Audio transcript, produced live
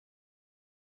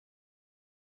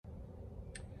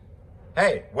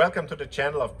Hey, welcome to the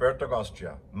channel of Bird Dog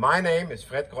Austria. My name is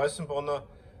Fred Grössenbrunner.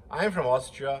 I'm from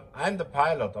Austria. I'm the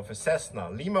pilot of a Cessna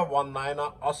Lima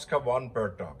 19er Oscar 1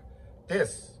 bird dog.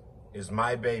 This is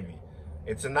my baby.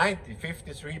 It's a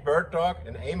 1953 bird dog,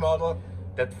 an A model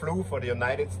that flew for the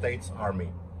United States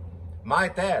Army. My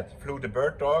dad flew the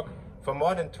bird dog for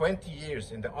more than 20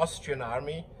 years in the Austrian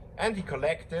Army, and he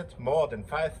collected more than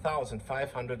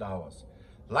 5,500 hours.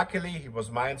 Luckily, he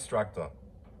was my instructor.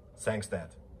 Thanks, Dad.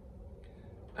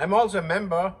 I'm also a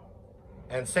member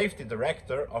and safety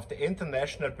director of the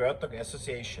International Bird Dog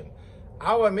Association.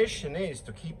 Our mission is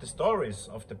to keep the stories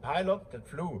of the pilot that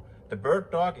flew the bird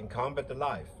dog in combat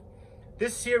alive.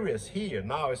 This series here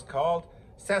now is called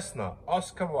Cessna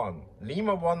Oscar 1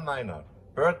 Lima 19er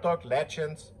Bird Dog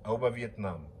Legends over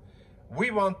Vietnam.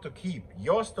 We want to keep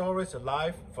your stories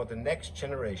alive for the next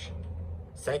generation.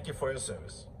 Thank you for your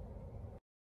service.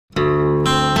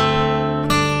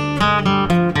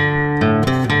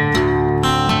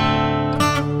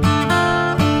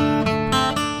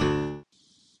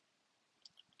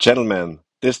 Gentlemen,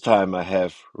 this time I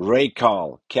have Ray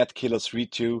Caryl, Catkiller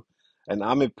 32, an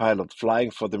Army pilot flying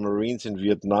for the Marines in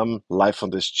Vietnam, live on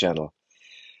this channel.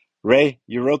 Ray,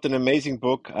 you wrote an amazing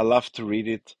book. I love to read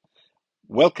it.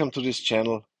 Welcome to this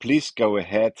channel. Please go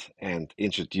ahead and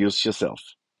introduce yourself.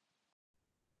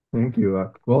 Thank you.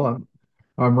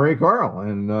 I'm Ray Caryl,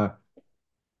 and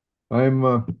I'm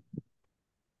a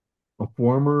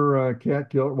former cat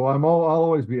killer. Well, I'll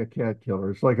always be a cat killer.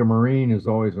 It's like a Marine is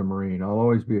always a Marine. I'll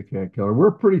always be a cat killer. We're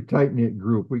a pretty tight-knit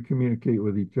group. We communicate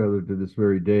with each other to this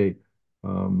very day.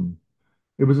 Um,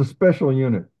 it was a special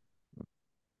unit.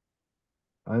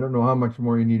 I don't know how much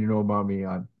more you need to know about me.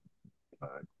 Uh,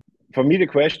 For me, the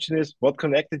question is, what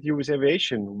connected you with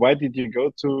aviation? Why did you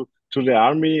go to the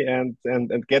army and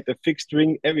get a fixed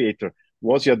wing aviator?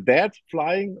 Was your dad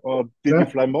flying or did you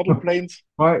that fly model planes?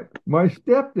 my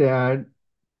stepdad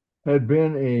had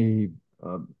been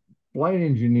a flight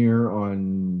engineer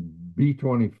on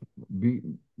B-20 B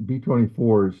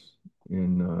B-24s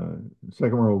in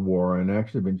Second World War, and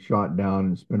actually been shot down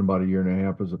and spent about a year and a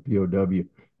half as a POW.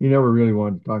 He never really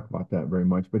wanted to talk about that very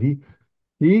much, but he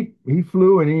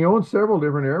flew and he owned several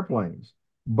different airplanes.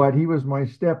 But he was my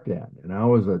stepdad, and I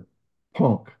was a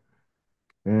punk,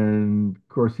 and of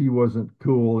course he wasn't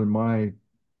cool in my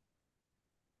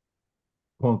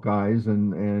punk eyes,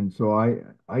 and so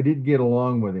I did get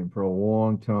along with him for a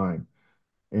long time.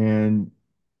 And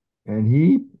and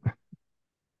he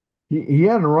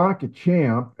had an Aeronca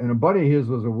Champ, and a buddy of his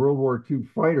was a World War II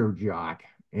fighter jock,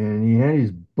 and he had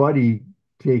his buddy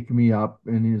take me up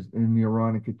in the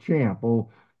Aeronca Champ. Well,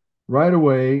 right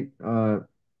away,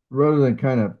 rather than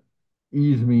kind of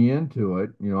ease me into it,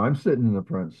 I'm sitting in the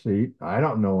front seat. I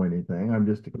don't know anything. I'm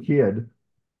just a kid.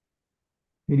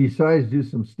 He decides to do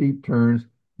some steep turns,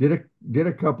 did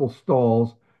a couple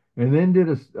stalls, and then did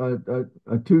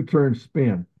a two-turn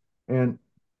spin. And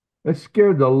it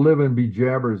scared the living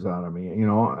bejabbers out of me,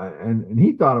 and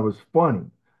he thought it was funny.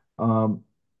 Um,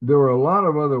 there were a lot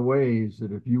of other ways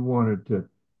that if you wanted to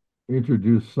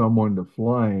introduce someone to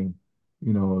flying,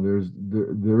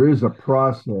 there is a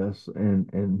process,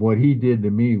 and what he did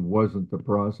to me wasn't the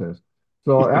process.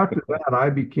 So after that, I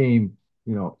became,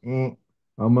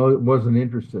 wasn't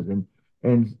interested,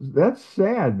 and that's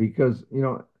sad because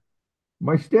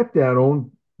my stepdad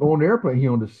owned airplane. He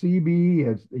owned a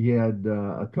CB. He had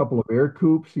a couple of air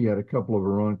coups. He had a couple of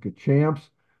Veronica Champs.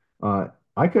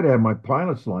 I could have my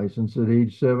pilot's license at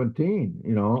age 17,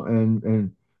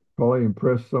 and probably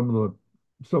impress some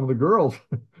of the girls,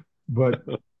 but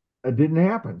it didn't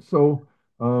happen. So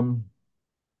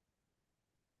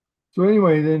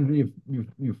anyway, then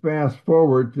you fast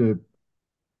forward to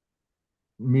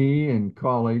me in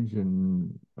college,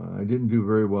 and I didn't do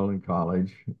very well in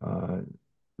college.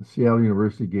 Seattle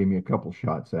University gave me a couple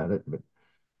shots at it, but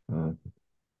uh,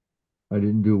 I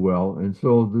didn't do well. And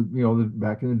so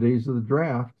back in the days of the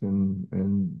draft,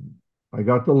 and I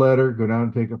got the letter, go down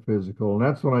and take a physical, and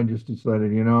that's when I just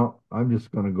decided, I'm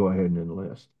just going to go ahead and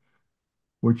enlist,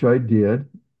 which I did,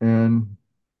 and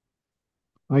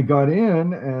I got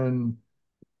in, and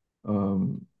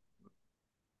um,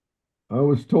 I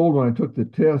was told when I took the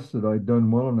test that I'd done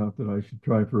well enough that I should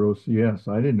try for OCS.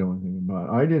 I didn't know anything about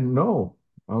it. I didn't know.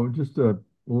 I was just a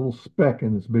little speck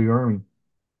in this big army.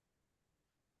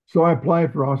 So I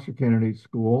applied for officer candidate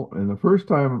school, and the first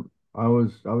time I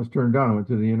was turned down. I went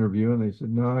to the interview, and they said,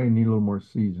 "No, you need a little more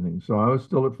seasoning." So I was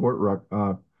still at Fort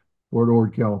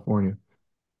Ord, California.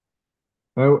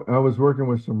 I was working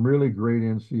with some really great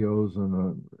NCOs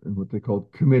in what they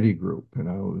called committee group, and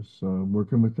I was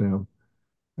working with them,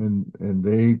 and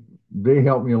they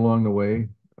helped me along the way.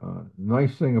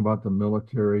 Nice thing about the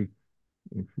military.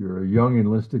 if you're a young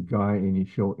enlisted guy and you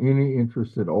show any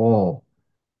interest at all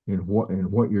in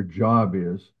what your job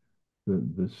is,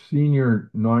 the senior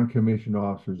non-commissioned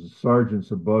officers, the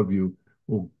sergeants above you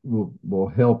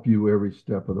will help you every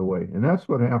step of the way. And that's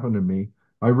what happened to me.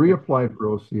 I reapplied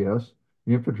for OCS,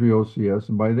 infantry OCS,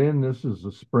 and by then this is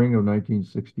the spring of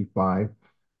 1965,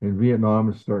 and Vietnam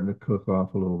is starting to cook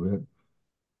off a little bit.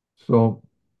 So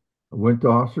I went to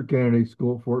Officer Candidate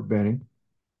School at Fort Benning.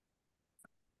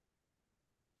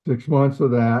 6 months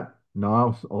of that.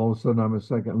 Now all of a sudden I'm a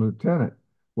second lieutenant.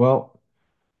 Well,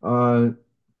 uh,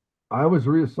 I was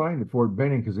reassigned to Fort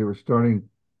Benning because they were starting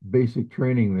basic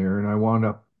training there, and I wound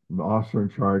up the officer in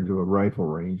charge of a rifle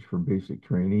range for basic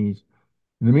trainees.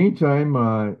 In the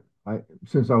meantime,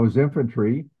 since I was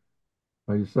infantry,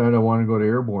 I decided I wanted to go to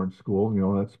airborne school. You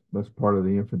know, that's part of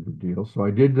the infantry deal. So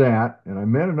I did that, and I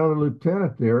met another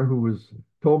lieutenant there who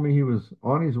told me he was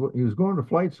going to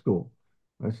flight school.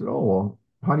 I said, "Oh well,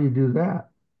 how do you do that?"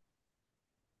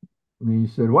 And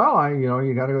he said, "Well,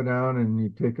 you got to go down and you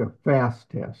take a FAST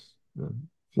test, the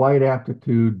flight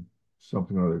aptitude,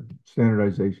 something or other,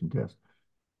 standardization test."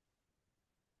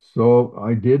 So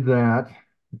I did that,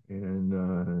 and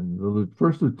the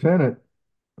first lieutenant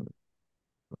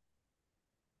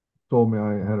told me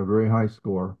I had a very high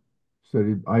score.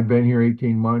 Said I'd been here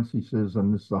 18 months. He says,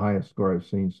 and this is the highest score I've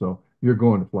seen. So you're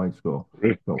going to flight school.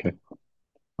 So Okay.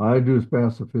 all I had to do is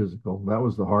pass the physical. That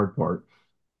was the hard part.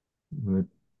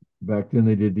 Back then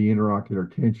they did the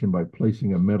interocular tension by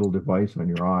placing a metal device on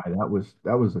your eye. That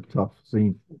was a tough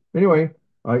scene. Anyway,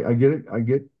 I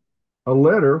get a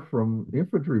letter from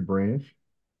infantry branch,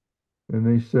 and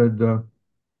they said,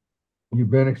 "You've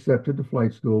been accepted to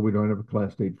flight school. We don't have a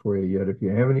class date for you yet. If you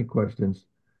have any questions,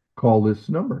 call this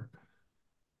number."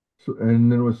 So,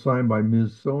 and then it was signed by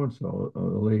Ms. So and so, a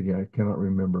lady. I cannot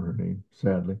remember her name,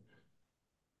 sadly.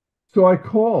 So I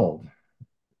called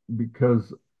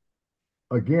because,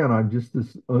 again, I'm just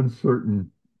this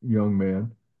uncertain young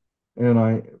man,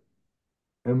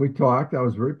 and we talked. I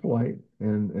was very polite,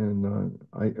 and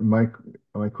my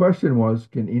question was,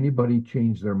 can anybody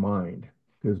change their mind?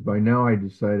 Because by now I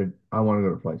decided I want to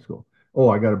go to flight school. Oh,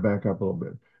 I got to back up a little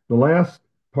bit. The last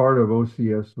part of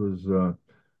OCS was uh,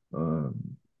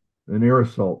 an air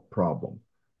assault problem,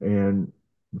 and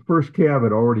the first cab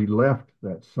had already left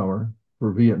that summer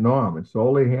for Vietnam, and so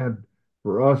all they had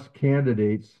for us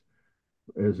candidates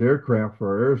as aircraft for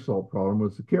our air assault problem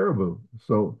was the Caribou.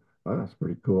 So that's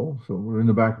pretty cool. So we're in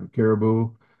the back of the Caribou.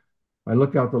 I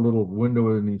look out the little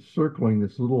window and he's circling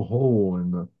this little hole in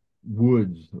the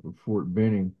woods of Fort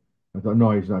Benning. I thought,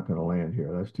 no, he's not going to land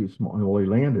here. That's too small. Well, he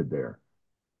landed there.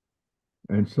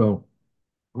 And so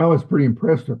I was pretty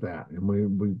impressed with that. And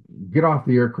we get off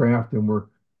the aircraft and we're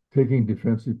taking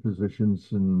defensive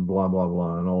positions and blah, blah,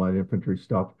 blah, and all that infantry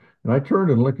stuff. And I turned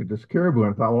and looked at this Caribou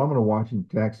and I thought, well, I'm going to watch him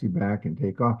taxi back and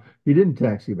take off. He didn't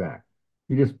taxi back.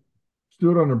 He just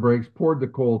stood on the brakes, poured the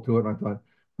coal to it. And I thought,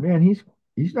 man, he's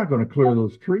not going to clear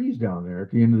those trees down there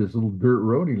at the end of this little dirt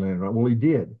road he landed on. Well, he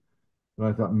did. And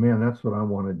I thought, man, that's what I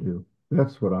want to do.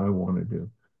 That's what I want to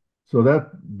do. So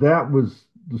that was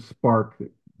the spark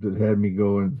that had me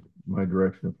go in my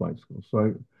direction of flight school.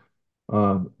 So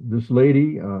this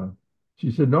lady, she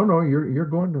said, no, you're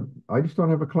going to. I just don't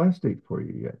have a class date for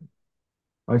you yet.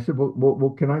 I said, well,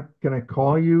 can I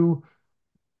call you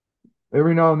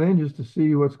every now and then just to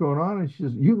see what's going on? And she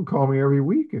says, you can call me every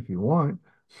week if you want.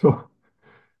 So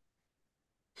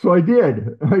I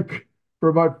did. Like for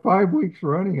about 5 weeks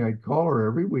running, I'd call her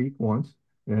every week once,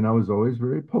 and I was always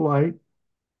very polite.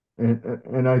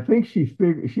 And I think she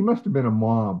must have been a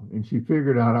mom, and she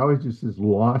figured out I was just this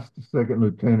lost second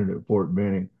lieutenant at Fort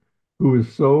Benning who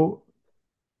was so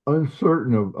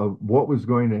uncertain of what was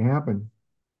going to happen.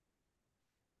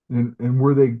 And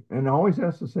I always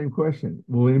ask the same question,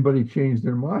 will anybody change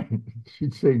their mind?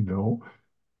 She'd say no.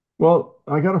 Well,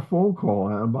 I got a phone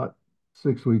call about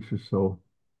 6 weeks or so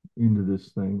into this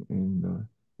thing, and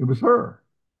it was her.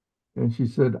 And she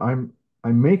said, I'm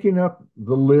making up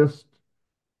the list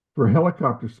for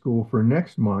helicopter school for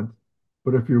next month,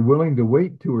 but if you're willing to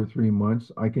wait 2 or 3 months,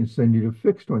 I can send you to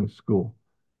fixed wing school.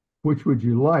 Which would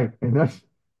you like? And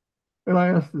I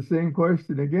asked the same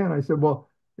question again. I said, well,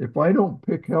 if I don't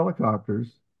pick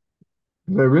helicopters,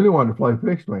 because I really wanted to fly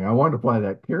fixed wing, I wanted to fly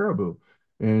that Caribou,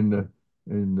 and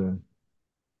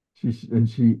she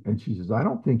says, I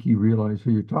don't think you realize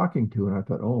who you're talking to. And I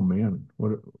thought, oh man,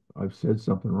 what I've said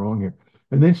something wrong here.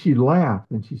 And then she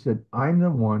laughed and she said, I'm the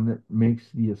one that makes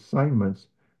the assignments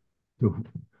to.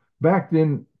 Back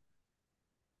then,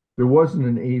 there wasn't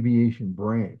an aviation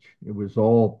branch. It was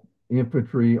all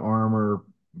infantry, armor,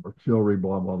 artillery,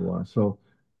 blah, blah, blah. So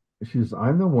she says,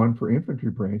 I'm the one for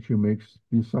infantry branch who makes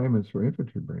the assignments for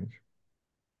infantry branch.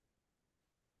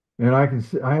 And I can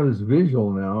see, I have this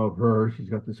visual now of her. She's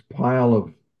got this pile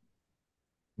of,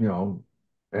 you know,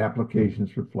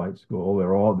 applications for flight school.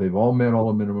 They've all met all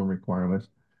the minimum requirements.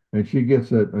 And she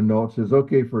gets a note, says,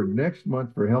 okay, for next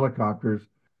month for helicopters,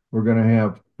 we're going to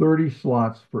have 30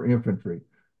 slots for infantry.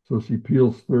 So she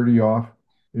peels 30 off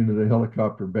into the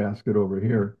helicopter basket over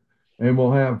here. And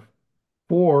we'll have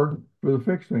four for the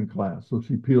fixed wing class. So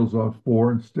she peels off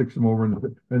four and sticks them over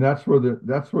and that's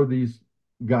where these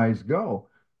guys go.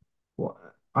 Well,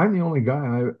 I'm the only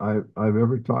guy I've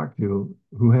ever talked to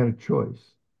who had a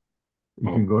choice. You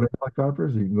Oh. can go to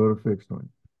helicopters, or you can go to fixed wing.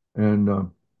 And uh,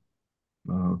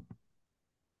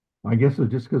 I guess it was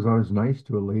just because I was nice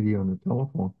to a lady on the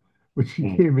telephone, but she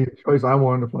Mm. gave me a choice. I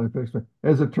wanted to fly fixed wing.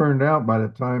 As it turned out, by the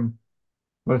time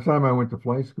I went to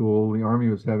flight school, the Army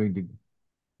was having to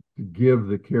give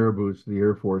the caribous to the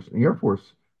Air Force. And the Air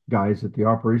Force guys at the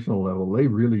operational level, they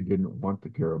really didn't want the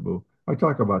caribou. I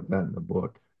talk about that in the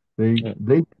book. Yeah.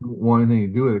 They didn't want anything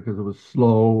to do with it because it was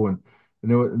slow and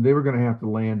they were going to have to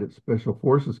land at special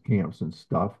forces camps and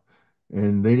stuff.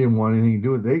 And they didn't want anything to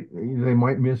do with it. They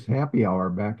might miss happy hour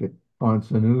back at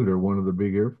Ponsanute or one of the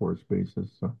big Air Force bases.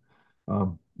 So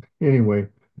um, anyway,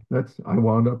 I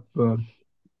wound up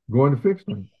going to fixed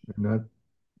wing. And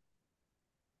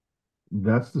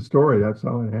that's the story. That's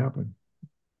how it happened.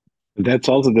 That's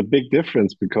also the big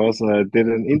difference because I did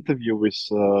an interview with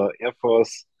Air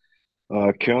Force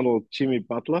Colonel Jimmy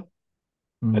Butler.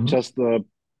 I Hmm. just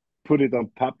put it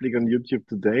on public on YouTube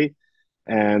today.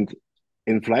 And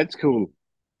in flight school,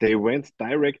 they went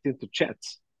direct into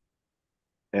jets.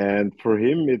 And for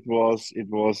him, it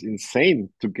was insane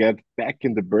to get back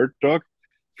in the bird dog,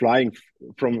 flying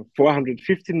from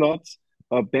 450 knots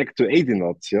back to 80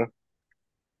 knots. Yeah.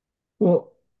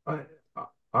 Well, I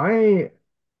I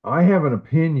I have an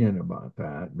opinion about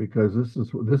that because this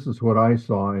is what I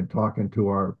saw in talking to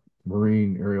our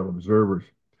Marine aerial observers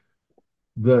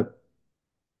that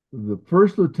the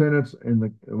first lieutenants and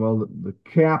the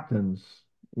captains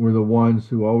were the ones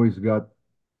who always got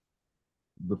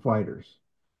the fighters.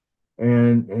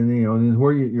 And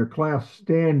where your class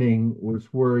standing was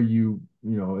where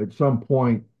at some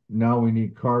point now we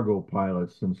need cargo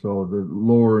pilots, and so the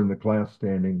lower in the class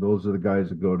standing, those are the guys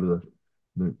that go to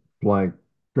the fly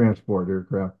transport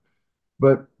aircraft.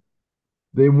 But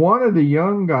they wanted the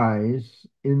young guys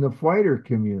in the fighter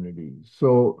community,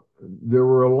 so there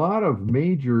were a lot of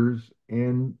majors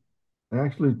and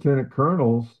actually lieutenant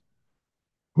colonels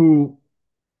who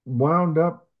wound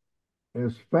up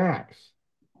as facts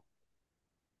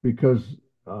because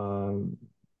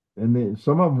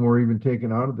some of them were even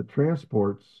taken out of the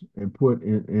transports and put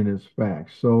in as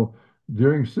facts. So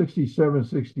during 67,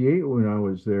 68, when I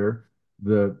was there,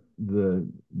 the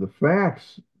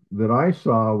facts that I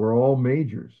saw were all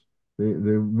majors.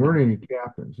 There weren't any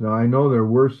captains. Now I know there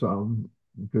were some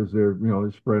because they're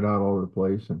spread out all over the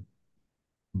place,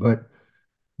 but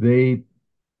they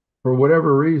for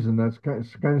whatever reason that's kind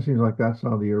of seems like that's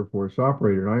how the Air Force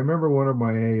operated. And I remember one of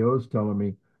my AOs telling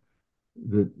me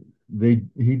that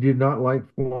he did not like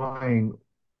flying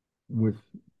with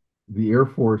the Air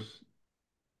Force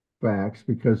facts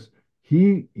because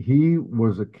he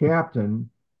was a captain,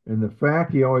 and the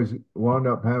fact he always wound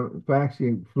up having facts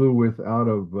he flew with out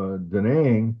of Da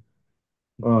Nang,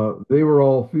 they were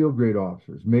all field grade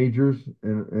officers, majors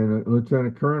and a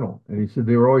lieutenant colonel, and he said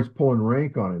they were always pulling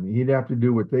rank on him. He'd have to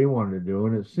do what they wanted to do,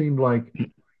 and it seemed like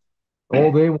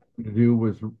all they wanted to do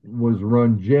was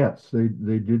run jets. They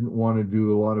didn't want to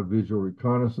do a lot of visual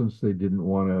reconnaissance. They didn't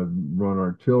want to run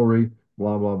artillery,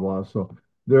 blah blah blah. So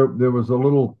there was a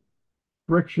little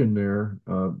friction there,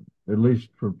 at least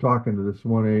from talking to this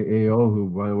one AO, who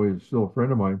by the way is still a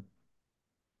friend of mine.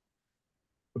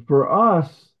 For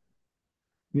us,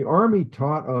 the Army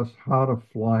taught us how to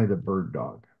fly the bird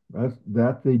dog.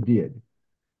 That they did.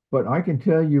 But I can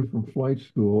tell you from flight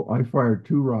school, I fired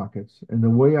two rockets, and the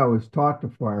way I was taught to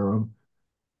fire them,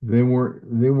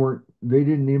 they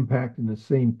didn't impact in the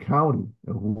same county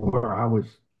of where I was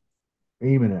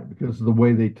aiming at because of the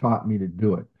way they taught me to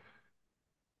do it.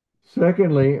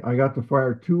 Secondly, I got to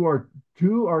fire two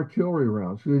artillery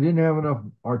rounds. So they didn't have enough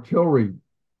artillery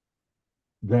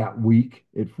that week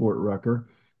at Fort Rucker.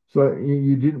 So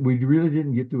we really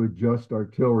didn't get to adjust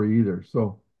artillery either.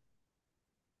 So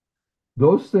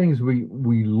those things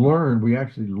we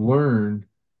actually learned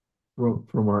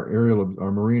from our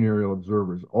Marine aerial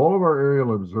observers. All of our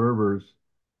aerial observers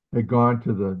had gone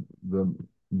to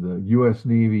the U.S.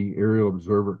 Navy Aerial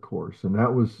Observer course, and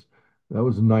that was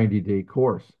a 90-day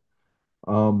course.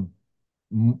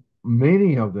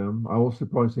 Many of them, I will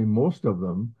probably say most of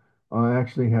them,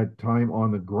 actually had time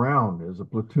on the ground as a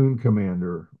platoon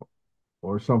commander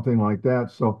or something like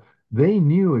that. So they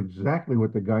knew exactly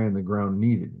what the guy on the ground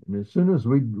needed. And as soon as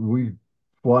we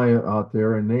fly out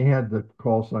there, and they had the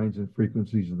call signs and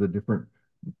frequencies of the different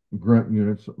grunt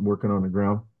units working on the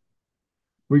ground,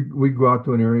 we go out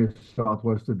to an area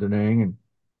southwest of Da Nang,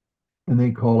 and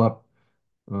they call up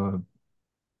uh,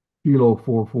 Kilo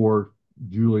 44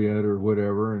 Juliet or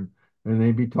whatever, and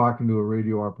they'd be talking to a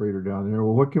radio operator down there.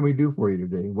 Well, what can we do for you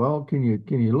today? Well, can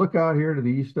you look out here to the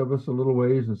east of us a little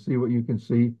ways and see what you can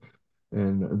see?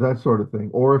 And that sort of thing.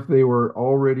 Or if they were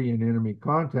already in enemy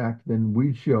contact, then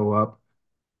we'd show up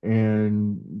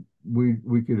and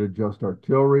we could adjust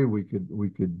artillery, we could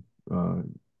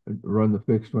run the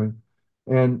fixed wing.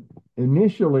 And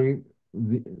initially,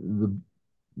 the the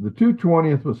the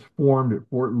 220th was formed at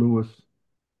Fort Lewis,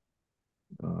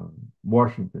 uh,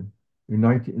 Washington, in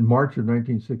March of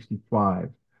 1965.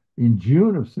 In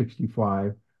June of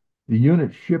 65, the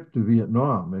unit shipped to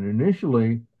Vietnam, and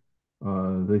initially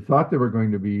they thought they were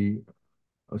going to be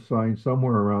assigned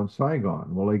somewhere around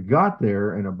Saigon. Well, they got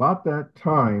there, and about that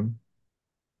time,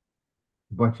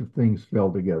 a bunch of things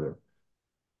fell together.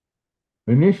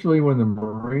 Initially, when the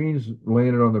Marines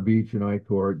landed on the beach in I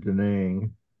Corps at Da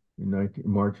Nang in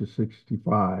March of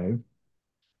 65,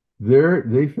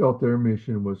 they felt their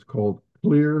mission was called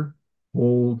clear,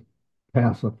 hold,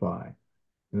 pacify.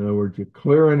 In other words, you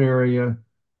clear an area,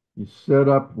 you set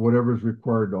up whatever's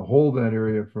required to hold that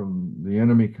area from the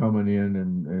enemy coming in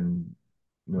and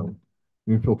you know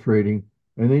infiltrating,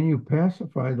 and then you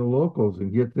pacify the locals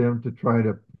and get them to try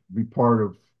to be part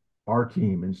of our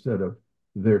team instead of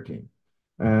their team.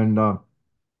 And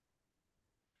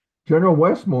General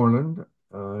Westmoreland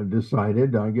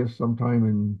decided, I guess sometime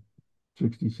in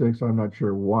 66, I'm not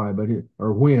sure why, but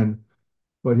or when,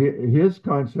 but his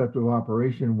concept of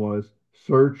operation was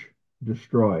search,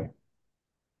 destroy.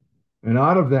 And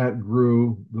out of that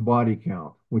grew the body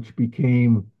count, which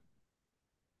became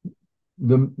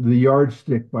the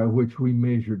yardstick by which we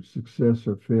measured success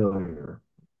or failure.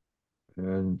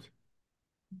 And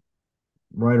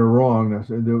right or wrong, I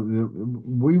said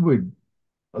we would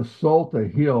assault a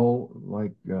hill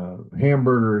like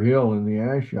Hamburger Hill in the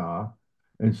Ashaw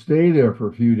and stay there for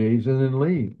a few days and then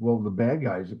leave. Well, the bad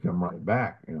guys would come right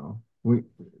back, you know.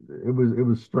 It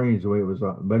was strange the way it was.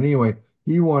 But anyway,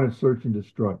 he wanted search and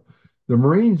destroy. The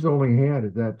Marines only had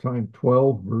at that time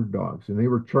 12 bird dogs, and they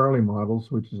were Charlie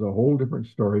models, which is a whole different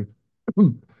story.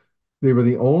 They were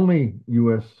the only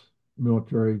U.S.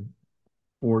 military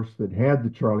force that had the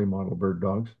Charlie model bird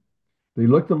dogs. They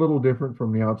looked a little different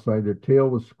from the outside. Their tail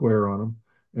was square on them,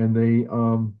 and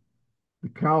the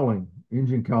cowling,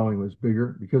 engine cowling was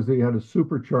bigger because they had a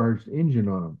supercharged engine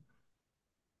on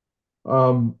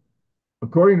them.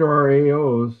 According to our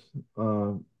AOs,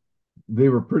 they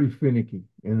were pretty finicky,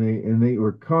 and they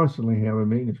were constantly having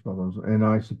maintenance problems. And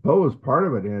I suppose part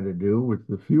of it had to do with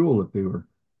the fuel that they were.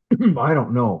 I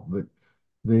don't know, but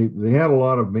they had a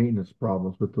lot of maintenance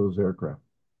problems with those aircraft.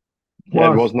 Yeah,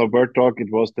 it Plus, was no bird dog.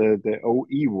 It was the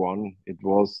OE1. It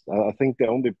was, I think they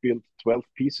only built 12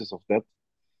 pieces of that.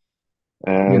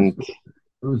 yes, And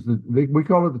it was we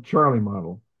call it the Charlie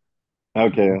model,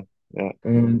 okay, yeah.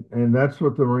 and that's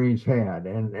what the Marines had,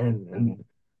 and Mhm.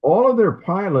 all of their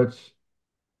pilots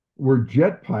were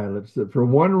jet pilots that, for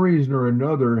one reason or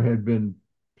another, had been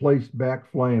placed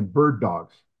back flying bird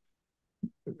dogs,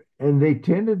 and they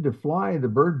tended to fly the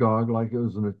bird dog like it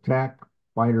was an attack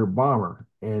fighter bomber,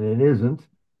 and it isn't,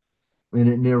 and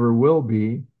it never will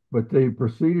be. But they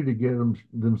proceeded to get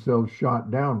themselves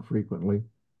shot down frequently,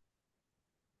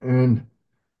 and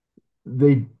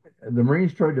they the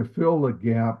Marines tried to fill the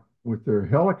gap with their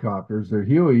helicopters, their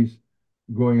Hueys,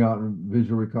 going out and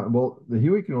visual recon. Well, the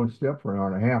Huey can only stay up for an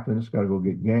hour and a half, then it's got to go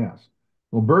get gas.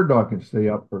 Well, Bird Dog can stay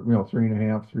up for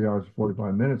 3.5, 3 hours and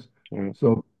 45 minutes. Mhm.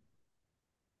 So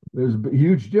there's a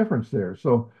huge difference there.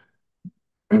 So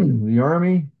the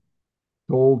Army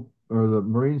or the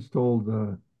Marines told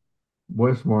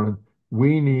Westmoreland,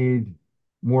 we need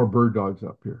more bird dogs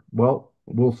up here. Well,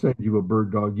 we'll send you a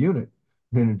bird dog unit.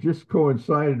 And it just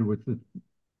coincided with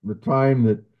the time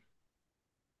that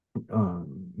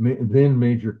then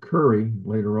Major Curry,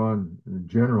 later on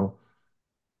General,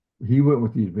 he went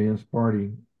with the advance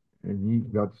party and he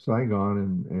got to Saigon,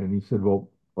 and he said, well,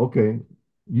 okay,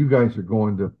 you guys are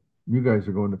going to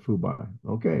Fubai.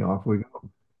 Okay, off we go.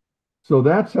 So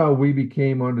that's how we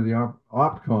became under the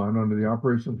OPCON, under the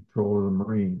operational control of the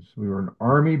Marines. We were an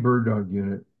Army Bird Dog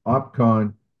unit,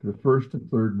 OPCON to the 1st and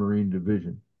 3rd Marine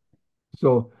Division.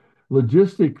 So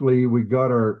logistically, we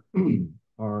got our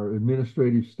our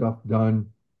administrative stuff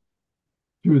done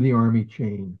through the Army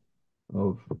chain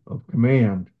of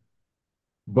command.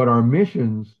 but our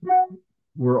missions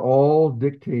were all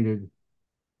dictated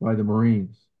by the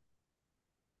Marines.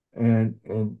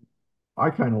 And I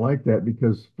kind of like that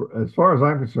because as far as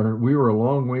I'm concerned, we were a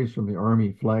long ways from the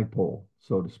Army flagpole,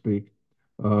 so to speak.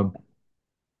 Um,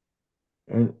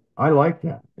 and I like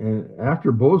that. And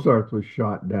after Bozarth was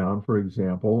shot down, for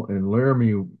example, and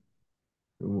Laramie,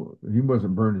 he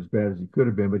wasn't burned as bad as he could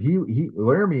have been, but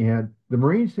Laramie had, the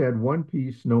Marines had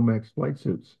one-piece Nomex flight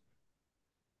suits.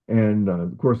 And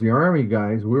of course, the Army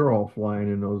guys, we were all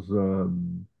flying in those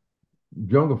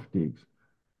jungle fatigues.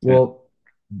 Yeah. Well,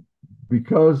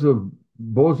 because of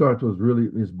Bozarth was really,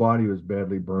 his body was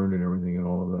badly burned and everything and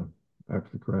all of the after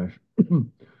the crash.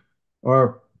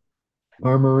 Our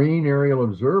our Marine aerial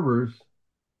observers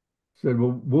said,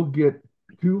 well, we'll get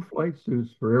two flight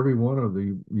suits for every one of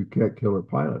you Catkiller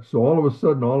pilots. So all of a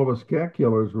sudden, all of us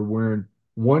Catkillers were wearing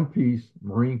one-piece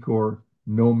Marine Corps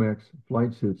Nomex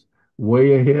flight suits,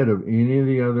 way ahead of any of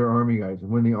the other Army guys.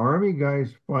 And when the Army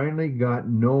guys finally got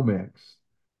Nomex,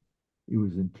 it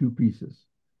was in two pieces.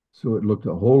 So it looked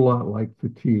a whole lot like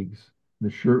fatigues. The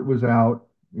shirt was out,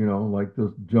 like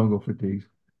those jungle fatigues.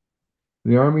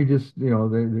 The Army just, they're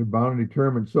bound and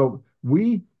determined. So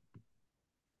we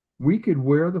could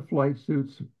wear the flight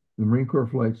suits, the Marine Corps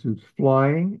flight suits,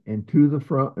 flying and to the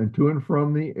front and to and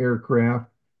from the aircraft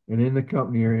and in the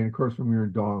company area. And of course, when we were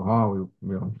in Dong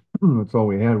Ha, that's all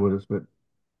we had with us. But if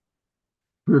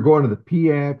we were going to the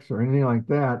PX or anything like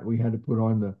that, we had to put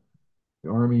on the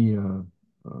Army uh,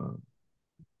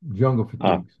 jungle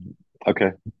Ah, fatigues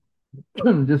okay.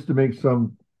 just to make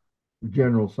some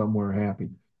general somewhere happy.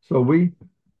 So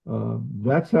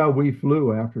that's how we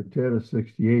flew after Tet of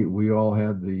 68. We all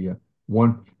had the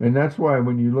one, and that's why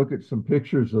when you look at some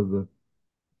pictures of the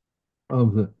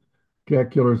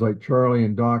cat killers like Charlie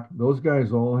and Doc, those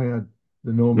guys all had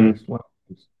the Mm. Nomex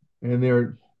flags, and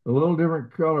they're a little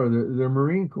different color. They're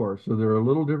Marine Corps, so they're a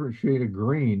little different shade of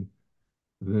green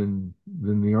than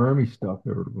the Army stuff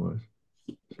ever was.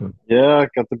 So Yeah, I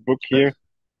got the book here.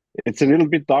 that's It's a little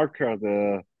bit darker.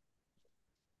 The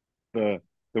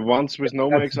the ones with no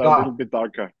that's makes are a little Doc. bit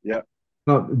darker. Yeah.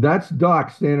 No, that's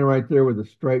Doc standing right there with a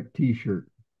striped T-shirt.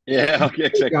 Yeah, okay,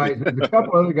 exactly. There's a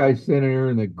couple other guys standing there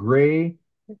in the gray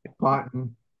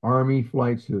cotton Army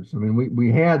flight suits. I mean,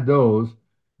 we had those,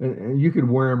 and you could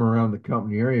wear them around the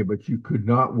company area, but you could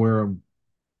not wear them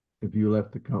if you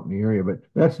left the company area. But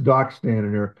that's Doc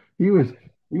standing there. He was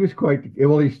quite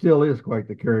well. He still is quite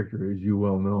the character, as you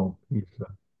well know. He's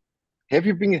Have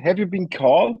you been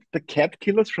called the cat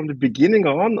killers from the beginning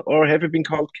on, or have you been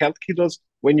called cat killers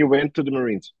when you went to the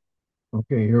Marines?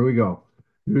 okay. Here we go.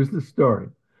 Here's the story.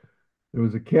 There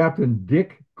was a Captain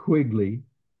Dick Quigley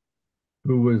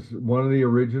who was one of the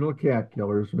original cat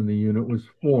killers when the unit was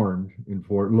formed in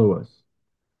Fort Lewis.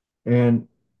 And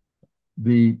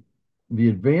the the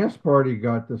advance party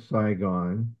got to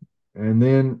Saigon, and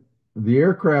then the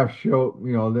aircraft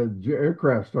the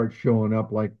aircraft start showing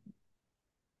up like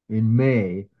in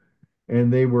May,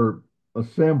 and they were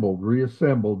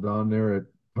reassembled down there at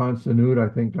Tan Son Nhut,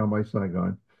 I think, down by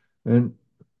Saigon. And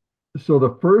so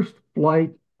the first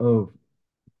flight of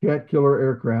Cat Killer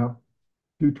aircraft,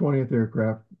 220th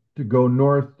aircraft, to go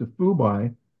north to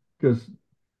Fubai, because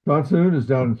Tan Son Nhut is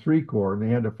down in 3 Corps, and they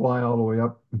had to fly all the way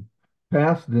up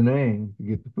past Da Nang to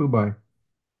get to Fubai.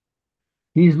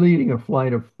 He's leading a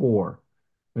flight of 4.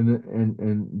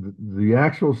 And the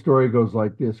actual story goes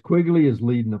like this. Quigley is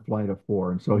leading a flight of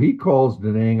 4. And so he calls Da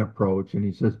Nang approach and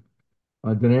he says,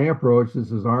 Da Nang approach,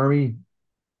 this is Army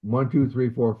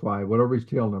 12345, whatever his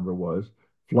tail number was.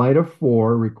 Flight of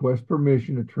 4, request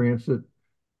permission to transit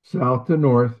south to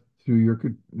north through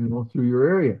your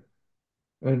area.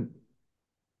 And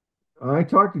I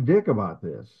talked to Dick about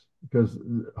this because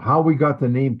how we got the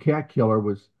name Cat Killer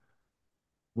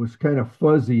was kind of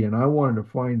fuzzy, and I wanted to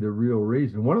find the real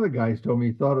reason. One of the guys told me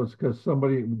he thought it was because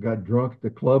somebody got drunk at the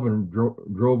club and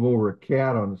drove over a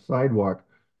cat on the sidewalk,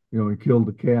 and killed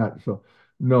the cat. So,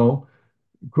 no,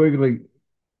 Quigley,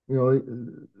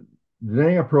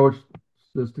 they approached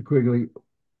says to Quigley,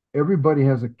 everybody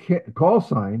has a call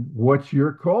sign. What's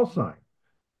your call sign?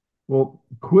 Well,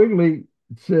 Quigley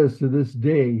says to this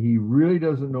day he really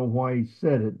doesn't know why he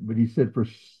said it, but he said for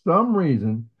some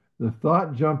reason the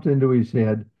thought jumped into his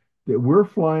head that we're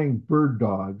flying bird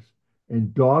dogs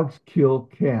and dogs kill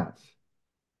cats.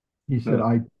 He said,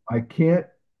 Uh,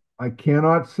 I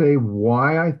cannot say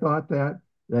why I thought that.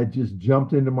 That just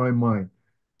jumped into my mind.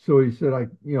 So he said,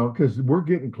 because we're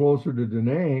getting closer to Da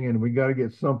Nang and we got to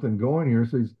get something going here.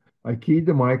 So I keyed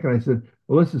the mic and I said,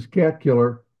 well, this is Cat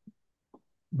Killer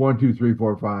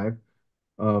 12345,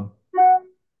 uh,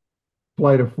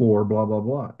 flight of 4, blah blah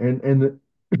blah, and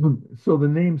so the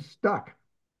name stuck.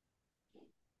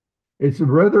 it's a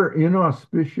rather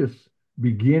inauspicious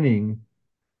beginning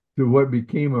to what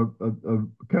became a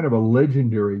kind of a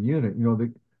legendary unit. You know,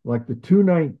 like the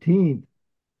 219th,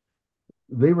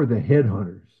 they were the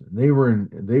headhunters. Hmm. They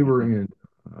were in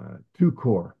two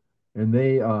corps, and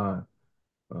they had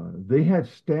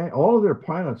all of their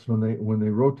pilots when they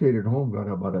rotated home got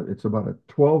it's about a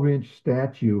 12-inch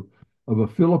statue of a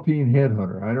Philippine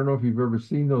headhunter. I don't know if you've ever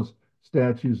seen those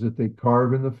statues that they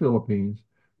carve in the Philippines,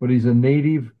 but he's a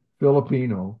native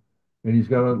Filipino, and he's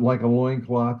got like a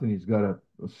loincloth, and he's got a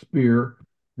spear,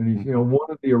 and he's Hmm. one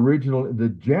of the original. The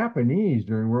Japanese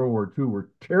during World War II were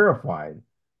terrified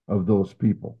of those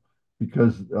people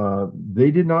because they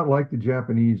did not like the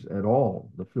Japanese at all,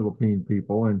 the Philippine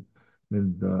people, and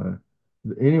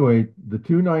anyway, the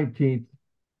 219th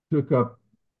took up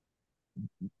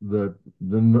the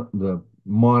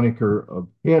moniker of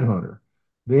headhunter.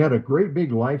 They had a great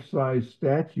big life-size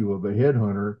statue of a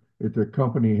headhunter at their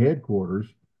company headquarters,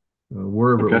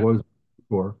 wherever it Okay. was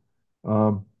for.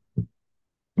 Um,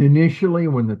 Initially,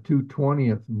 when the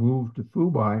 220th moved to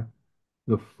Fubai,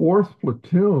 the fourth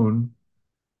platoon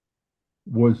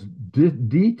was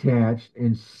detached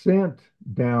and sent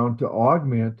down to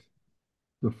augment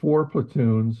the four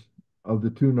platoons of the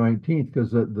 219th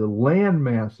because the land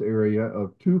mass area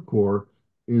of 2 Corps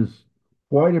is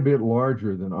quite a bit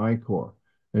larger than I Corps.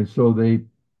 And so they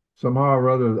somehow or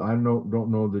other, I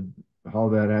don't know how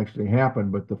that actually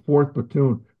happened, but the 4th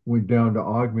platoon went down to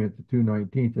augment the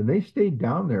 219th, and they stayed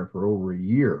down there for over a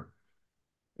year.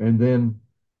 And then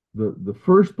the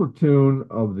first platoon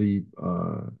of the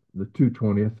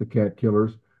 220th, the Cat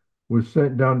Killers, was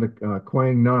sent down to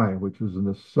Quang Ngai, which was in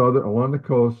the southern along the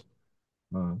coast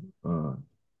uh, uh,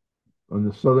 on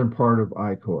the southern part of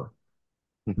I Corps.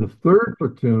 The Hmm. third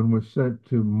platoon was sent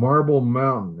to Marble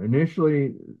Mountain.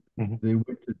 Initially, Hmm. they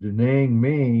went to Da Nang,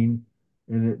 Maine,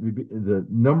 and the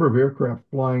number of aircraft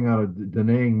flying out of Da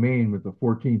Nang, Maine with the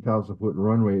 14,000-foot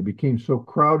runway, it became so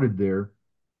crowded there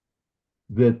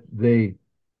that they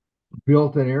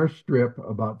built an airstrip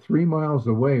about 3 miles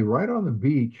away, right on the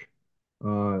beach,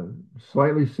 uh,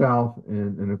 slightly south,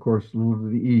 and of course a little to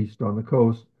the east on the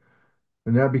coast.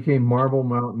 And that became Marble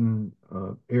Mountain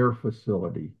Air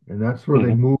Facility. And that's where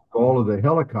they Hmm. moved all of the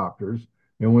helicopters.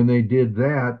 And when they did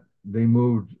that, they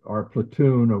moved our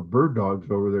platoon of bird dogs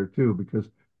over there too, because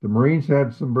the Marines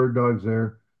had some bird dogs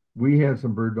there. We had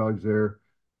some bird dogs there.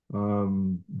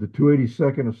 The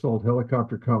 282nd Assault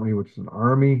Helicopter Company, which is an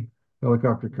Army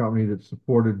helicopter company that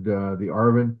supported the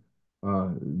ARVN,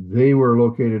 they were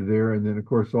located there. And then, of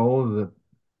course, all of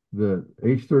the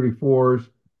H-34s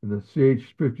and the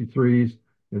CH-53s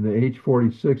and the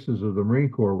H-46s of the Marine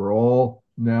Corps were all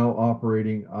now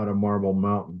operating out of Marble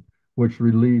Mountain, which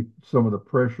relieved some of the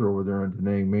pressure over there on Da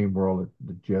Nang, Maine, where all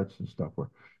the jets and stuff were.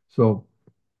 So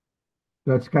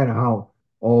that's kind of how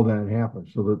all that happened.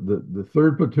 So the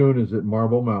third platoon is at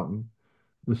Marble Mountain.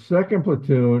 The second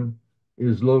platoon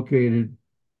is located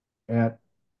at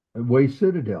Way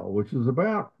Citadel, which is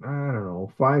about, I don't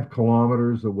know, 5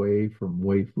 kilometers away from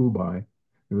Way Fubai.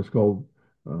 It was called,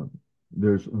 uh,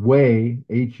 there's Way,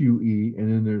 Hue,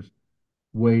 and then there's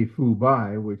Way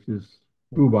Fubai, which is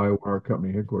Fubai, where our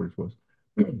company headquarters was.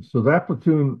 So that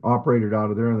platoon operated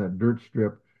out of there on that dirt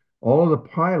strip. All of the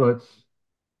pilots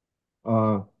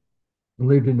uh,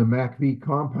 lived in the MacV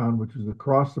compound, which is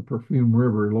across the Perfume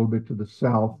River, a little bit to the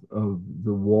south of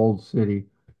the walled city.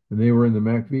 And they were in the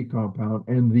MacV compound.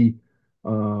 And the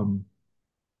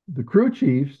crew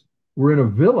chiefs were in a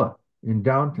villa in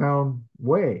downtown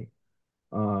Way.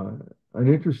 Uh,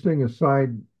 an interesting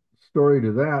aside story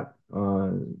to that,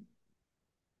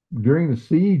 during the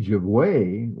siege of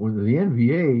Way, when the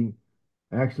NVA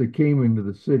actually came into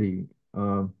the city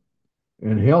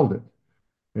and held it,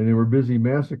 and they were busy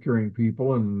massacring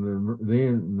people, and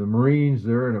the Marines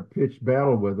there in a pitched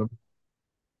battle with them.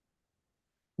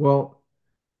 Well,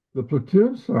 the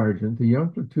platoon sergeant, the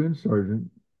young platoon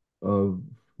sergeant of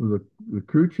the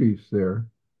crew chiefs there,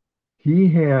 he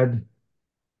had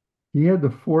he had the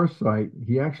foresight.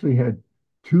 He actually had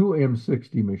two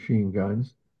M60 machine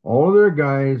guns. All of their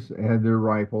guys had their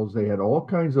rifles. They had all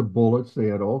kinds of bullets. They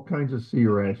had all kinds of sea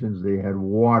rations. They had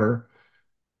water.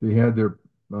 They had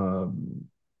um,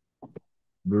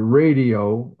 their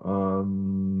radio,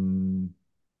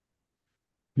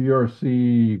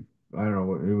 PRC. I don't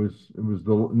know. It was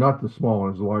the not the small one.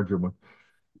 It was the larger one.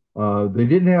 They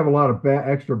didn't have a lot of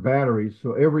extra batteries,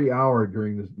 so every hour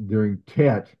during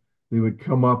TET, they would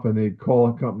come up and they'd call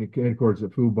a company headquarters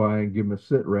at Fubai and give them a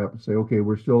sit rep and say, "Okay,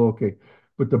 we're still okay."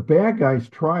 But the bad guys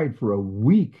tried for a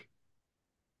week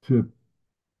to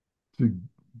to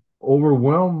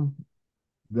overwhelm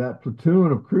that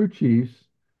platoon of crew chiefs,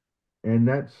 and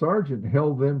that sergeant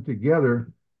held them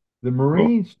together. The Oh,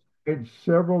 Marines tried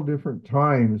several different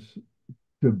times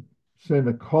to send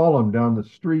a column down the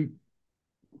street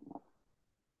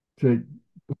to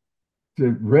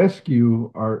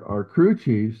rescue our crew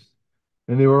chiefs,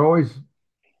 and they were always,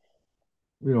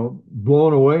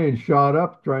 blown away and shot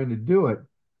up trying to do it.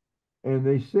 And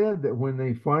they said that when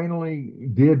they finally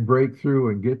did break through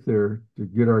and get there to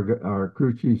get our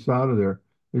crew chiefs out of there,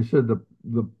 they said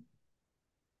the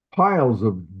piles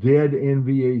of dead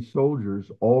NVA soldiers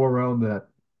all around that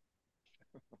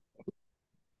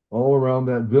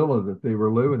villa that they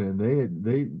were living in.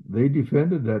 They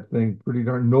defended that thing pretty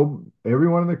darn. No, every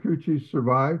one of the crew chiefs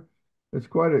survived. It's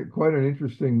quite an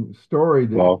interesting story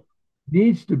that wow.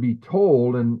 needs to be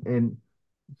told. And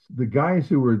the guys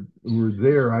who were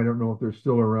there, I don't know if they're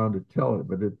still around to tell it,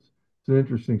 but it's an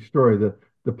interesting story.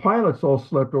 The pilots all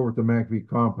slept over at the MACV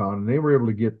compound, and they were able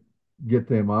to get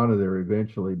them out of there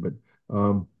eventually. But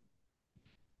um,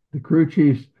 the crew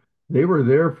chiefs, they were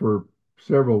there for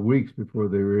several weeks before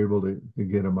they were able to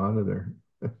get them out of there.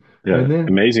 Yeah, And then,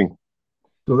 amazing.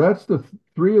 so that's the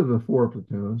three of the four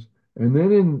platoons. And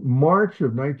then in March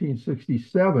of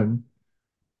 1967,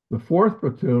 the fourth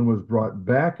platoon was brought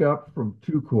back up from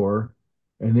Two Corps,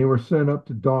 and they were sent up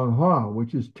to Dong Ha,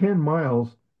 which is 10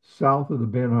 miles south of the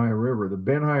Ben Hai River. The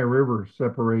Ben Hai River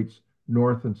separates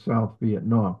North and South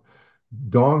Vietnam.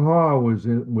 Dong Ha was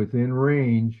within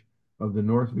range of the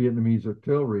North Vietnamese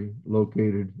artillery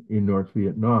located in North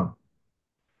Vietnam.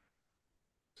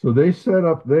 So they set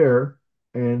up there,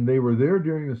 and they were there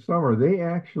during the summer. They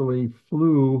actually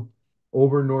flew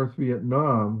over North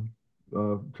Vietnam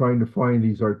trying to find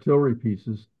these artillery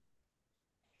pieces.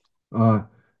 Uh,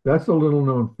 that's a little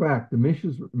known fact. The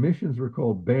missions were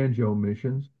called banjo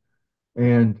missions,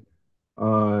 and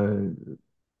uh,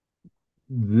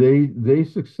 they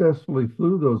successfully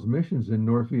flew those missions in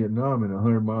North Vietnam in a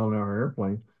 100-mile-an-hour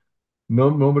airplane.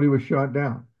 Nobody was shot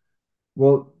down.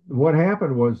 Well, what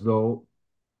happened was, though,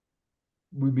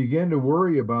 we began to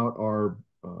worry about our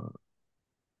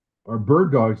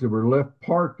bird dogs that were left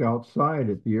parked outside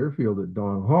at the airfield at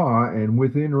Dong Ha and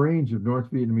within range of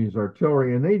North Vietnamese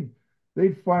artillery, and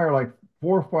they'd fire like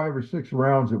 4, 5, or 6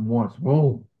 rounds at once.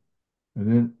 Whoa.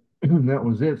 And then that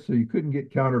was it. So you couldn't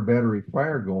get counter battery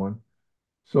fire going.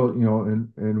 So,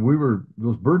 and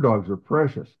those bird dogs are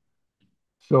precious.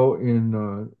 So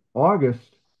in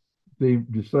August, they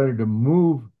decided to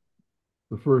move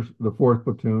the fourth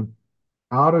platoon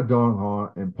out of Dong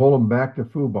Ha and pull them back to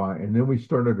Phu Bai. And then we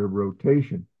started a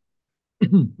rotation.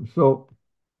 So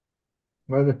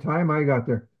by the time I got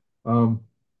there, um,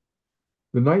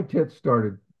 the night tet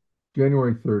started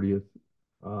January 30th.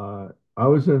 I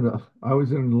was in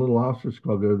the little officers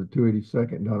club there, the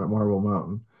 282nd down at Marble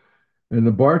Mountain, and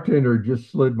the bartender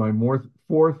just slid my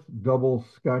fourth double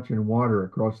scotch and water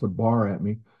across the bar at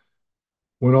me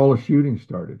when all the shooting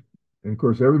started. And of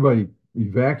course, everybody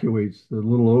evacuates the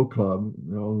little O Club,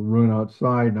 run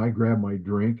outside, and I grabbed my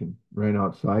drink and ran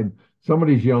outside.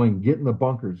 Somebody's yelling, "Get in the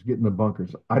bunkers, get in the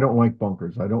bunkers." I don't like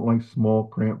bunkers. I don't like small,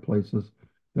 cramped places.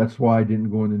 That's why I didn't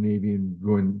go in the Navy and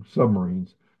go in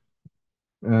submarines.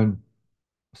 And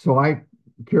so I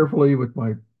carefully, with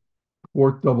my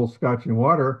fourth double scotch and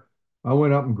water, I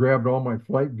went up and grabbed all my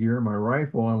flight gear, my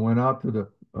rifle, and went out to the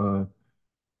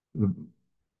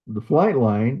the flight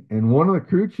line. And one of the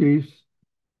crew chiefs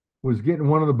was getting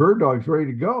one of the bird dogs ready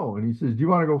to go, and he says, "Do you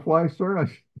want to go fly, sir?" And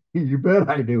I said, "You bet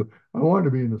I do. I want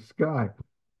to be in the sky."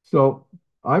 So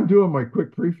I'm doing my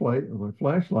quick pre-flight with my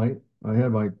flashlight. I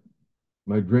had my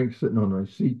drink sitting on my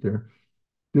seat there.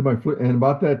 Did my flip, and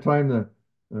about that time,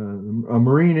 a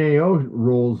Marine AO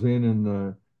rolls in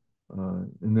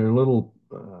their little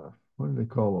what do they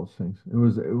call those things?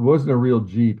 It wasn't a real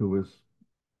Jeep. It was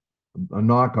a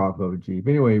knockoff of a Jeep.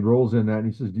 Anyway, he rolls in that and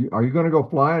he says, "Are you going to go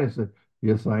fly?" And I said,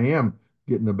 "Yes, I am."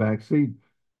 Get in the back seat.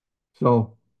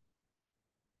 So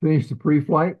finished the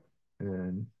pre-flight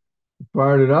and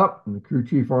fired it up, and the crew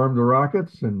chief armed the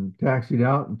rockets and taxied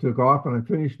out and took off. And I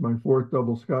finished my fourth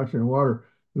double scotch and water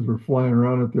as we're flying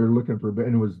around up there looking for,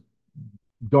 and it was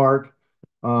dark.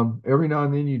 Every now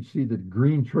and then you'd see the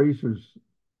green tracers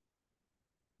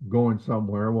going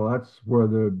somewhere. Well, that's where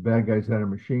the bad guys had a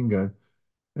machine gun.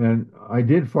 And I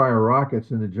did fire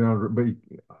rockets in the general,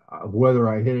 but whether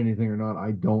I hit anything or not,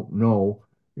 I don't know.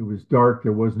 It was dark.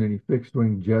 There wasn't any fixed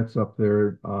wing jets up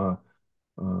there.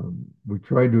 We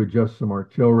tried to adjust some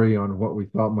artillery on what we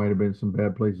thought might have been some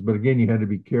bad places, but again, you had to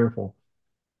be careful.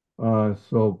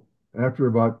 So after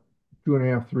about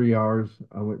 2.5, 3 hours,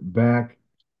 I went back.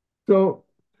 So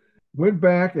went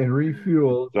back and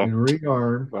refueled So, and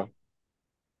rearmed, well,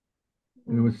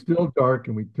 and it was still dark,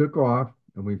 and we took off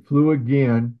and we flew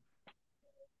again.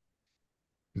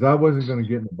 because I wasn't going to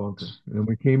get in the bunker. And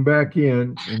we came back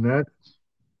in, and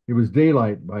it was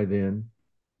daylight by then.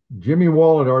 Jimmy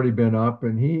Wall had already been up,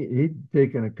 and he'd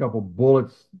taken a couple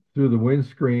bullets through the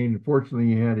windscreen. Fortunately,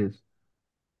 he had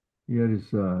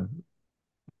his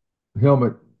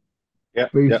helmet Yeah,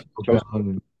 face yeah, shield close. down,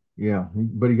 and yeah,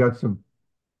 but he got some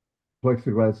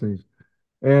plexiglass things.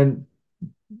 And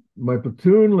my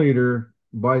platoon leader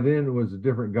by then was a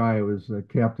different guy. It was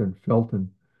Captain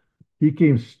Felton. He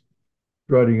came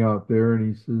strutting out there, and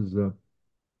he says,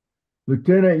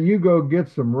 "Lieutenant, you go get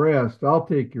some rest. I'll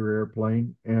take your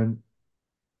airplane." And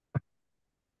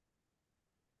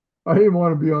I didn't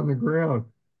want to be on the ground.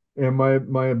 And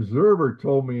my observer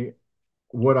told me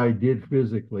what I did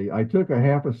physically. I took a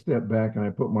half a step back and I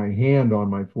put my hand on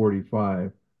my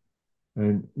 45.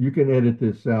 And you can edit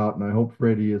this out, and I hope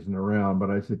Freddie isn't around.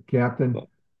 But I said, "Captain,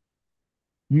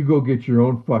 you go get your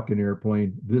own fucking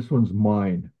airplane. This one's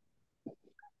mine."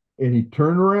 And he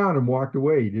turned around and walked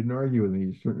away. He didn't argue with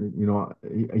me.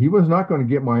 He was not going to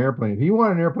get my airplane. If he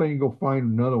wanted an airplane, he'd go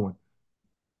find another one.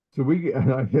 So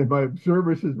and my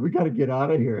observer says, "We got to get out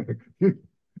of here."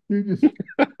 You just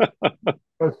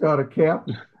stressed out a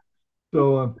captain.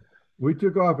 So we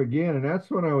took off again, and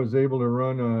that's when I was able to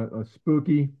run a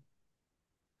spooky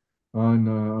on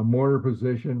a mortar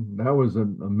position. That was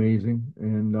amazing,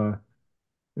 and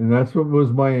that's what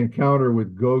was my encounter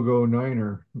with Go-Go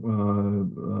Niner,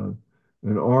 an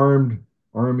armed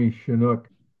Army Chinook.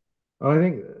 I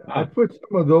think I Ah, put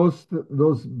some of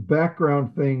those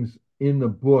background things in the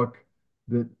book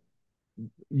that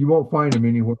you won't find them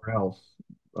anywhere else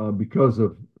uh, because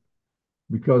of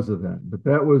because of that. But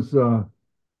that was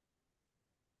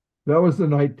the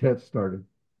night Tet started,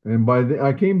 and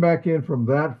I came back in from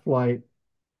that flight,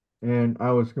 and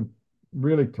I was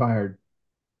really tired,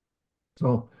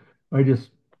 so I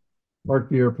just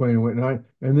parked the airplane and went.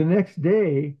 And the next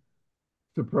day,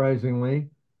 surprisingly,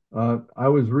 I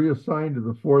was reassigned to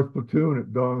the fourth platoon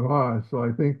at Dong Ha. So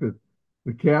I think that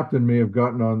the captain may have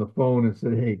gotten on the phone and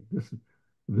said, "Hey,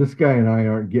 this guy and I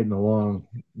aren't getting along.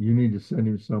 You need to send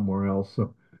him somewhere else."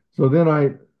 So then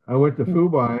I went to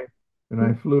Fubai and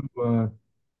I flew.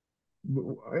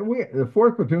 The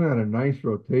fourth platoon had a nice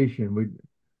rotation.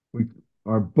 We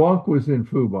Our bunk was in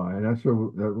Fubai, and that's where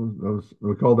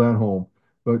we called that home.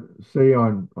 But say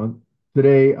on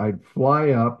today, I'd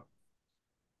fly up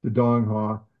to Dong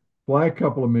Ha, fly a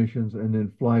couple of missions, and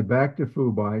then fly back to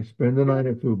Fubai, spend the night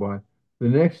at Fubai. The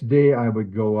next day, I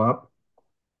would go up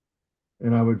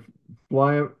and I would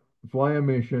fly fly a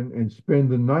mission and spend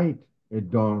the night at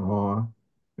Dong Ha,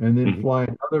 and then mhm. fly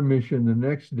another mission the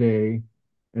next day,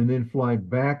 and then fly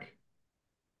back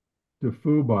to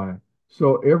Fubai.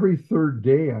 So every third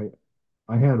day,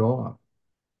 I had off.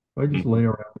 I just Mhm. lay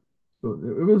around. So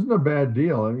it wasn't a bad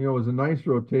deal. And, it was a nice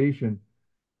rotation.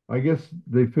 I guess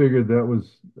they figured that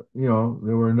was,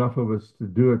 there were enough of us to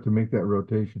do it to make that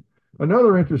rotation.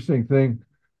 Another interesting thing,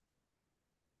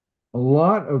 a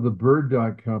lot of the bird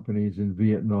dog companies in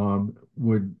Vietnam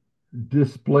would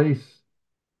displace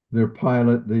their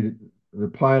the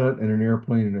pilot and an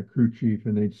airplane and a crew chief,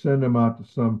 and they'd send them out to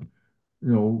some,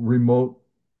 remote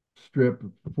strip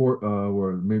for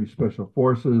or maybe special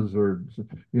forces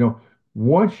you know,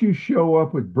 once you show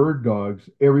up with bird dogs,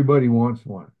 everybody wants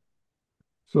one.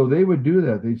 So they would do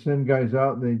that. They'd send guys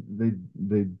out and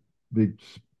they'd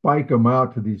spike them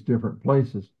out to these different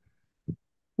places.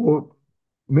 Well,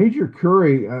 Major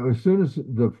Curry, as soon as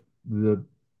the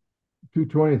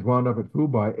 220th wound up at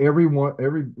Fubai,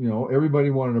 everybody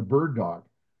wanted a bird dog,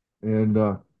 and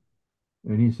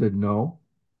he said no.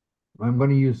 I'm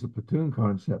going to use the platoon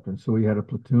concept, and so he had a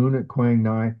platoon at Quang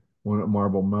Ngai, one at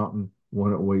Marble Mountain,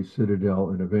 one at Way Citadel,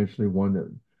 and eventually one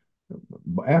that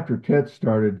after Tet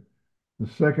started. The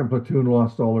second platoon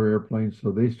lost all their airplanes,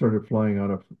 so they started flying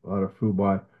out of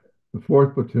Fubai. The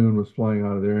fourth platoon was flying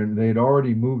out of there, and they'd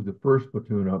already moved the first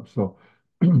platoon up. So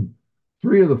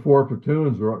three of the four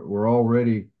platoons were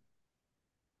already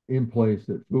in place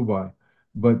at Fubai.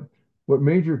 But what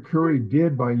Major Curry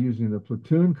did by using the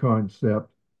platoon concept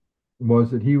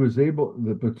was that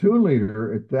the platoon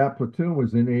leader at that platoon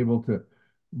was then able to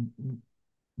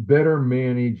better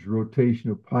manage rotation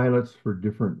of pilots for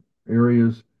different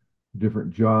areas,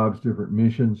 different jobs, different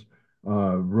missions,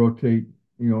 rotate,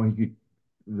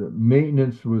 the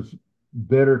maintenance was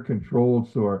better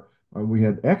controlled. So we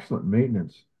had excellent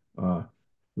maintenance, the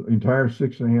entire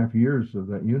 6.5 years of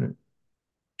that unit.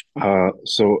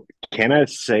 So can I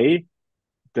say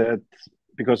that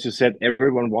because you said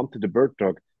everyone wanted a bird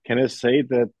dog, can I say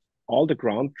that all the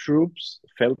ground troops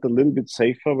felt a little bit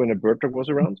safer when a bird dog was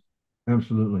around?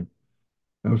 Absolutely.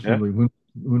 Yeah. Absolutely.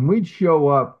 When we'd show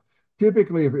up,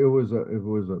 typically if it was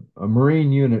a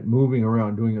Marine unit moving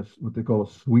around doing what they call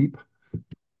a sweep,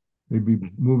 they'd be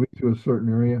moving to a certain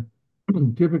area.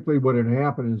 Typically, what had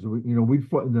happened is we'd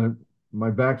fly, my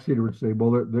backseater would say,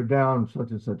 "Well, they're down such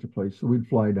and such a place," so we'd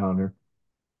fly down there,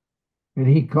 and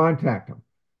he'd contact them.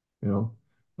 You know,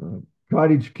 uh,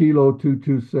 Cottage Kilo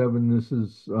 227. This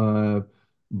is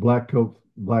Black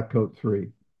Coat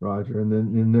 3, Roger. And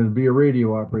then there'd be a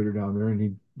radio operator down there,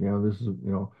 and this is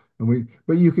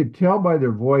but you could tell by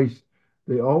their voice,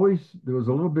 there was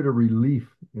a little bit of relief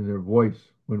in their voice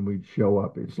when we'd show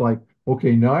up. It's like,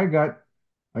 okay, now I got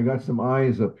some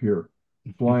eyes up here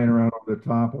flying around over the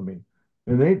top of me,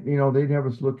 and they'd have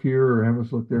us look here or have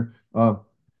us look there.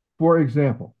 For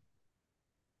example,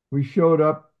 we showed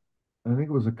up. I think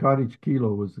it was a Cottage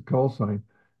Kilo was the call sign,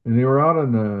 and they were out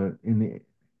in the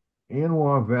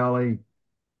Anwa Valley,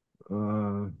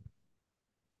 uh,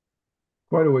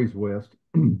 quite a ways west,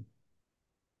 and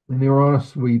they were on a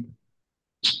sweep.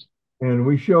 And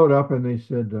we showed up, and they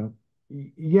said,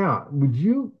 "Yeah, would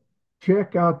you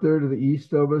check out there to the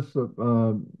east of us,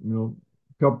 a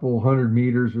couple 100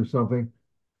 meters or something?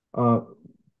 Uh,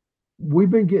 we've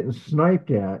been getting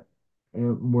sniped at,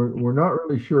 and we're not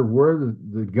really sure where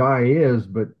the guy is,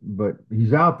 but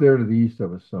he's out there to the east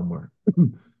of us somewhere."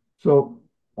 So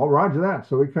I'll roger that.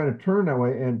 So we kind of turned that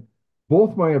way, and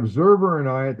both my observer and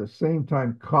I at the same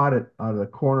time caught it out of the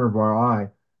corner of our eye.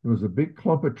 There was a big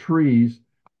clump of trees,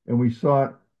 and we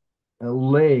saw a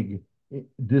leg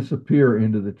disappear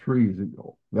into the trees.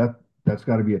 That's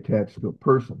got to be attached to a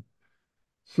person.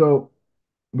 So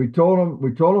we told him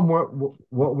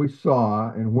what we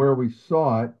saw and where we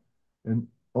saw it, and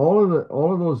all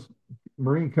of those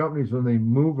Marine companies, when they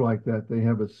move like that, they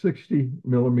have a 60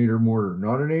 millimeter mortar,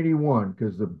 not an 81,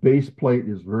 because the base plate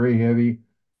is very heavy.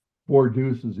 4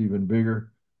 deuce is even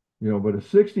bigger, but a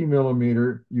 60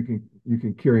 millimeter, you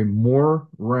can carry more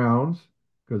rounds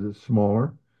because it's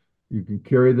smaller. You can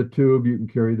carry the tube, you can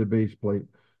carry the base plate,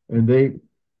 and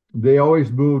they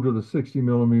always moved with a 60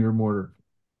 millimeter mortar,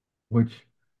 which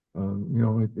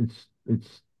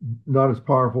it's not as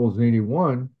powerful as an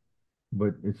 81,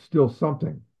 but it's still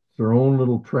something. It's their own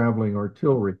little traveling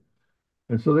artillery.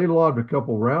 And so they lobbed a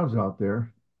couple rounds out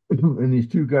there, and these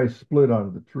two guys split out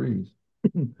of the trees.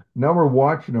 Now we're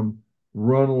watching them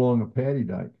run along a paddy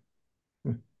dike.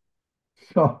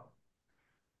 So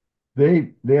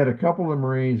they had a couple of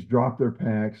Marines drop their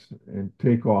packs and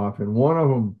take off, and one of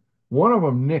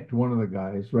them nicked one of the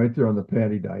guys right there on the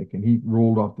paddy dike, and he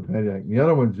rolled off the paddy dike. And the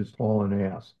other one's just hauling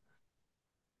ass.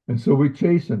 And so we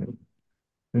chasing him.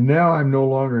 And now I'm no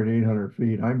longer at 800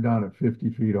 feet. I'm down at 50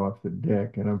 feet off the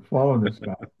deck, and I'm following this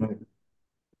guy.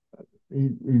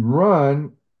 He'd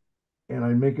run, and I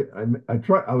make it.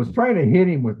 I was trying to hit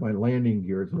him with my landing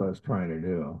gear. Is what I was trying to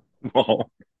do. Oh.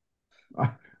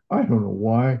 I don't know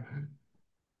why.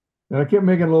 And I kept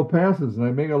making little passes, and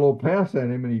I make a little pass at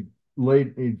him, and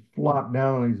he'd flop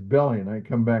down on his belly, and I'd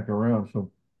come back around.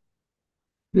 So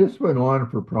this went on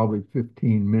for probably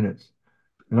 15 minutes.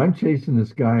 And I'm chasing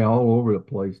this guy all over the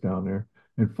place down there.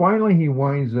 And finally, he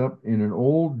winds up in an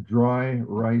old dry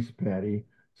rice paddy,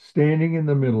 standing in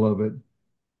the middle of it.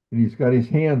 And he's got his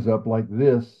hands up like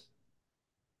this.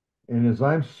 And as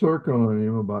I'm circling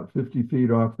him about 50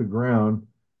 feet off the ground,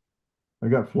 I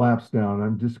got flaps down.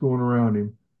 I'm just going around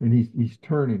him. And he's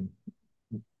turning,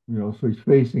 so he's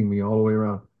facing me all the way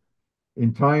around.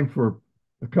 In time for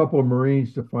a couple of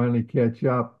Marines to finally catch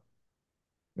up.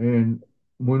 And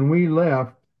when we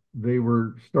left, they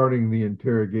were starting the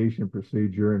interrogation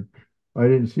procedure, and I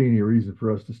didn't see any reason for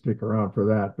us to stick around for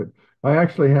that. But I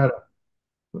actually had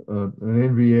an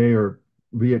NVA or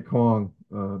Viet Cong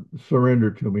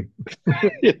surrender to me.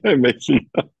 Yeah, amazing.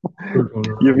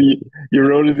 You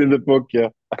wrote it in the book, yeah.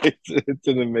 It's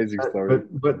an amazing story.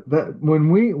 But that when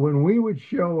we would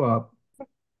show up,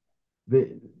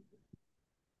 the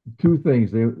two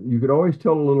things, you could always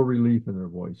tell a little relief in their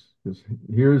voice, because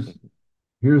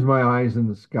here's my eyes in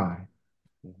the sky.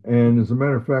 And as a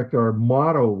matter of fact, our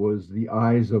motto was the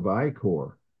eyes of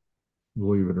I-Corps.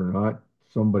 Believe it or not,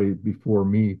 somebody before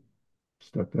me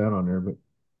stuck that on there, but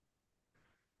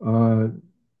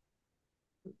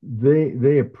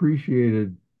they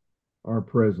appreciated our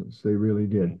presence. They really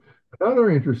did. Another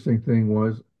interesting thing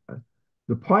was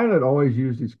the pilot always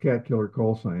used his Catkiller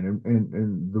call sign,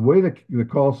 and the way the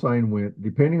call sign went,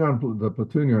 depending on the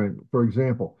platoon you're in. For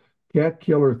example,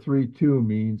 Catkiller 32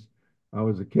 means I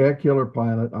was a Catkiller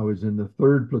pilot. I was in the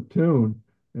 3rd platoon,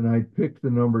 and I picked the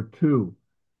number 2.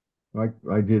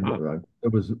 I did.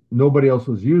 It was nobody else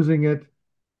was using it,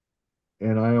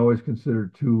 and I always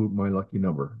considered 2 my lucky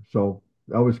number. So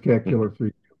that was Catkiller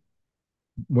 32.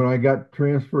 when I got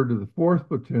transferred to the 4th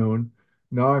platoon,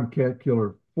 now I'm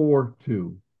Catkiller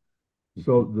 4-2.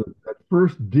 So that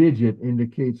first digit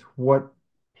indicates what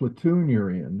platoon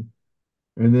you're in,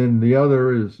 and then the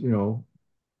other is,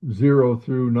 0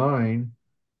 through 9,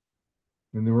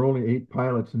 and there were only 8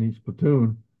 pilots in each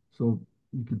platoon, so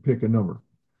you could pick a number.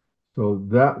 So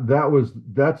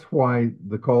that's why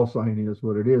the call sign is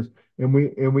what it is, and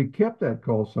we kept that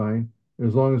call sign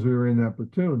as long as we were in that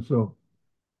platoon. So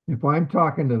if I'm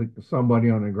talking to somebody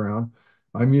on the ground,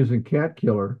 I'm using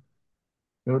Catkiller.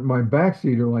 And my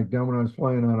backseater, like down when I was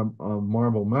flying on a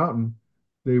Marble Mountain,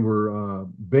 they were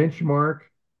Benchmark,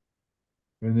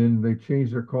 and then they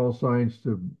changed their call signs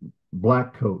to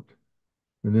Black Coat,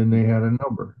 and then they had a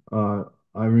number.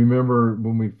 I remember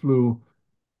when we flew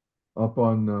up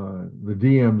on the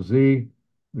DMZ,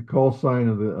 the call sign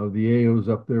of the AOs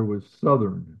up there was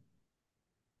Southern.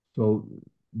 So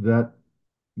that,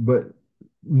 but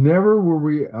never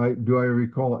were do I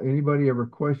recall anybody ever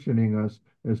questioning us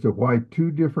as to why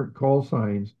two different call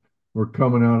signs were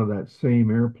coming out of that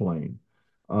same airplane.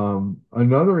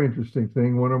 Another interesting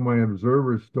thing, one of my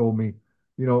observers told me,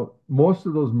 most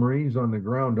of those Marines on the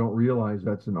ground don't realize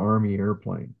that's an Army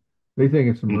airplane. They think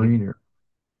it's a Marine airplane.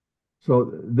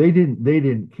 So they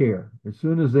didn't care. As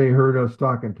soon as they heard us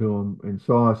talking to them and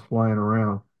saw us flying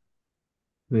around,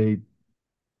 they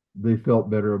they felt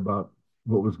better about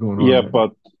what was going on Yeah, that day.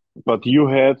 but you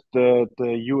had the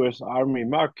U.S. Army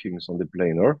markings on the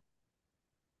plane, or?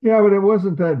 Yeah, but it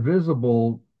wasn't that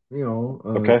visible, you know.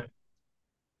 Okay.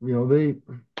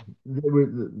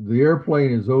 The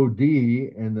airplane is OD,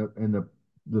 and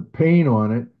the paint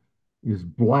on it is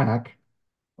black.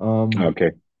 Um,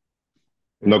 Okay.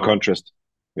 you No know, contrast.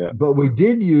 Yeah. but we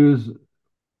did use,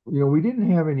 we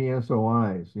didn't have any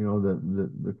SOIs,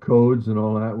 the codes and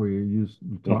all that where you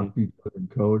Hmm. talk to each other in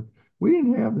code. We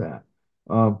didn't have that.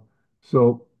 Um,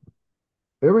 so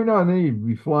every now and then you'd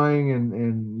be flying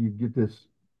and you'd get this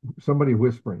somebody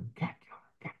whispering, cat killer,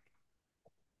 cat.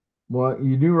 Well,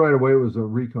 you knew right away it was a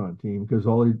recon team because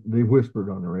they whispered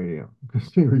on the radio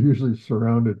because they were usually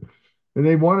surrounded, and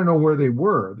they want to know where they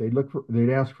were. They'd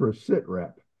ask for a sit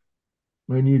rep.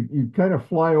 When you kind of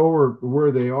fly over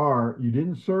where they are, you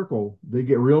didn't circle. They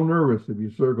get real nervous if you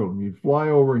circle them. You'd fly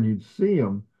over and you'd see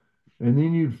them, and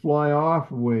then you'd fly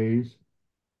off a ways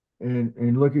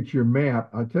and look at your map.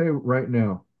 I'll tell you right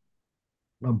now,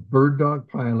 a bird dog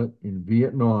pilot in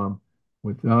Vietnam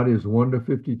without his 1 to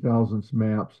 50 thousandths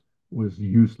maps was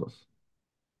useless.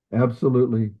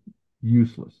 Absolutely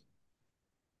useless.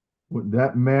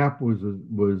 That map was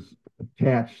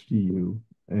attached to you,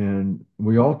 and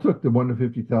we all took the 1 to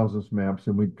 50 thousandths maps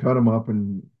and we'd cut them up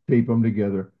and tape them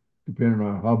together, depending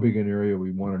on how big an area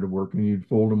we wanted to work, and you'd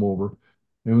fold them over.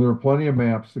 And there were plenty of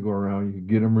maps to go around. You could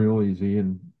get them real easy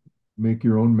and make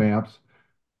your own maps.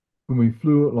 When we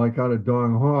flew it like out of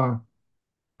Dong Hoa,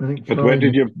 I think But where Charlie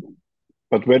did did. you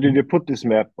but where did you put this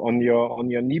map on your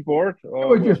kneeboard It or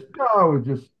was where? just, oh, it was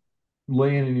just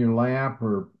laying in your lap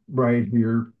or right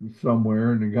here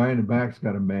somewhere. And the guy in the back's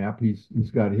got a map. He's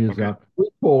got his Okay. out. We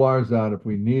pull ours out if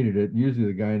we needed it. Usually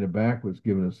the guy in the back was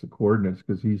giving us the coordinates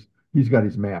because he's got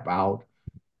his map out.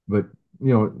 But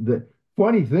the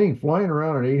funny thing, flying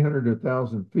around at 800 to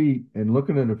 1,000 feet and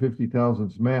looking at a 50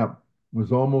 thousandths map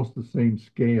was almost the same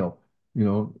scale.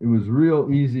 It was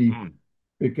real easy to Mm.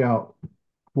 pick out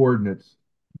coordinates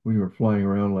when you were flying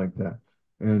around like that.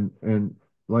 And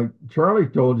like Charlie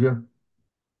told you,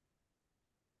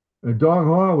 a Dog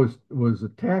Haw was a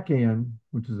TACAN,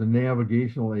 which is a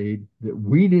navigational aid that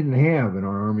we didn't have in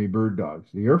our Army bird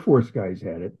dogs. The Air Force guys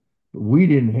had it, but we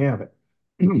didn't have it.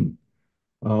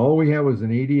 All we had was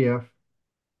an ADF,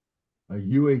 a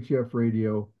UHF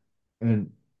radio,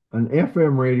 and an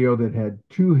FM radio that had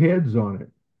two heads on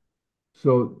it.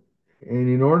 So, and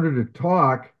in order to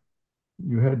talk,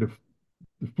 you had to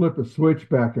flip a switch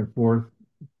back and forth.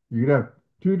 You could have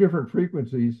two different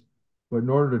frequencies, but in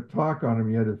order to talk on them,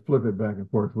 you had to flip it back and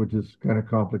forth, which is kind of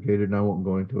complicated, and I won't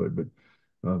go into it,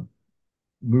 but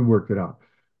we worked it out.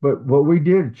 But what we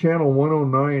did, channel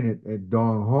 109 at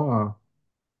Dong Hoa,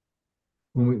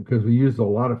 because we used a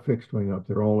lot of fixed wing up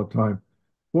there all the time.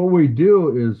 What we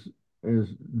do is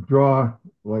draw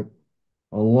like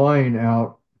a line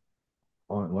out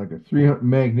on like a 300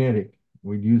 magnetic.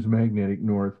 We'd use magnetic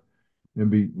north and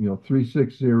be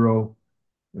 360, and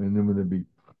then would be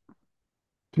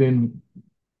 10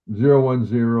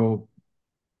 010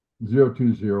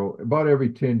 020. About every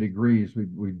 10 degrees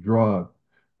we draw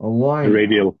a A line out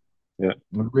radial. Yeah.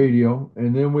 on radio,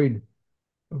 and then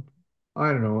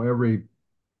I don't know, every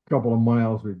couple of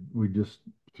miles we just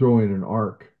throw in an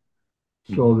arc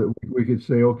Mhm. so that we could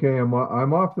say, okay, I'm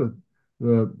off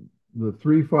the the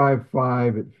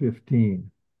 355 at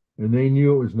 15, and they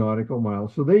knew it was nautical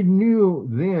miles, so they knew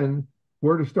then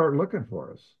where to start looking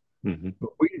for us. Hmm. But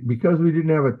because we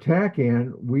didn't have a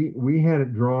TACAN, we had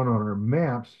it drawn on our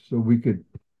maps, so we give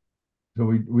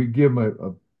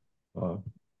them a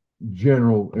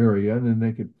general area, and then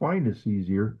they could find us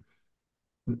easier.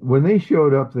 When they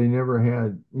showed up, they never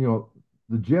had,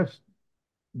 the jets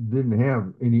didn't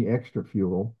have any extra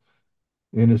fuel.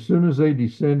 And as soon as they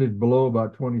descended below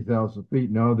about 20,000 feet,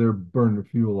 now they're burning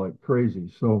fuel like crazy.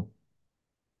 So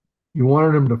you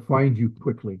wanted them to find you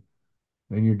quickly,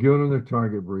 and you're giving them their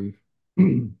target brief.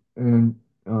 And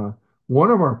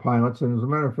one of our pilots, and as a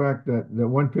matter of fact, that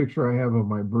one picture I have of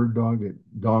my bird dog at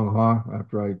Dong Ha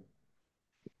after I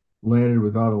landed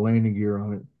without a landing gear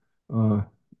on it, I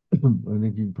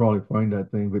think you can probably find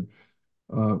that thing. But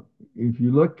if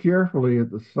you look carefully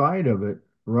at the side of it,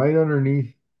 right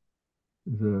underneath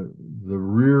the the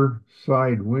rear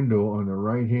side window on the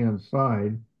right hand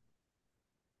side,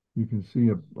 you can see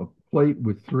a plate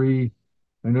with three.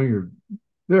 I know you're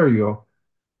there. You go.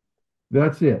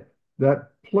 That's it.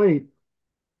 That plate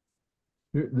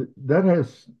that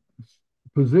has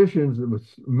positions with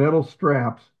metal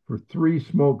straps for three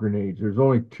smoke grenades. There's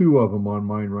only two of them on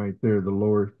mine right there. The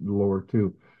lower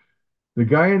two. The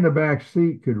guy in the back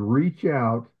seat could reach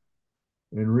out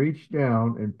and reach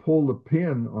down and pull the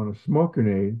pin on a smoke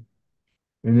grenade,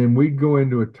 and then we'd go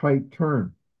into a tight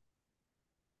turn.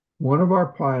 One of our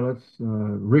pilots,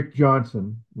 Rick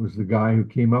Johnson, was the guy who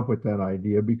came up with that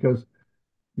idea because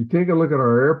you take a look at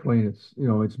our airplane,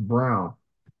 it's brown.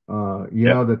 Yeah,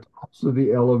 Yep. the tops of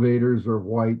the elevators are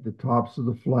white, the tops of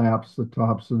the flaps, the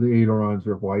tops of the ailerons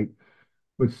are white,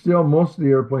 but still most of the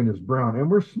airplane is brown. And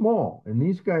we're small, and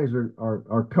these guys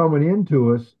are coming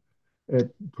into us at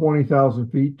 20,000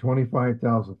 feet,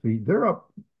 25,000 feet. They're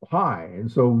up high. And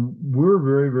so we're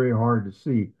very, very hard to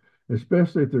see,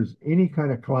 especially if there's any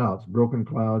kind of clouds, broken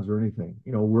clouds or anything.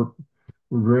 We're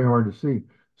very hard to see.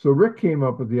 So Rick came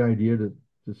up with the idea to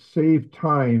save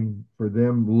time for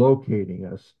them locating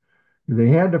us. They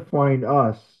had to find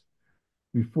us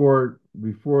before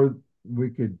we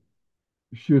could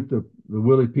shoot the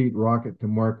Willie Pete rocket to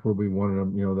mark where we wanted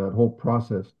them, that whole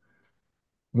process.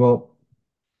 Well,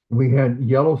 we had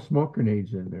yellow smoke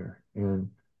grenades in there, and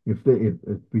if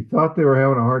we thought they were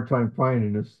having a hard time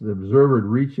finding us, the observer would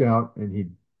reach out and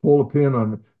he'd pull a pin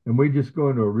on, and we just go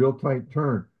into a real tight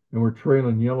turn, and we're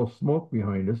trailing yellow smoke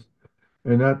behind us,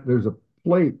 and that there's a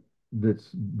plate that's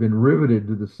been riveted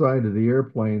to the side of the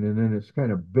airplane, and then it's kind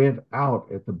of bent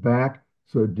out at the back,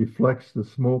 so it deflects the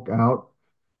smoke out.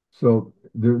 So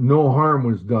no harm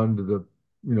was done to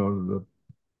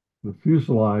the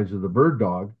fuselage of the bird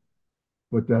dog,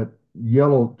 with that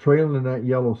yellow trailing in that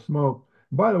yellow smoke.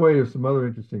 By the way, there's some other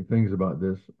interesting things about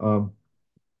this.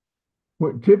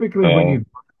 Typically, when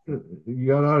Uh, you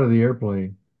got out of the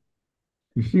airplane,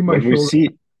 you see my what we shoulder. see,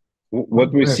 Oh,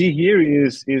 what go we ahead. see here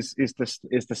is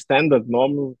the standard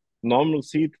normal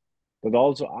seat that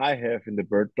also I have in the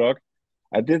bird dog.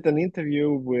 I did an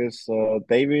interview with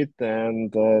David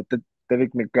and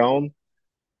David McGowan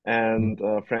Mm.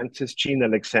 and Francis Jean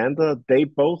Alexander. They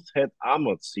both had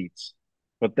armored seats,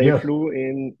 but they Yes. flew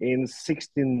in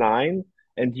 69,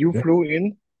 and you Yeah. flew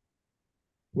in.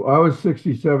 Well, I was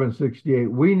 67,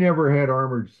 68. We never had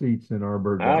armored seats in our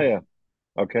bird Ah, dogs. yeah.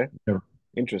 Okay. Never.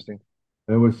 Interesting.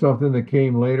 It was something that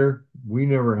came later. We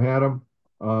never had them.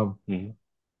 Um, Hmm.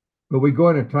 But we go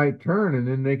in a tight turn, and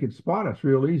then they could spot us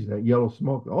real easy. That yellow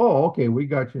smoke. Oh, okay, we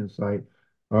got you in sight.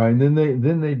 All right, and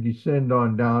then they descend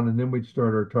on down, and then we'd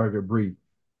start our target brief,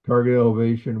 target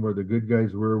elevation, where the good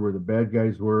guys were, where the bad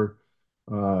guys were,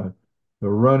 uh, the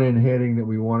run-in heading that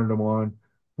we wanted them on,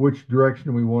 which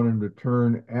direction we wanted them to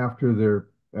turn after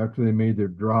they made their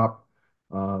drop.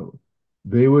 Uh,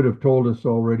 they would have told us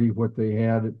already what they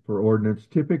had for ordnance.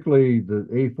 Typically, the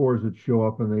A4s would show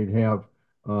up, and they'd have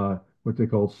what they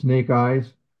called snake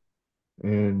eyes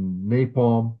and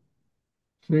napalm.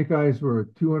 Snake eyes were a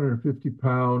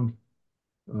 250-pound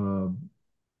uh,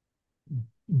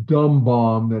 dumb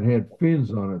bomb that had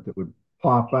fins on it that would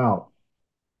pop out.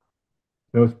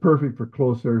 That was perfect for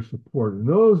close air support. And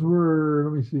those were,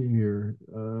 let me see here,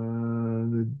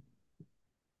 the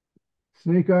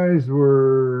snake eyes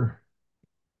were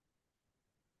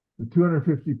the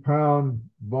 250-pound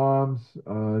bombs.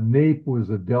 Nape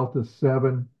was a Delta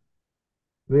 7.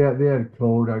 They had a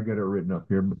code. I got it written up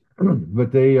here,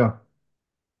 but they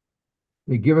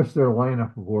give us their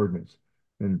lineup of ordnance.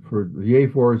 And for the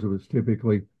A4s, it was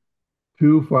typically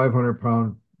two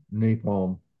 500-pound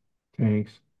napalm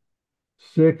tanks,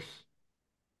 six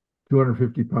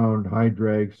 250-pound high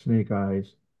drag snake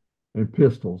eyes, and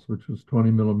pistols, which was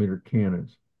 20 millimeter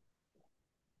cannons.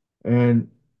 And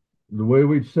the way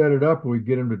we'd set it up, we'd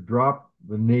get them to drop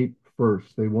the nape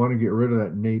first. They want to get rid of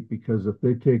that nape because if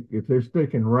they're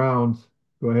sticking rounds,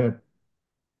 go ahead.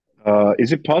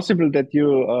 Is it possible that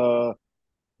you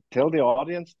tell the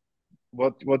audience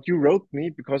what you wrote me,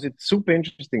 because it's super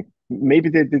interesting? Maybe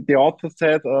the author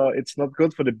said it's not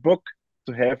good for the book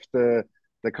to have the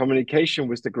communication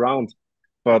with the ground,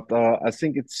 but I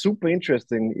think it's super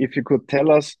interesting if you could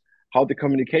tell us how the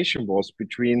communication was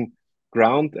between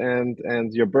ground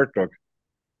and your bird dog,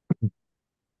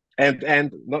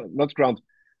 and not ground,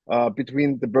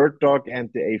 between the bird dog and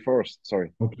the A4s.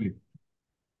 Sorry. Okay.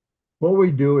 What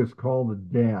we do is call the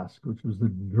DASC, which was the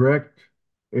Direct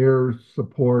Air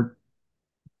Support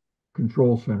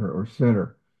Control Center or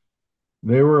Center.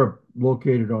 They were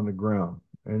located on the ground,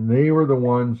 and they were the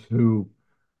ones who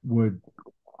would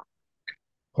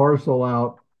parcel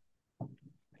out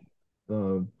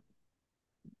the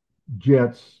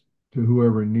jets to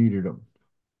whoever needed them.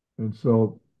 And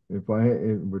so if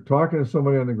we're talking to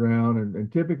somebody on the ground,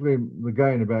 and typically the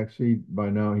guy in the back seat by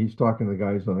now, he's talking to the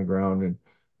guys on the ground and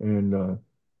and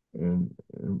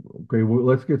okay, well,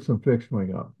 let's get some fixed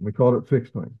wing up. We called it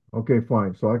fixed wing. Okay,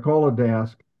 fine. So I call a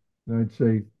DASC and I'd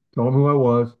say, tell them who I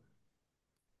was,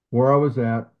 where I was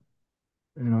at,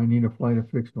 and I need a flight of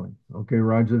fixed wing. Okay,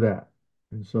 roger that.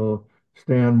 And so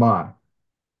stand by.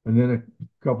 And then a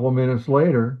couple of minutes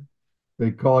later, they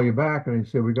call you back and they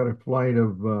say, we got a flight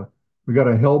of, we got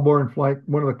a Hellborn flight.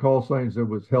 One of the call signs that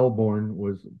was Hellborn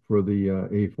was for the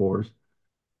A4s.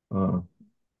 Uh,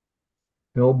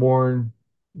 Hellborn,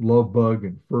 Lovebug,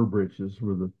 and Fur Britches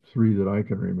were the three that I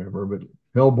can remember, but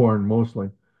Hellborn mostly.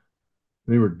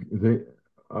 They,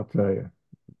 I'll tell you,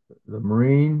 the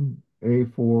Marine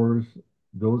A4s,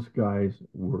 those guys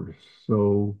were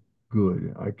so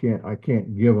good. I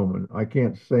can't give them, and I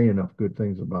can't say enough good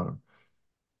things about them.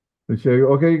 They say,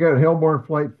 okay, you got Hellborn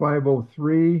Flight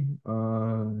 503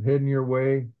 heading your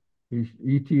way.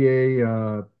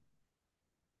 ETA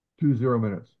 20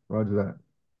 minutes. Roger that.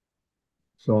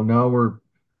 So now we're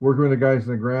working with the guys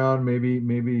on the ground, maybe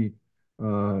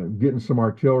getting some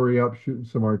artillery up, shooting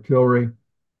some artillery.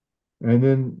 And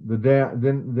then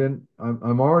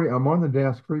I'm on the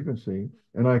DASC frequency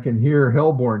and I can hear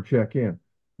Hellborn check in.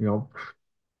 You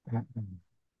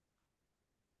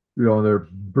know, they're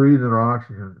breathing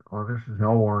oxygen. Oh, this is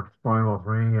Hellborn,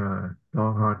 503,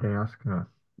 Dog O-1 DASC,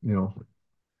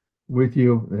 with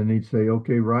you. And he'd say,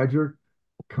 okay, Roger,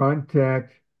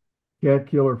 contact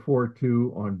Catkiller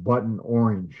 42 on button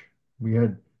orange. We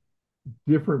had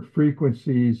different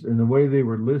frequencies, and the way they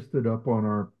were listed up on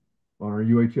our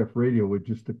UHF radio with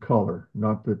just the color,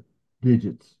 not the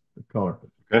digits, the color.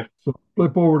 Okay. So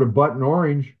flip over to button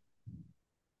orange,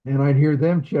 and I'd hear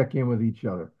them check in with each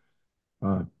other.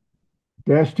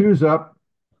 Dash two's up,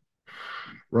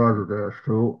 Roger dash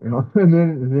two,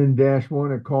 and then dash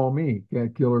one would call me,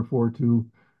 Catkiller 42.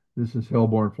 This is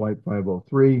Hellborn Flight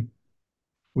 503.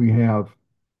 We have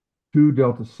 2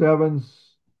 Delta 7s,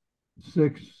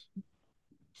 6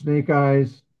 Snake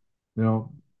Eyes, you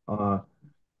know, uh,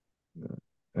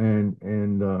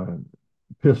 and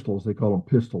pistols. They call them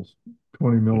pistols,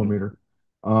 20 millimeter.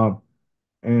 Uh,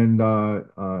 and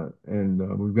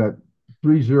we've got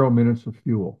 30 minutes of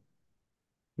fuel.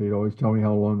 They'd always tell me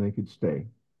how long they could stay.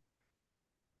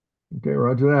 Okay,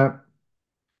 roger that.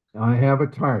 I have a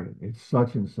target. It's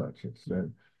such and such.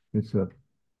 It's a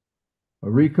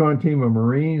recon team of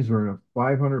Marines are in a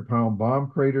 500-pound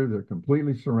bomb crater. They're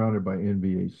completely surrounded by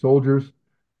NVA soldiers.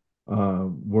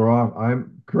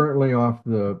 I'm currently off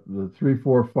the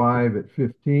 345 at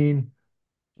 15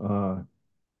 in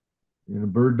a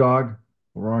bird dog,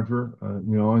 Roger.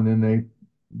 And then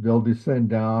they'll descend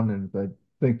down, and if I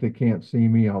think they can't see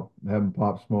me, I'll have them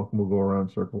pop smoke, and we'll go around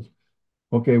circles.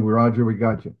 Okay, Roger, we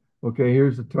got you. Okay,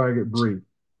 here's the target brief.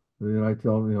 And then I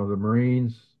tell them, the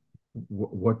Marines,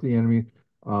 what the enemy,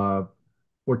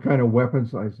 what kind of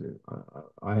weapons. I said,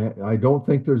 I don't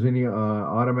think there's any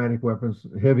automatic weapons,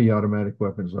 heavy automatic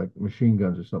weapons like machine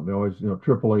guns or something. They always,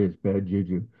 AAA is bad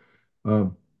juju.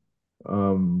 Um,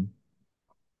 um,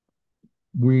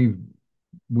 we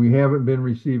we haven't been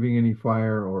receiving any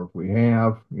fire, or if we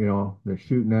have, they're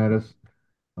shooting at us,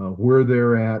 where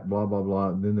they're at, blah blah blah.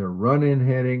 And then they're run-in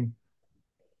heading.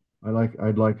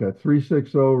 I'd like a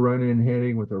 360 run-in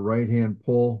heading with a right-hand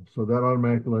pull, so that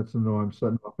automatically lets them know I'm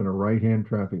setting up in a right-hand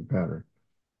traffic pattern.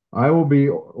 I will be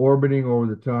orbiting over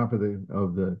the top of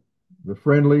the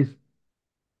friendlies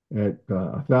at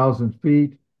 1,000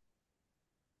 feet.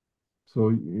 So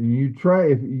if you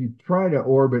try to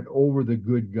orbit over the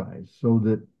good guys, so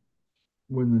that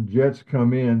when the jets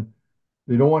come in,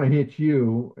 they don't want to hit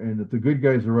you, and if the good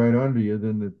guys are right under you,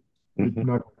 then it's not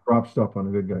going to drop stuff on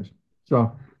the good guys.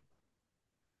 So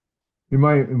in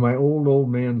my old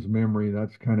man's memory,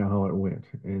 that's kind of how it went.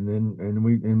 And then in the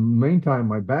meantime,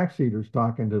 my backseater's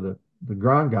talking to the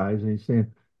ground guys, and he's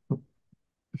saying,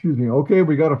 excuse me, okay,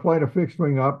 we got a flight of fixed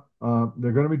wing up.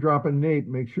 They're going to be dropping Nate.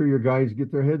 Make sure your guys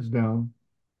get their heads down.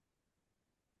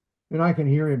 And I can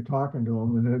hear him talking to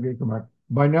them, and then they come back.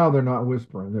 By now, they're not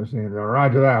whispering. They're saying,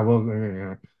 Roger that.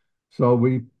 Well, so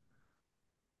we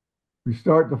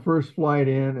start the first flight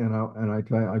in, and I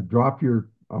tell you,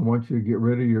 I want you to get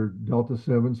rid of your Delta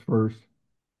 7s first,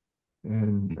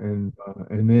 and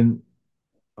then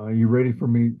you ready for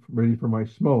my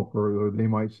smoke, or they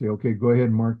might say, okay, go ahead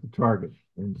and mark the target.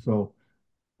 And so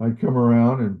I come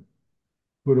around and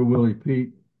put a Willie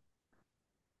Pete,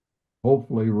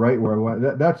 hopefully right where I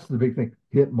want. That's the big thing.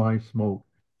 Hit my smoke.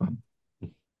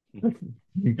 When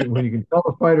you can tell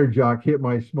a fighter jock hit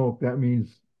my smoke, that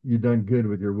means you done good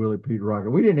with your Willie Pete rocket.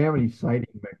 We didn't have any sighting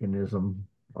mechanism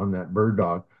on that bird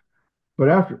dog, but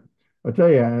after I tell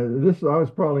you, I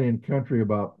was probably in country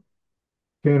about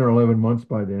 10 or 11 months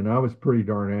by then. I was pretty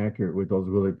darn accurate with those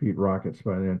Willie Pete rockets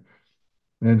by then.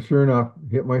 And sure enough,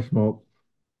 hit my smoke.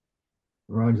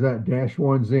 Roger that. Dash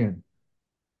one's in.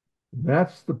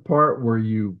 That's the part where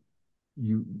you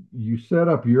set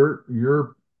up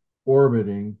your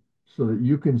orbiting so that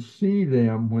you can see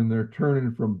them when they're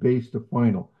turning from base to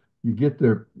final. You get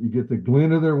the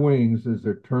glint of their wings as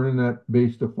they're turning that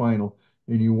base to final,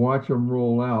 and you watch them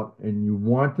roll out, and you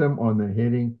want them on the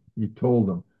heading you told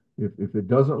them. If it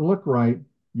doesn't look right,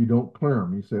 you don't clear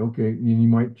them. You say, okay, and you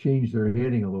might change their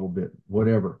heading a little bit,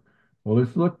 whatever. Well,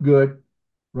 this looked good.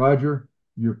 Roger,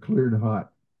 you're cleared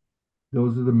hot.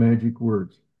 Those are the magic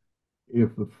words.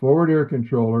 If the forward air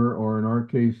controller, or in our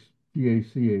case,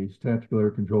 TACAs, Tactical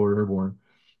Air Controller Airborne,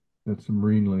 that's some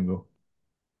Marine lingo,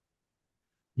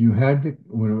 you had to,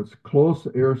 when it was close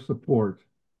air support,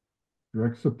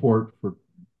 direct support for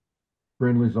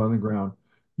friendlies on the ground,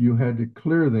 you had to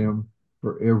clear them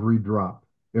for every drop,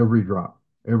 every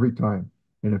time.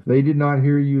 And if they did not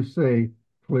hear you say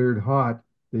cleared hot,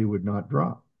 they would not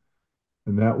drop.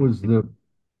 And those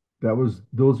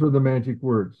were the magic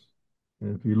words.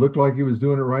 And if he looked like he was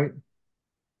doing it right,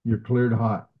 you're cleared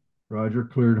hot. Roger,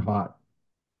 cleared hot.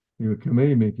 He would come in,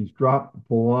 he'd make his drop,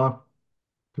 pull off,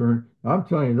 turn. I'm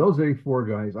telling you, those A4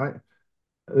 guys,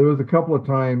 there was a couple of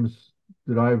times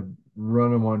that I've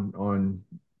run them on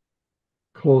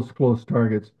close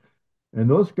targets. And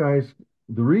those guys,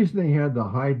 the reason they had the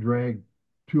high drag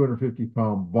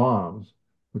 250-pound bombs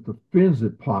with the fins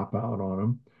that pop out on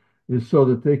them is so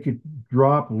that they could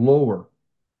drop lower.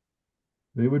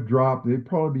 They'd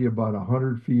probably be about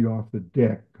 100 feet off the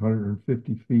deck,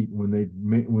 150 feet when they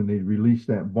release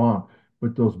that bomb.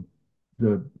 But the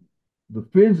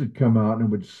fins would come out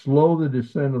and would slow the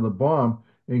descent of the bomb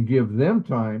and give them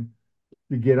time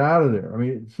to get out of there. I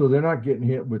mean, so they're not getting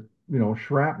hit with,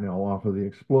 shrapnel off of the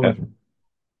explosion.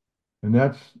 And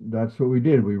that's what we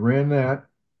did. We ran that.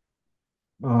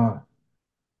 And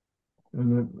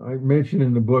then I mentioned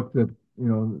in the book that,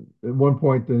 at one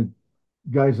point the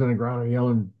guys on the ground are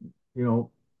yelling,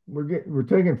 we're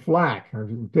taking flak or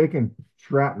we're taking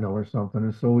shrapnel or something.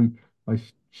 And so I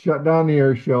shut down the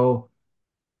air show.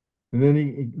 And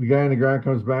then the guy on the ground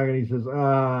comes back and he says,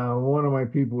 one of my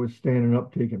people was standing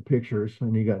up taking pictures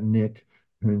and he got nicked.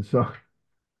 And so,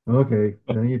 okay,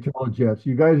 then you tell the jets,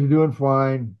 you guys are doing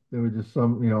fine. There was just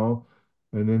and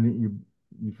then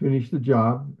you finish the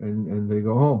job and they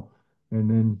go home. And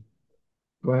then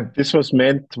go ahead. This was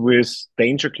meant with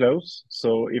danger close.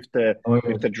 So if the Yes.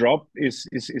 if the drop is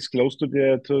close to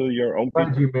your own Glad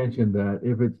people. you mentioned that.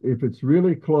 If it's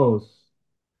really close,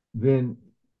 then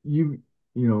you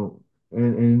you know,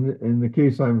 and in the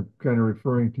case I'm kind of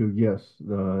referring to, yes,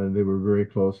 they were very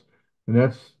close, and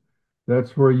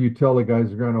that's where you tell the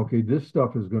guys around, okay, this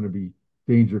stuff is going to be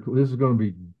danger. This is going to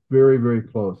be very, very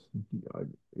close.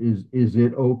 Is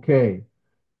it okay?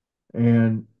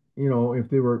 And if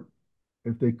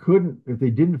they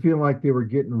didn't feel like they were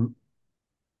getting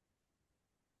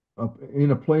up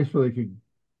in a place where they could,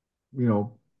 you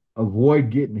know, avoid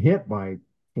getting hit by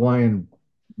flying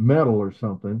metal or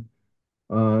something,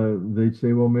 they'd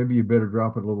say, well, maybe you better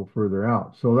drop it a little further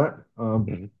out. So that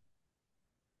Mhm.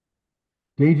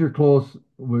 danger close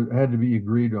had to be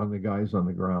agreed on the guys on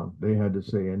the ground. They had to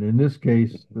say, and in this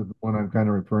case, the one I'm kind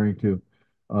of referring to,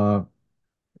 uh,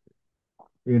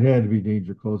 it had to be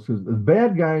danger close because the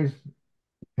bad guys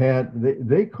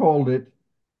they called it,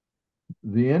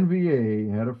 the NVA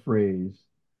had a phrase,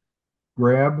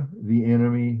 grab the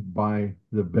enemy by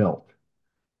the belt.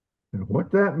 And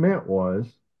what that meant was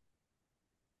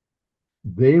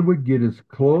they would get as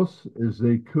close as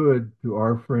they could to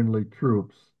our friendly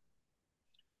troops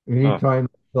Ah, Anytime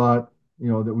they thought,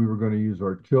 that we were going to use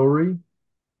artillery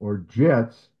or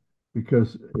jets,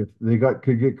 because if they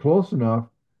could get close enough,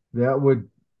 that would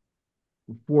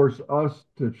force us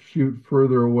to shoot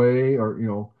further away,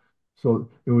 or so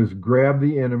it was grab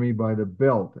the enemy by the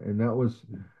belt, and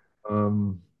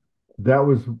um, that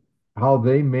was how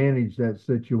they managed that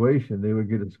situation. They would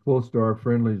get as close to our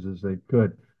friendlies as they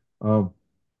could. Um,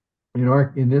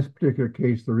 in this particular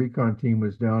case, the recon team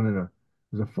was down in it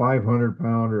was a 500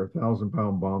 pound or 1,000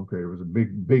 pound bomb crater. It was a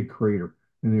big crater,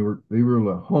 and they were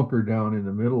hunkered down in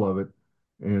the middle of it,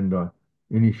 and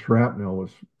any shrapnel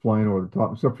was flying over the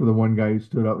top, except for the one guy who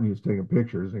stood up and he was taking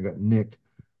pictures and got nicked.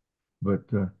 But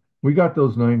we got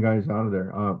those 9 guys out of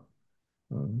there.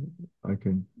 I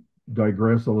can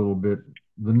digress a little bit.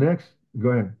 Go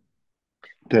ahead.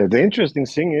 the interesting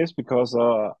thing is because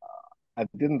I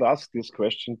didn't ask this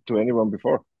question to anyone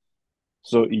before.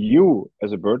 So you,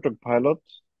 as a bird dog pilot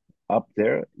up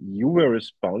there, you were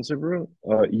responsible.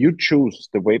 You choose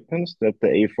the weapons that the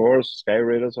A4s, Sky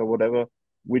Raiders, or whatever,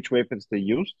 which weapons they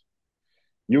used.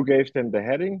 You gave them the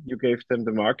heading, you gave them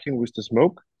the marking with the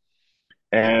smoke,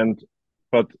 and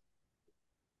but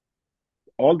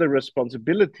all the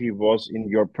responsibility was in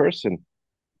your person.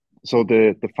 So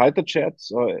the fighter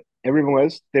jets, everyone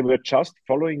else, they were just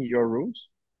following your rules.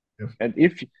 Yes. And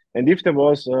if there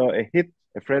was a hit,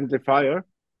 a friendly fire,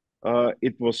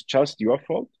 it was just your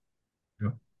fault. Yeah.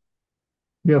 Oh,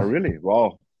 Yes. really?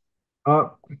 Wow. Uh,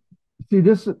 See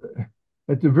this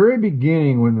at the very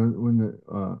beginning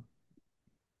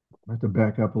I have to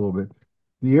back up a little bit.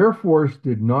 The Air Force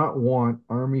did not want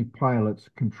Army pilots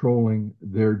controlling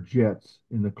their jets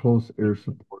in the close air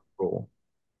support role.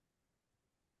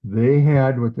 They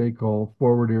had what they call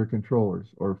forward air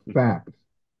controllers, or FACs.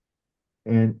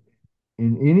 And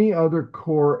in any other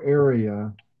core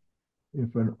area,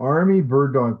 if an Army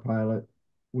bird dog pilot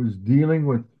was dealing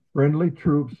with friendly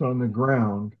troops on the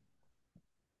ground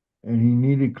and he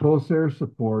needed close air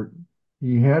support,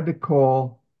 he had to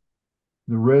call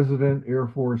the resident Air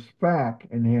Force FAC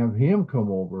and have him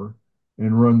come over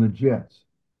and run the jets.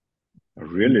 Oh, The,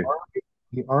 really?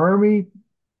 the Army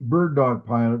bird dog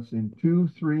pilots in 2,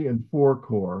 3, and 4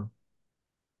 Corps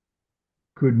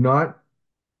could not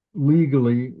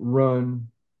legally run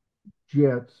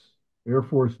jets, Air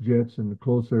Force jets, in the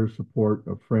close air support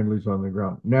of friendlies on the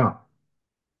ground. Now,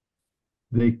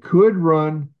 they could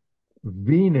run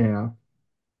VNAF,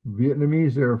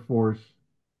 Vietnamese Air Force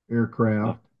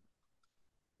Ah, aircraft,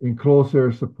 in close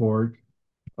air support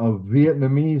of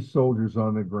Vietnamese soldiers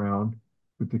on the ground.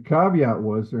 But the caveat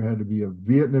was there had to be a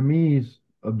Vietnamese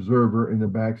observer in the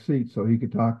back seat so he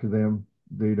could talk to them.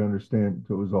 They'd understand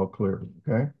so it was all clear.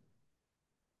 Okay.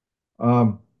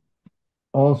 Um,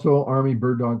 Also, Army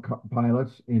Bird Dog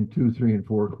pilots in 2, 3, and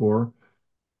 4 Corps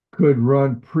could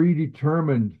run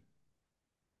predetermined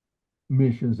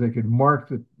missions. They could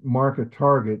mark a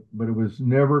target, but it was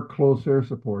never close air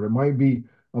support. It might be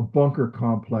a bunker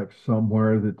complex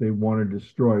somewhere that they wanted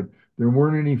destroyed. There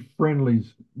weren't any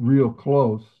friendlies real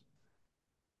close.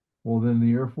 Well, then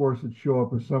the Air Force would show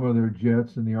up with some of their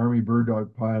jets, and the Army Bird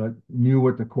Dog pilot knew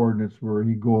what the coordinates were.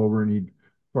 He'd go over and he'd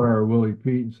fire a Willie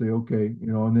Pete and say, okay,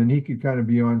 and then he could kind of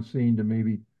be on scene to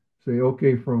maybe say,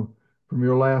 okay, from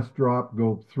your last drop,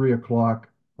 go 3 o'clock,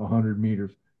 100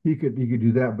 meters. He could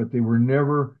do that, but they were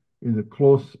never in the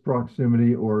close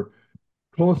proximity, or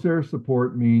close air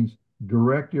support means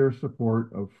direct air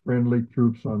support of friendly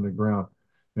troops on the ground.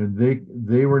 And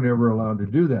they were never allowed to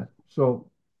do that. So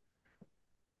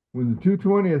when the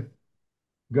 220th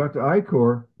got to I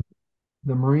Corps,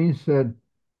 the Marines said,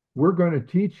 we're going to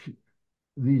teach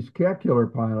these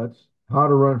Catkiller pilots how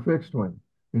to run fixed wing.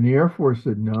 And the Air Force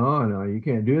said, no, no, you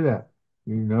can't do that.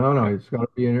 No, it's got to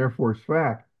be an Air Force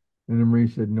fact. And the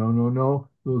Marines said, no, no, no,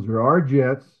 those are our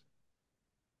jets,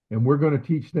 and we're going to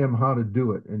teach them how to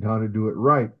do it and how to do it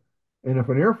right. And if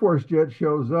an Air Force jet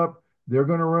shows up, they're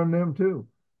going to run them too.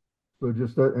 So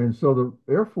and so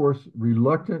the Air Force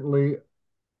reluctantly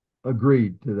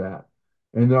agreed to that.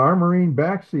 And our Marine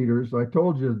backseaters, I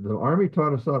told you, the Army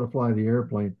taught us how to fly the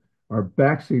airplane. Our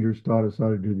backseaters taught us how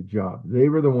to do the job. They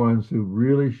were the ones who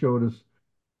really showed us,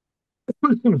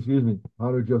 excuse me,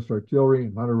 how to adjust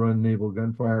artillery, how to run naval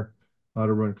gunfire, how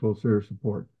to run close air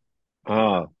support.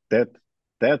 ah,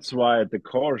 that's why the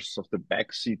course of the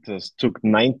backseaters took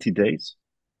 90 days.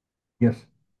 Yes,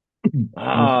 yes,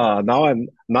 Ah, now I'm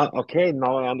not okay.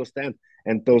 Now I understand.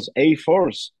 And those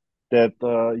A4s that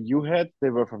you had, they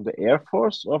were from the Air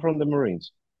Force or from the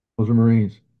Marines? those are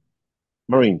Marines.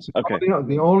 Marines. Okay.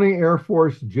 The only Air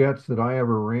Force jets that I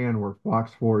ever ran were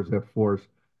Fox 4s, F4s.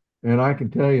 And I can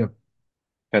tell you,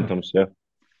 Phantoms. Yeah.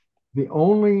 the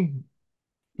only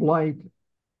flight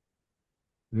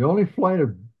The only flight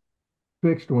of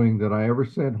fixed wing that I ever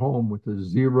sent home with a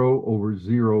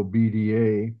 0/0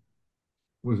 BDA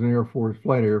was an Air Force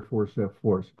flight, Air Force F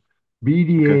Force. Okay.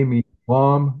 BDA means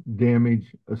bomb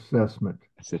damage assessment.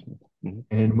 Assessment. Mhm.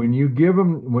 And when you give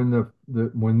them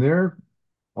when they're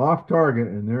off target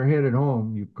and they're headed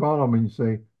home, you call them and you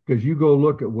say, because you go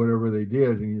look at whatever they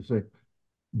did and you say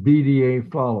BDA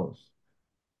follows.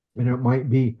 And it might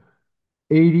be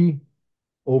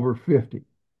 80/50.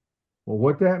 Well,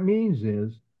 what that means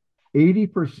is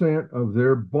 80% of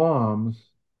their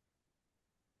bombs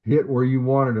hit where you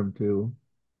wanted them to,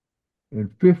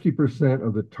 and 50%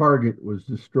 of the target was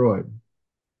destroyed.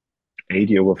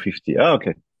 80/50. Oh,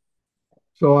 okay.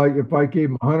 So if I gave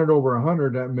them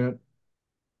 100/100, that meant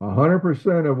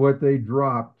 100% of what they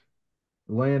dropped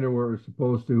landed where it was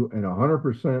supposed to, and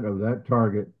 100% of that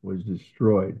target was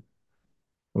destroyed.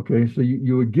 Okay, so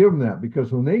you would give them that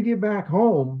because when they get back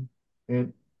home,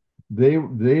 and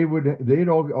they'd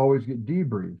always get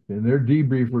debriefed, and their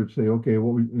debrief would say, okay,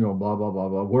 what we blah blah blah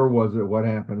blah, where was it, what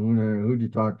happened, who'd you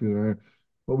talk to,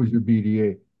 what was your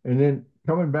BDA, and then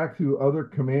coming back through other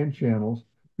command channels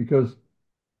because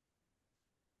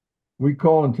we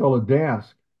call and tell a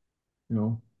DASC, you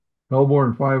know,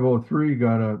 Hellborn 503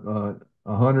 got a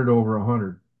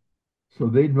 100/100, so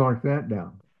they'd mark that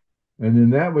down, and then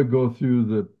that would go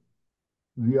through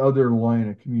the other line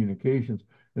of communications,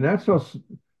 and that's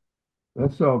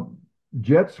how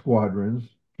jet squadrons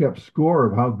kept score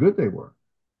of how good they were.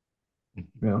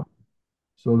 Yeah.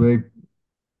 So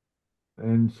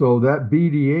so that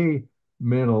BDA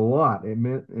meant a lot. It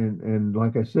meant, and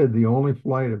like I said, the only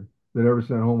flight that ever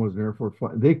sent home was an Air Force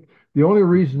flight. The only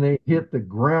reason they hit the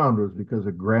ground was because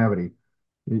of gravity.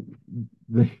 They,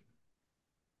 they,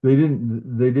 they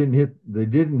didn't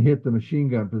hit the machine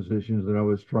gun positions that I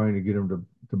was trying to get them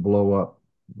to blow up.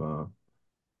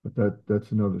 But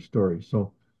that's another story.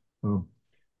 So, um,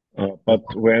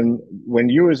 But when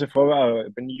you as a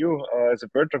when you as a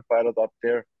bird dog pilot up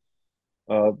there,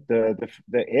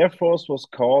 the Air Force was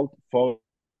called forward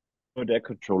air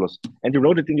controllers, and you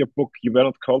wrote it in your book. You were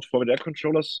not called forward air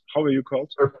controllers. How were you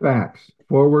called? they're FACs,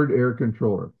 forward air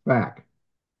controller, FAC,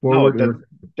 No, forward air.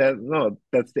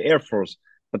 that's the Air Force.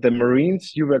 But the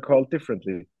Marines, you were called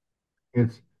differently.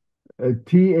 It's a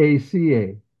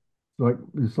TACA.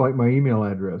 It's like my email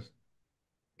address.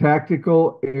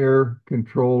 Tactical Air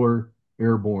Controller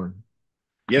Airborne.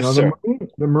 Yes, Now sir.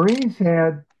 the Marines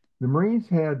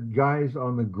had guys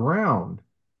on the ground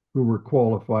who were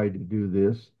qualified to do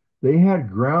this. They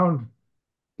had ground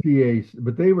TAs,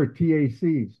 but they were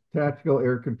TACs, Tactical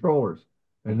Air Controllers,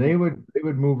 and Mhm. they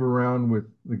would move around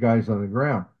with the guys on the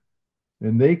ground,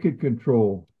 and they could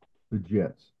control the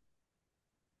jets.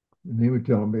 And they would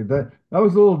tell me that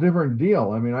was a little different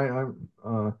deal. I mean, I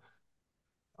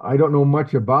don't know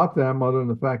much about them other than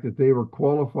the fact that they were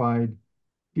qualified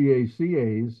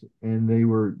TACAs, and they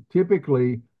were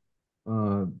typically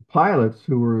pilots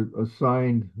who were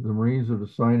assigned. The Marines would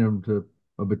assign them to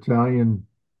a battalion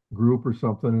group or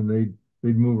something, and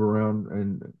they'd move around.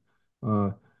 And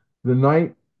uh, the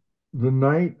night the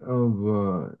night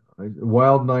of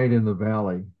Wild Night in the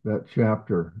Valley, that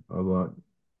chapter about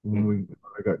when Mhm.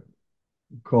 I got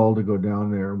called to go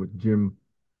down there with Jim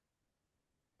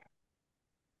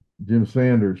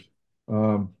Sanders,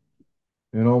 um,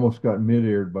 and almost got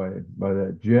mid-aired by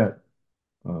that jet.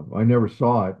 I never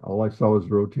saw it. All I saw was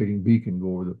the rotating beacon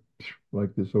go over the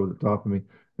like this over the top of me,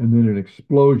 and then an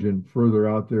explosion further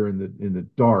out there in the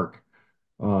dark.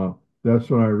 Uh, that's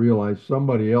when I realized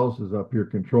somebody else is up here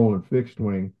controlling fixed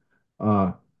wing.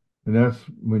 Uh, and that's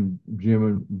when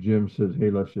Jim says, "Hey,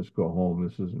 let's just go home.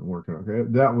 This isn't working." Okay,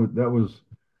 that was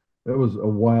a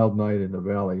wild night in the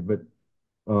valley. But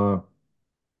uh,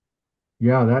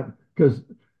 yeah, that because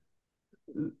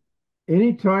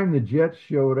anytime the jets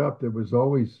showed up, there was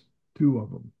always two of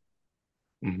them.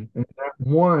 Mhm. And that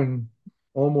one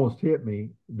almost hit me.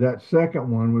 That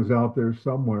second one was out there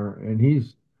somewhere, and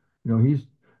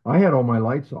I had all my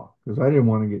lights off because I didn't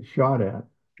want to get shot at.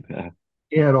 Yeah.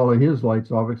 He had all of his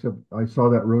lights off, except I saw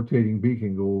that rotating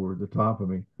beacon go over the top of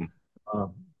me. Uh,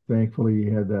 Thankfully, he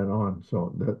had that on.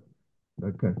 So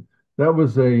okay, that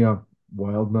was a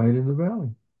wild night in the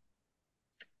valley.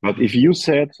 But if you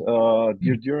said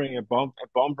during a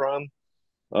bomb run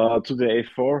to the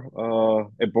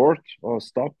A4 abort or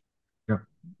stop, Yeah,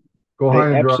 go they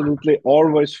high and dry. absolutely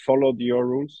always followed your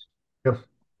rules. Yes,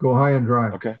 go high and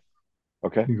dry. Okay.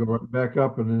 Okay. You go right back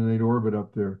up, and then they'd orbit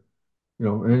up there.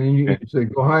 And then you Okay. say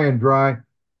go high and dry.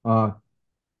 Uh,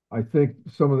 I think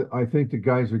the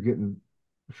guys are getting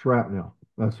shrapnel.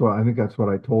 I think that's what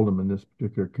I told them in this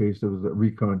particular case. It was a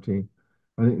recon team.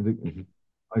 I think Mhm.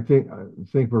 I think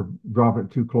we're dropping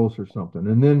too close or something.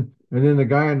 And then the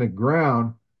guy on the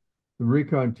ground, the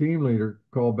recon team leader,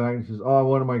 called back and says, "Oh,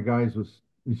 one of my guys was."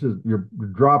 He says, "Your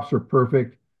drops are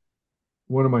perfect.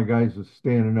 One of my guys was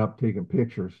standing up taking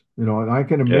pictures." And I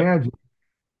can Yeah. imagine.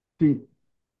 See,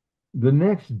 the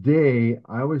next day,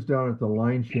 I was down at the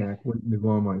line shack waiting to go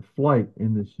on my flight,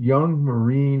 and this young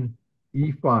Marine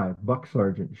E5 buck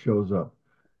sergeant shows up,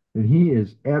 and he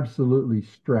is absolutely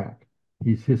strapped.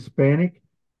 He's Hispanic.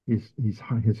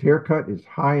 His haircut is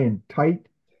high and tight.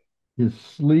 His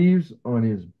sleeves on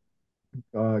his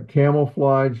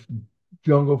camouflage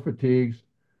jungle fatigues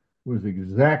was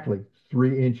exactly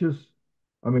 3 inches.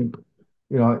 I mean,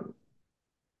 you know,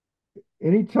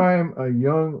 anytime a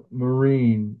young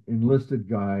Marine enlisted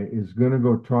guy is going to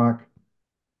go talk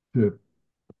to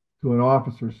to an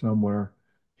officer somewhere,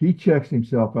 he checks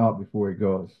himself out before he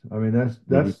goes. I mean, that's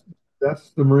Hmm. that's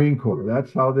that's the Marine Corps.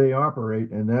 That's how they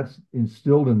operate, and that's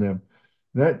instilled in them.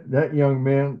 That young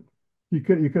man, you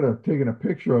could have taken a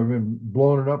picture of him,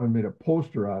 blown it up, and made a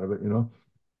poster out of it.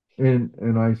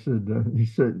 And I said, he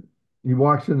said, he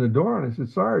walks in the door, and I said,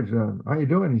 "Sarge, how you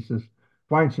doing?" He says,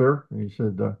 "Fine, sir." And he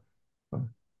said,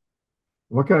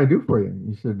 "What can I do for you?"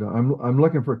 He said, "I'm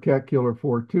looking for Catkiller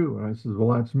 42." And I said,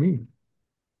 "Well, that's me."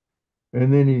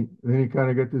 And then he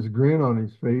kind of got this grin on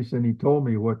his face, and he told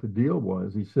me what the deal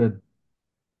was. He said,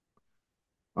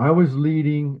 "I was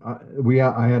leading.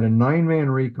 I had a 9-man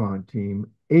recon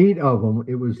team. 8 of them.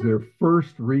 It was their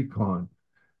first recon.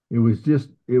 They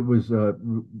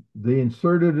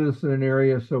inserted us in an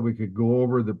area so we could go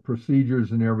over the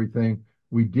procedures and everything.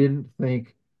 We didn't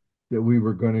think that we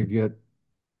were going to get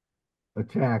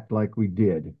attacked like we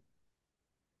did."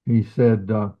 He said,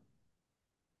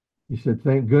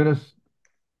 "Thank goodness,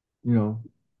 you know,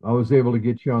 I was able to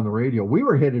get you on the radio." We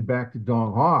were headed back to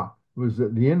Dong Ha. It was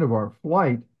at the end of our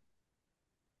flight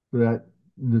that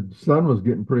the sun was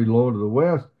getting pretty low to the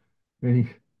west, and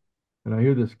I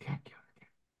hear this cat,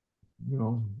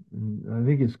 and I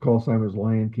think his call sign was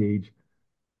Lion Cage,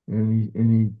 and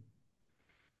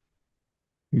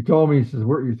he told me, he says,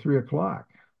 "We're at your 3 o'clock."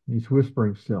 He's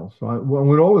whispering still. So I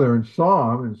went over there and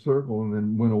saw him in a circle and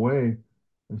then went away.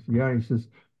 I said, "Yeah." He says,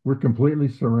 "We're completely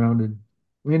surrounded."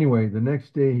 Anyway, the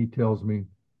next day he tells me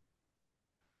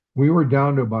we were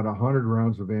down to about 100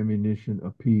 rounds of ammunition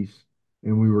apiece,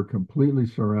 and we were completely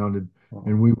surrounded,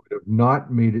 and we would have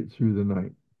not made it through the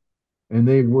night. And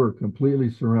they were completely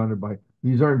surrounded by,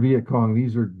 these aren't Viet Cong,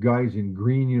 these are guys in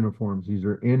green uniforms. These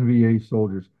are NVA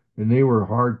soldiers, and they were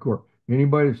hardcore.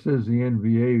 Anybody that says the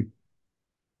NVA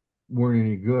weren't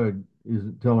any good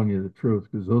isn't telling you the truth,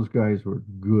 because those guys were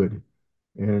good.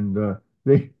 And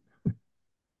they,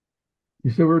 he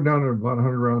said, we're down to about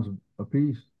 100 rounds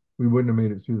apiece. We wouldn't have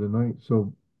made it through the night.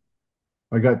 So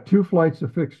I got 2 flights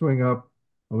of fixed wing up.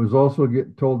 I was also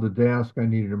getting told to DASC I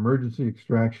needed emergency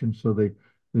extraction, so they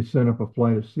sent up a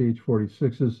flight of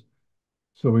CH-46s.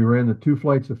 So we ran the 2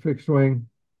 flights of fixed wing.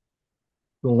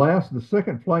 The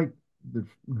second flight that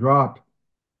dropped,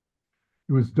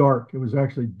 it was dark. It was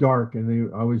actually dark,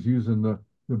 and I was using the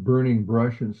burning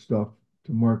brush and stuff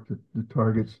to mark the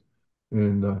targets,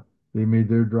 and they made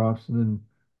their drops, and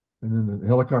then the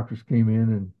helicopters came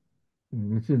in,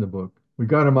 and it's in the book. We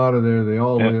got them out of there. They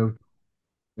all Yeah. lived,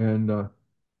 and uh,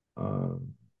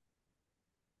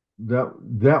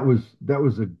 that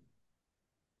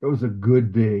was a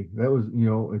good day. That was,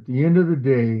 at the end of the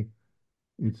day,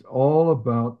 it's all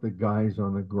about the guys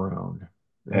on the ground.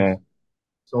 That's, Yeah.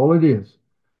 that's all it is.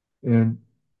 And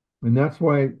that's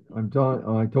why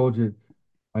I told you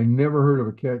I never heard of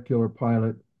a cat killer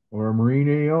pilot or a Marine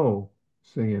AO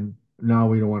saying, "No,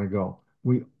 we don't want to go."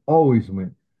 We always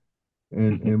went.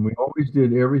 And Hmm. and we always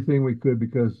did everything we could,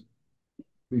 because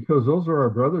those are our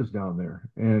brothers down there.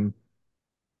 And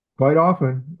quite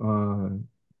often,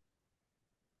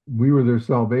 we were their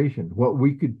salvation. What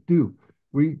we could do.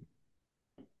 We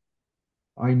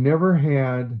I never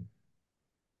had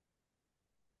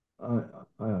a,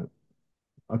 a,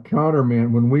 a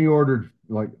counterman when we ordered,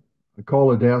 like, a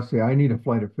call a desk, say, "I need a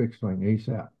flight of fixed wing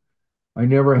ASAP." I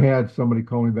never had somebody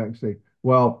call me back and say,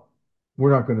 "Well,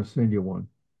 we're not going to send you one."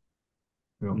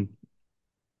 You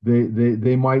know,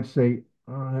 they might say,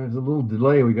 "Oh, there's a little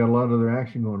delay. We got a lot of other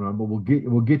action going on, but we'll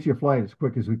get you a flight as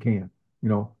quick as we can."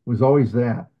 It was always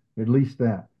that, at least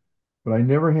that. But I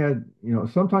never had,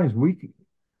 sometimes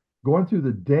going through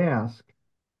the desk,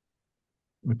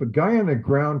 if a guy on the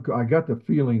ground, I got the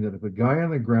feeling that if a guy on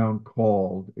the ground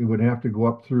called, it would have to go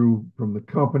up through from the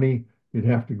company, it'd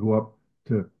have to go up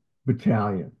to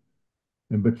battalion.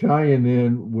 And battalion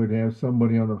then would have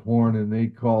somebody on the horn, and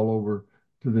they'd call over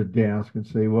to the desk and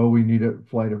say, "Well, we need a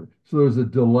flight of," so there's a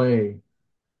delay.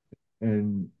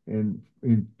 and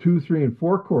in 2, 3, and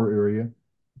 4 corps area,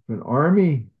 if an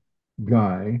Army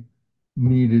guy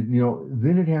needed,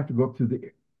 then it'd have to go up to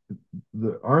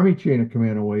the Army chain of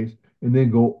command and waist, and then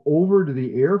go over to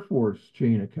the Air Force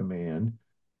chain of command,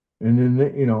 and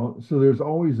then so there's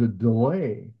always a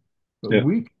delay. But Yeah.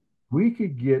 we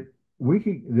could get we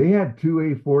could they had two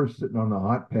A4s sitting on the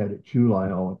hot pad at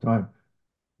Chulai all the time.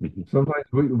 Mhm.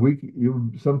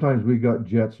 Sometimes we got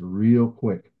jets real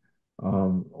quick,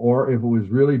 or if it was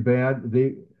really bad,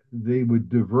 they would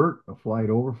divert a flight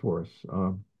over for us.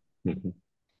 Mhm.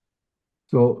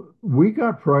 So we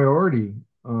got priority,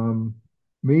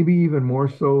 maybe even more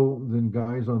so than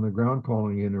guys on the ground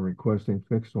calling in and requesting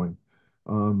fixed wing.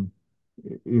 Um,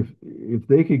 if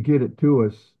they could get it to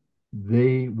us,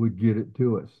 they would get it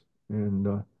to us. And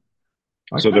I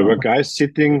So kind there of were guys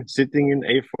sitting in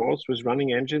A4s with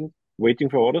running engine, waiting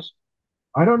for orders.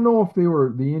 I don't know if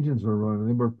the engines were running.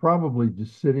 They were probably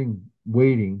just sitting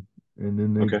waiting, and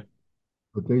then Okay.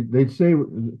 they'd say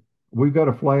we've got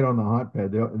a flight on the hot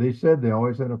pad. They said they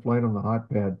always had a flight on the hot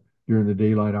pad during the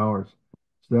daylight hours.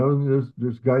 So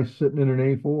there's guys sitting in an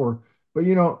A4, but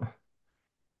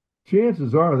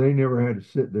chances are they never had to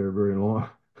sit there very long.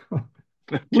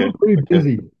 We were Okay. pretty Okay.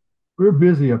 busy. We were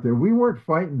busy up there. We weren't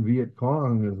fighting Viet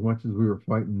Cong as much as we were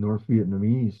fighting North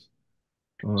Vietnamese.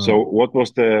 Uh, So what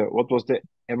was the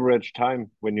average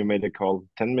time when you made a call?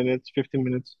 10 minutes, 15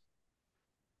 minutes?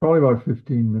 Probably about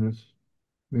 15 minutes,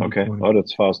 maybe Okay. 20. Oh,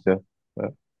 that's fast. Yeah. Yeah.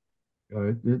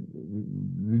 It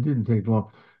didn't take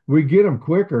long. We get them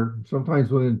quicker,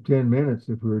 sometimes within 10 minutes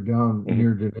if we were down Mhm.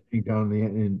 near Denali, down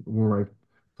in where I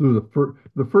flew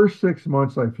the first 6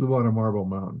 months I flew out of Marble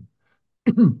Mountain.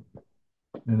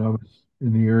 And I was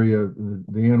in the area,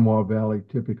 the Anwa Valley,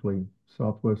 typically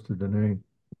southwest of Da Nang.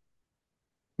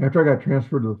 After I got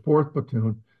transferred to the 4th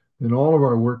platoon, then all of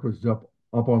our work was up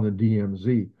on the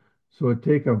DMZ. So it'd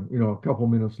take them, a couple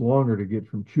minutes longer to get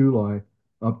from Chulai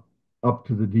up up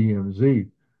to the DMZ.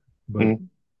 But Mhm.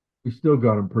 we still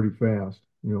got them pretty fast.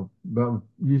 About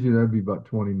usually that'd be about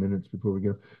 20 minutes before we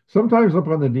get. Sometimes up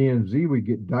on the DMZ, we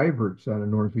get diverts out of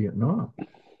North Vietnam.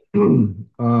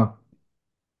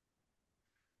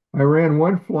 I ran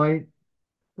one flight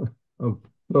of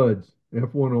thuds,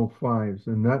 F-105s,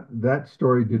 and that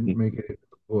story didn't Mhm. make it into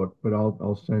the book, but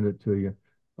I'll send it to you.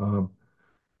 Um,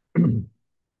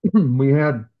 we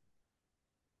had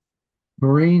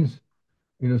Marines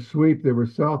in a sweep. They were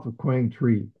south of Quang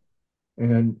Tri,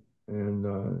 and and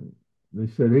they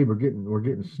said, "Hey, we're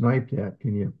getting sniped at.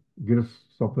 Can you get us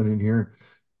something in here?"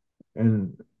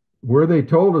 And where they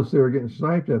told us they were getting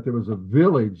sniped at, there was a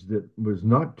village that was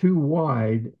not too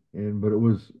wide, but it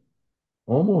was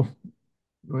almost,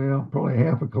 well, probably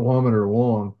half a kilometer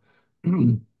long,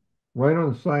 right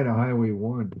on the side of Highway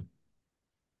 1.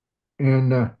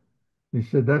 And they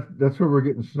said that's where we're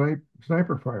getting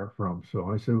sniper fire from. So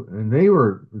I said, and they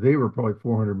were probably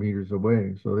 400 meters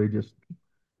away, so they just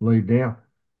laid down.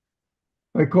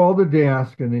 I called the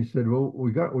desk and they said, "Well,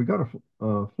 we got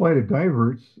a flight of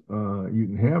diverts. You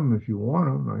can have them if you want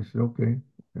them." And I said, "Okay."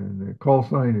 And the call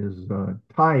sign is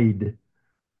Tide.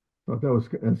 Thought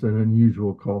that's an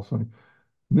unusual call sign.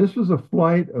 And this was a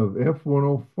flight of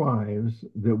F-105s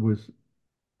that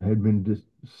had been just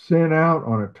sent out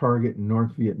on a target in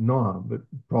North Vietnam, but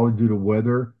probably due to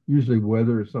weather, usually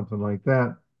weather or something like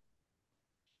that,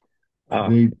 Ah,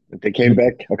 they they came they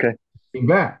back. Okay. came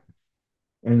back.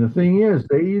 And the thing is,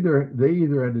 they either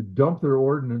had to dump their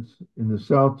ordnance in the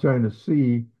South China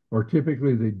Sea, or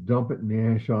typically they dump it in the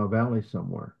Ashaw Valley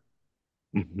somewhere.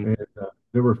 Mhm. And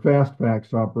there were fast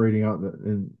packs operating out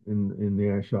in the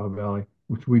Ashaw Valley,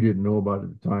 which we didn't know about at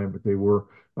the time, but they were.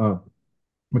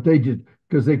 But they just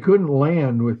because they couldn't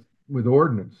land with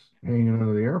ordnance hanging out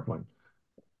of the airplane.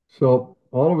 So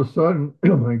all of a sudden,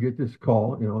 I get this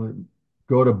call,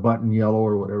 go to button yellow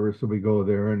or whatever. So we go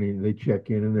there and they check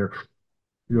in and they're,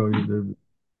 the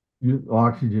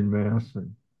oxygen mask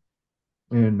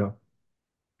and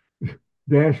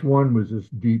Dash one was this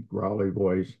deep growly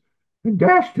voice, and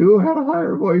Dash two had a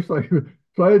higher voice. Like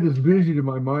so, I had this vision in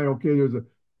my mind. Okay,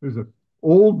 there's a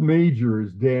old major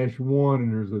is Dash one,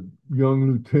 and there's a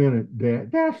young lieutenant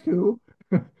Dash two,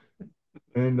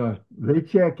 and they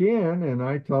check in, and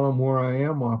I tell them where I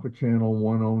am off of channel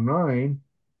 109,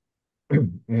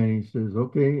 and he says,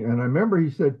 "Okay," and I remember he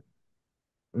said,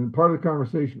 in part of the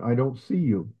conversation, "I don't see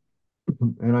you,"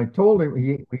 and I told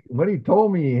him what he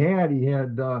told me he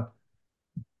had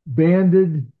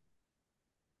banded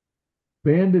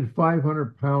banded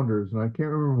 500 pounders, and I can't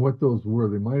remember what those were.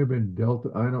 They might have been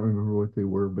Delta. I don't remember what they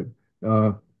were, but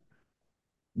uh,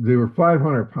 they were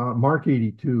 500 pound Mark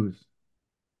 82s,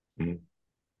 Mhm.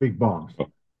 big bombs.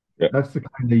 Yeah. That's the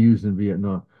kind they used in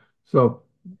Vietnam. So,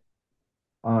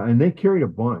 and they carried a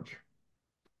bunch.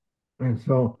 And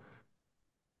so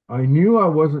I knew I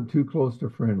wasn't too close to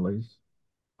friendlies.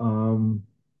 Um,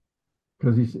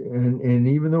 because and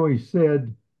even though he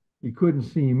said he couldn't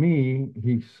see me,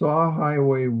 he saw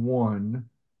Highway 1.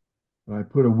 And I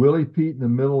put a Willie Pete in the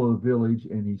middle of the village,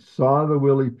 and he saw the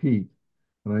Willie Pete.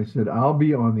 And I said, I'll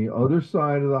be on the other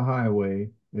side of the highway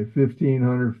at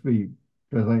 1,500 feet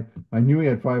because I knew he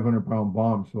had 500-pound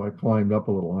bombs, so I climbed up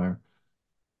a little higher.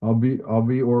 I'll be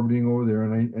orbiting over there,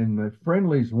 and the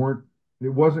friendlies weren't. It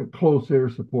wasn't close air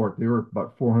support. They were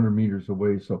about 400 meters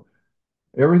away, so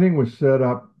everything was set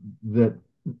up that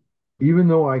even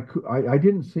though I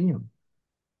didn't see him.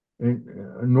 And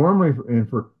normally, and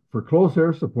for close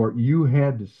air support, you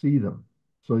had to see them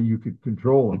so you could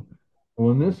control them. Well,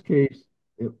 in this case,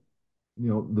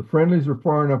 the friendlies were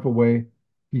far enough away.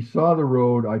 He saw the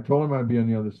road. I told him I'd be on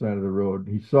the other side of the road.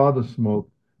 He saw the smoke,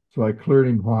 so I cleared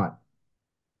him hot.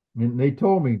 And they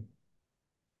told me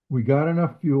we got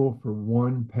enough fuel for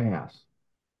one pass.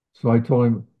 So I told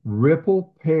him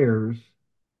ripple pairs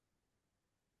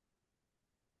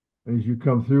as you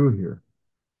come through here.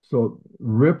 So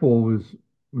Ripple was,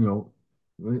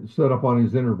 set up on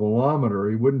his intervalometer.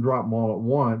 He wouldn't drop them all at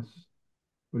once,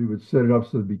 but he would set it up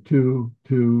so it'd be two,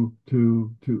 two,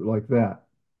 two, two, like that.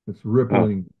 It's Oh.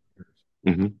 rippling.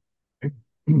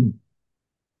 Hmm.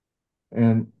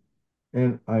 And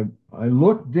I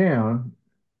looked down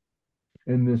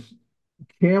and this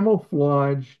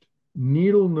camouflaged,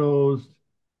 needle-nosed,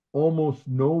 almost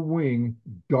no wing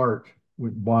dart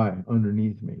went by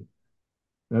underneath me.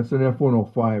 That's an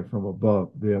F-105 from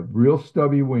above. They have real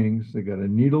stubby wings. They got a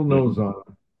needle nose on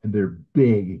them, and they're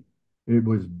big. It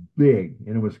was big,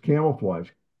 and it was camouflage,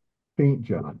 paint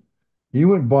job. He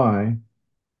went by,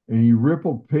 and he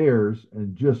rippled pairs,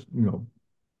 and just,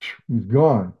 he's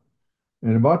gone.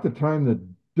 And about the time the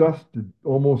dust had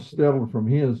almost settled from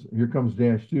his, here comes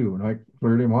Dash 2, and I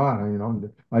cleared him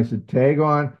on. I said, tag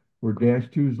on where Dash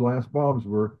 2's last bombs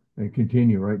were, and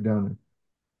continue right down there.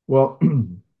 Well,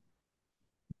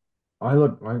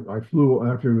 I flew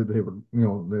after they were,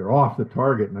 they're off the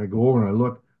target, and I go over and I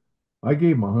look. I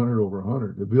gave them 100 over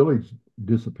 100. The village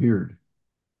disappeared,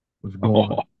 was Oh,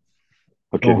 gone,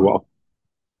 okay. gone. Wow.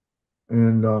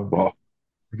 And Wow.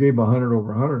 I gave 100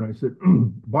 over 100. I said,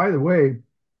 by the way,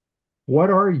 what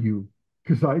are you?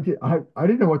 Because I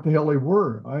didn't know what the hell they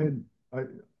were. I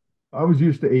I was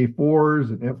used to A4s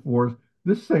and F4s.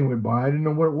 This thing went by. I didn't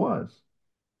know what it was.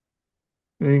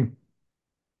 And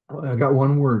I got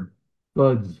one word,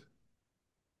 thuds.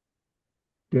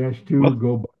 Dash two, What?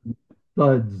 go by.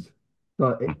 Thuds.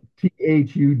 Thuds.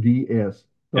 Yeah.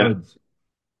 Thuds.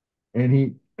 And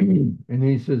he and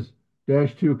he says,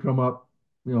 Dash two, come up,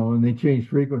 and they changed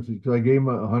frequencies because I gave them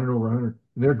 100 over 100.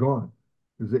 And they're gone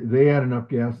because they had enough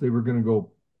gas. They were going to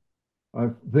go. I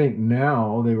think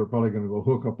now they were probably going to go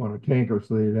hook up on a tanker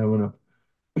so they'd have enough.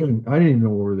 I didn't even know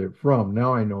where they're from.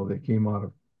 Now I know they came out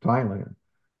of Thailand.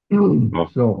 Oh.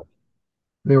 So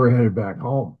they were headed back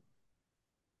home.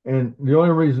 And the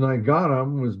only reason I got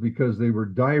them was because they were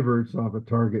diverts off a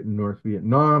target in North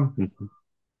Vietnam. Mhm.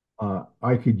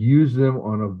 I could use them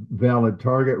on a valid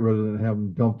target rather than have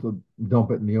them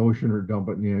dump it in the ocean or dump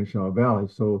it in the Anshina Valley.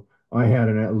 So I had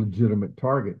a legitimate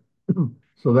target.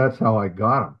 So that's how I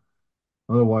got them.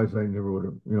 Otherwise, I never would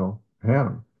have, had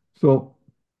them. So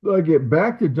I get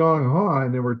back to Dong Ha,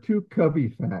 and there were two Cubby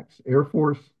Facts, Air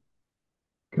Force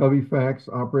Cubby Facts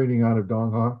operating out of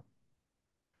Dong Ha.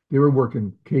 They were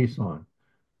working caisson,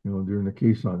 during the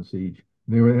caisson siege.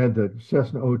 Had the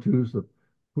Cessna O2s that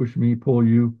push me, pull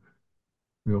you,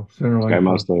 center Sky line front.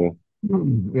 Master.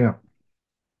 Yeah.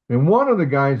 And one of the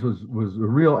guys was a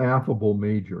real affable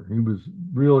major. He was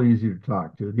real easy to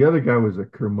talk to. The other guy was a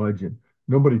curmudgeon.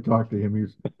 Nobody talked to him. He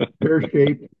was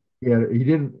pear-shaped.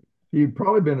 He'd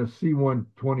probably been a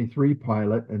C-123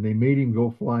 pilot, and they made him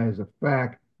go fly as a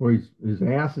FAC where his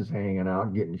ass is hanging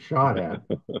out, getting shot at.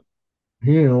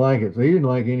 He didn't like it, so he didn't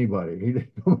like anybody. He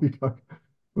didn't nobody talk.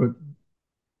 But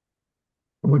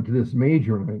I went to this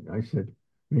major, and I said,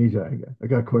 Major, I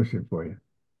got a question for you.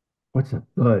 What's a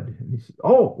thud? And he said,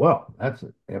 oh, well, that's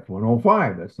an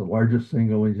F-105. That's the largest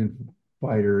single engine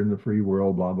fighter in the free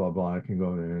world, blah, blah, blah. I can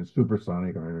go there. It's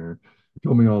supersonic. He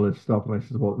told me all this stuff. And I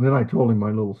said, well, and then I told him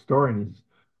my little story. And he says,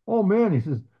 oh, man, he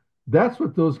says, that's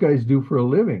what those guys do for a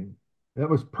living. That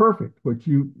was perfect. What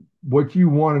you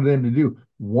wanted them to do.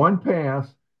 One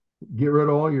pass, get rid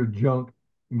of all your junk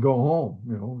and go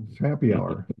home. It's happy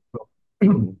hour.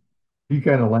 So, he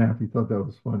kind of laughed. He thought that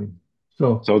was funny.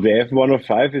 So, So the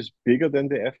F-105 is bigger than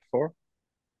the F4?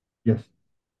 yes.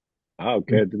 Ah,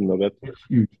 okay. I It, didn't know that. it's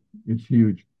huge. It's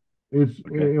huge. It's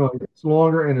Okay. it's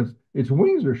longer and its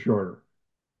wings are shorter.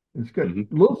 It's got Hmm.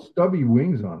 little stubby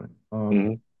wings on it.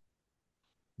 Hmm.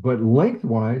 But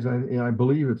lengthwise, I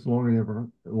believe it's longer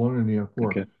than the F4.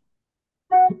 Okay.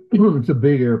 It's a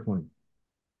big airplane.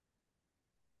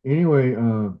 Anyway,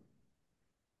 a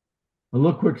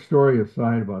little quick story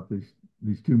aside about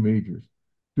these two majors.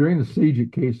 During the siege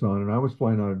at Quezon, and I was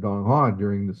flying out of Dong Ha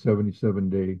during the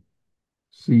 77-day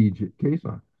siege at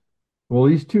Quezon. Well,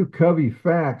 these two Covey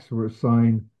facts were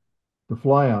assigned to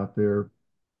fly out there,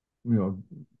 you know,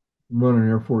 running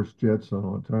Air Force jets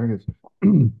on targets.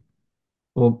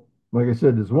 Well, like I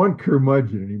said, there's one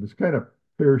curmudgeon, and he was kind of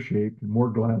pear-shaped and more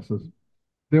glasses.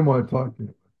 Didn't want to talk to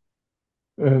him.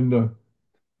 And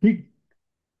he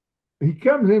he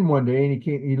comes in one day and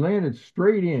he landed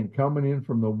straight in, coming in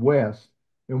from the west.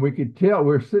 And we could tell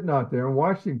we are sitting out there and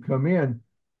watched him come in,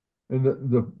 and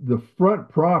the front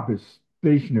prop is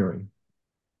stationary.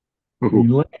 He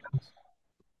lands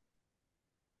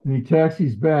and he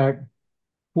taxis back,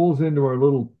 pulls into our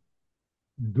little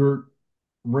dirt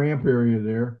ramp area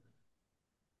there,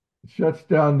 shuts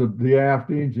down the aft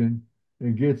engine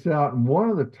and gets out. And one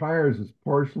of the tires is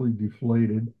partially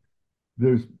deflated.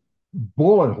 There's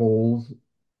bullet holes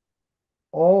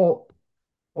all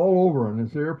all over on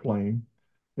this airplane.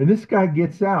 And this guy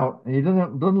gets out and he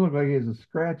doesn't look like he has a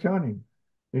scratch on him.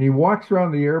 And he walks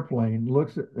around the airplane,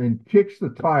 looks at and kicks the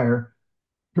tire,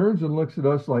 turns and looks at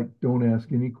us like, don't ask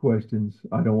any questions.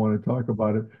 I don't want to talk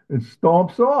about it, and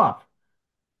stomps off.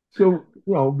 So,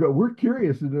 we're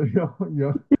curious, we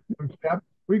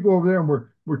go over there and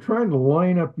we're trying to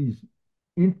line up these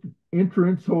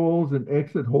entrance holes and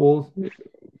exit holes.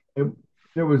 And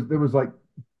there was like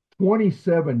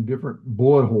 27 different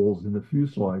bullet holes in the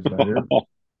fuselage out there.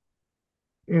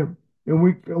 And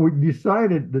we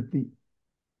decided that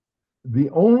the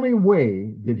only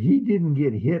way that he didn't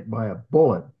get hit by a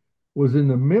bullet was in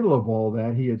the middle of all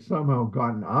that. He had somehow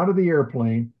gotten out of the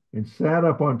airplane and sat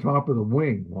up on top of the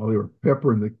wing while they were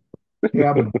peppering the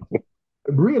cabin.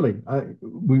 Really,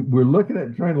 we're looking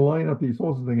at trying to line up these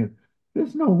holes and thinking,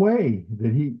 there's no way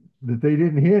that they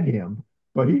didn't hit him.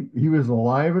 But he was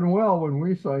alive and well when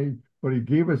we saw him, but he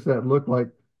gave us that look like,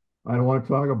 I don't want to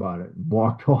talk about it, and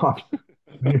walked off.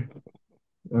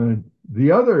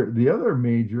 The other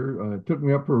major took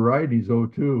me up for a ride. He's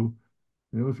O2.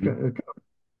 It was kind of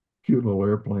cute little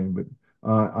airplane, but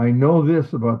I know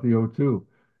this about the O2.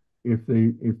 If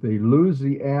they lose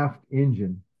the aft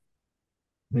engine,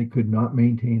 they could not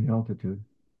maintain altitude.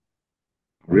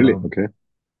 Really? Um, Okay.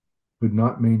 could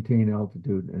not maintain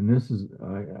altitude, and this is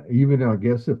even I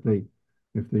guess if they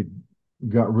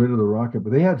got rid of the rocket,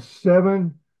 but they had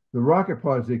seven. The rocket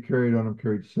pods they carried on them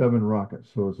carried seven rockets,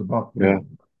 so it's about Yeah.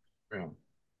 Yeah.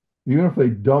 even if they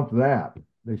dumped that,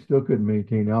 they still couldn't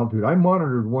maintain altitude. I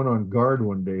monitored one on guard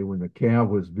one day when the CAV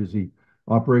was busy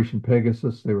Operation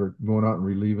Pegasus. They were going out and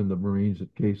relieving the Marines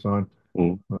at Quezon.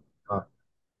 Mm. Uh,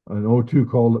 an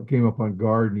O2 came up on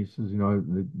guard, and he says,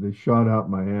 they shot out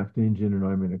my aft engine and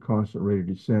I'm in a constant rate of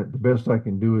descent. The best I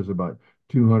can do is about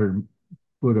 200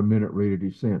 foot a minute rate of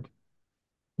descent.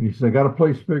 And he said, I got a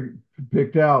place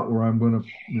picked out where I'm going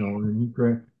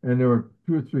to, and there were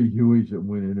two or three Hueys that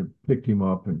went in and picked him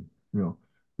up, and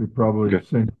they probably Okay.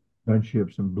 sent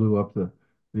gunships and blew up the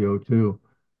O2.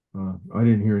 I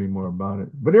didn't hear any more about it,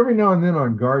 but every now and then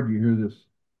on guard you hear this.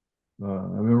 I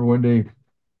remember one day,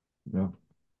 I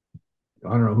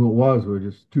don't know who it was. We were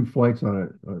just two flights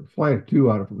on a flight of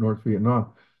two out of North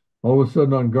Vietnam. All of a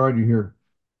sudden on guard you hear,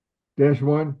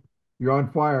 -1, you're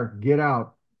on fire. Get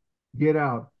out. Get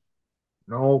out.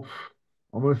 No,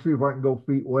 I'm going to see if I can go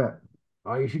feet wet.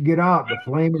 Oh, you should get out. The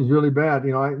flame is really bad.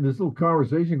 This little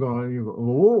conversation going on. And you go,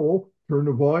 oh, turn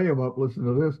the volume up. Listen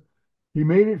to this. He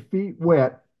made it feet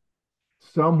wet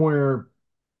somewhere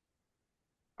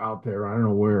out there. I don't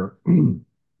know where.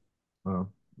 uh,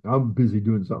 I'm busy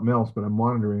doing something else, but I'm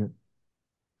monitoring it.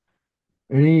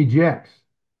 And he ejects.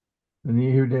 And then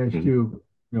you hear Mhm.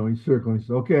 -2. He's circling. He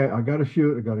says, okay, I got to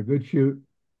shoot. I got a good shoot.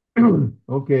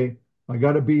 Okay, I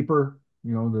got a beeper.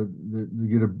 They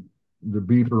get the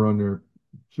beeper on their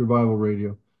survival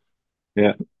radio.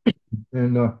 Yeah.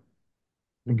 And the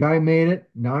guy made it.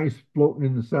 Now he's floating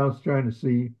in the South China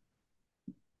Sea.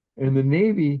 And the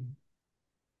Navy,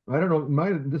 I don't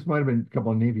know, this might have been a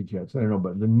couple of Navy jets. I don't know,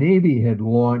 but the Navy had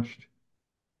launched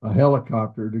a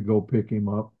helicopter to go pick him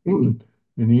up.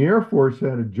 And the Air Force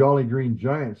had a Jolly Green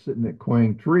Giant sitting at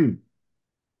Quang Tree.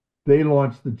 They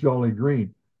launched the Jolly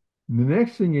Green. And the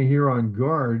next thing you hear on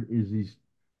guard is these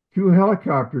two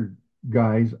helicopter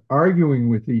guys arguing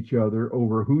with each other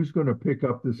over who's going to pick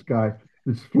up this guy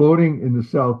that's floating in the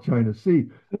South China Sea.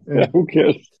 And Who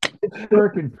cares?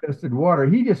 shark-infested water.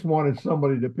 He just wanted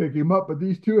somebody to pick him up, but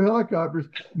these two helicopters,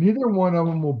 neither one of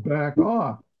them will back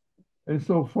off. And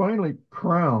so finally,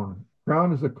 Crown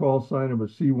is a call sign of a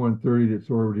C-130 that's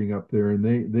orbiting up there,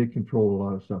 and they control a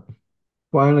lot of stuff.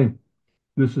 Finally,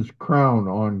 this is Crown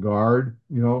on guard.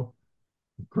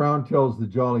 Crown tells the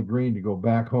Jolly Green to go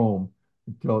back home.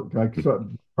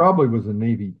 Probably was a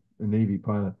Navy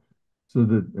pilot. So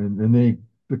that and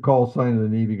the call sign of the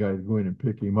Navy guy to go in and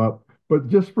pick him up. But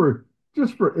just for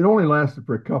it only lasted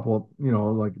for a couple,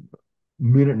 like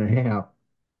minute and a half.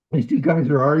 These two guys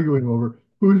are arguing over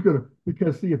who's gonna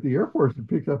because see if the Air Force had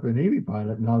picked up a Navy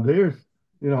pilot, now there's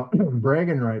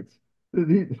bragging rights.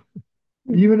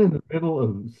 Even in the middle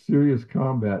of serious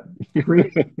combat,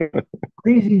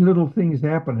 crazy little things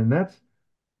happen, and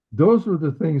those were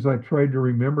the things I tried to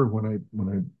remember when I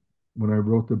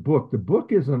wrote the book. The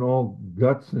book isn't all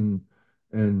guts and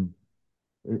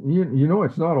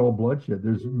it's not all bloodshed.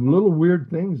 There's little weird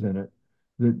things in it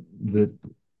that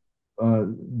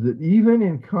that even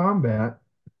in combat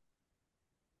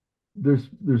there's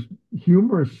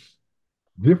humorous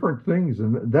different things,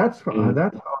 and that's how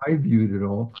I viewed it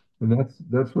all, and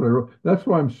that's what I wrote. That's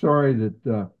why I'm sorry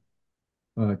that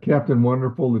Captain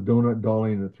Wonderful, the Donut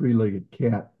Dolly, and the Three-Legged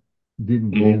Cat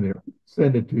didn't get in there.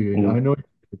 Send it to you. I know you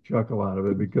get a chuckle out of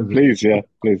it because please, yeah,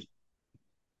 please.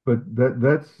 But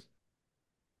that's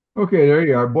okay. There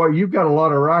you are, boy. You've got a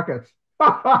lot of rockets.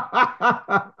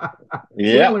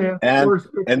 Yeah,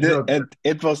 and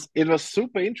it was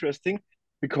super interesting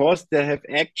because there have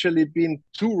actually been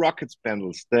two rocket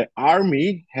spindles. The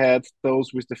Army had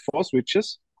those with the 4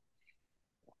 switches,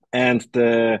 and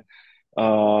the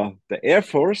Air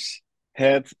Force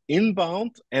had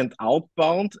inbound and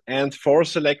outbound and 4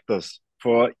 selectors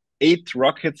for 8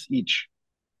 rockets each.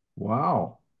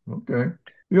 Wow. Okay.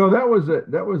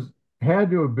 That had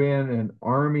to have been an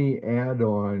Army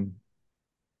add-on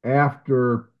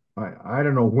after I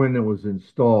don't know when it was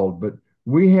installed, but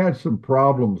we had some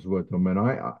problems with them, and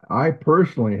I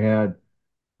personally had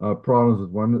problems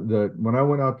with one. When I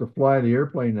went out to fly the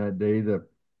airplane that day,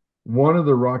 one of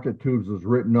the rocket tubes was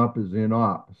written up as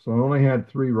in-op, so I only had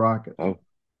 3 rockets. Oh.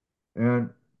 And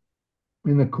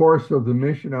in the course of the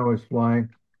mission I was flying,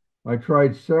 I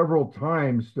tried several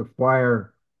times to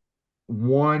fire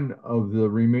one of the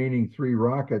remaining 3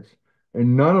 rockets,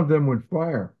 and none of them would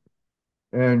fire.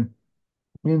 And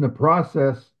in the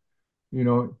process,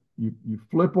 you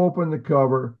flip open the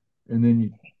cover, and then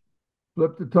you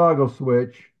flip the toggle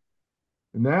switch,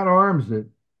 and that arms it.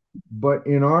 But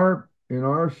in our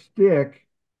stick,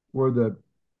 where that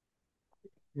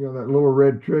little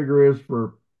red trigger is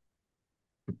for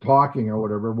talking or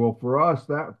whatever, well, for us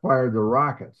that fired the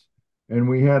rockets, and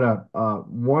we had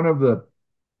one of the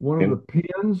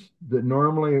pins that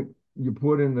normally you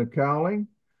put in the cowling.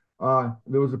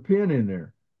 There was a pin in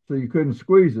there, so you couldn't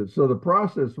squeeze it. So the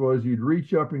process was you'd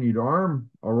reach up and you'd arm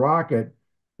a rocket,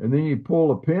 and then you'd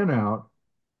pull a pin out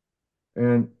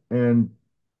and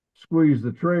squeeze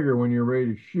the trigger when you're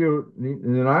ready to shoot.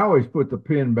 And then I always put the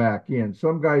pin back in.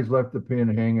 Some guys left the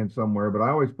pin hanging somewhere, but I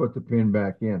always put the pin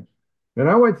back in. And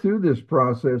I went through this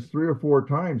process 3 or 4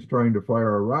 times trying to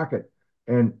fire a rocket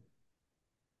and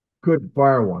couldn't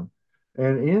fire one.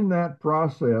 And in that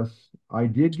process, I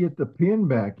did get the pin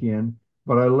back in,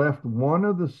 but I left one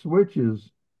of the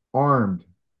switches armed.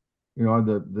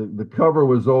 The cover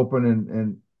was open,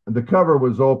 and the cover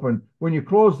was open. When you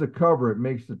close the cover, it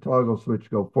makes the toggle switch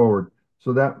go forward.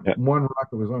 So that one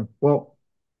rocket was on. Well,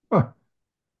 I'm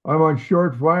on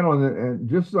short final, and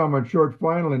just as I'm on short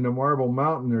final in the Marble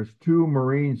Mountain, there's 2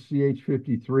 Marine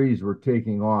CH-53s were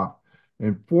taking off.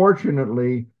 And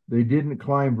fortunately, they didn't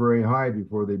climb very high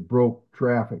before they broke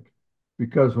traffic.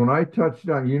 Because when I touched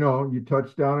down, you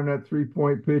touch down in that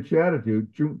 3-point pitch attitude.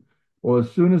 Well,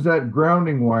 as soon as that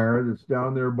grounding wire that's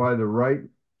down there by the right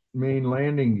main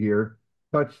landing gear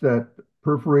touched that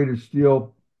perforated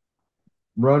steel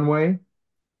runway,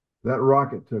 that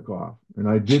rocket took off. And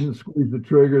I didn't squeeze the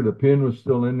trigger. The pin was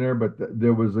still in there, but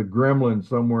there was a gremlin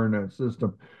somewhere in that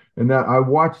system. And that I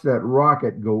watched that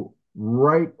rocket go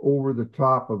right over the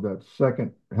top of that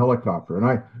second helicopter.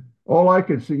 And all I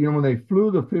could see, when they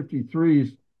flew the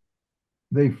 53s,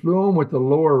 they flew them with the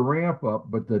lower ramp up,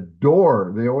 but the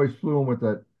door, they always flew them with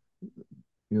that,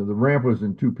 the ramp was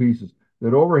in 2 pieces.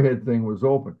 That overhead thing was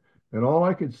open. And all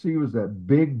I could see was that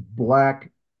big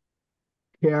black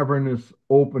cavernous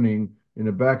opening in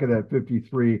the back of that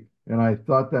 53. And I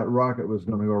thought that rocket was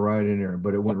going to go right in there,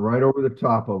 but it went right over the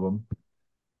top of them.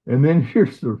 And then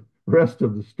here's the rest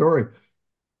of the story.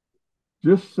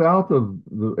 Just south of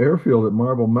the airfield at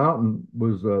Marble Mountain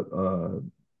was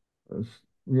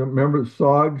you remember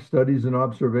SOG, Studies and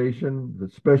Observation, the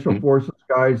Special Mhm. Forces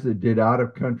guys that did out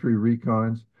of country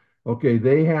recons. Okay,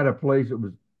 they had a place that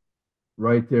was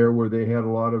right there where they had a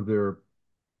lot of their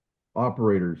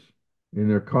operators in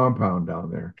their compound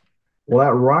down there. Well,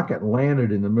 that rocket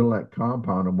landed in the middle of that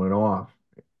compound and went off.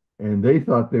 And they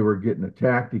thought they were getting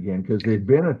attacked again because they'd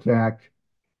been attacked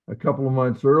a couple of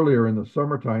months earlier in the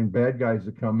summertime. Bad guys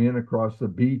had come in across the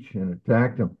beach and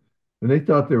attacked them. And they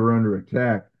thought they were under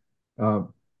attack.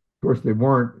 Of course, they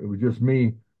weren't. It was just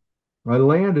me. I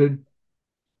landed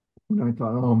and I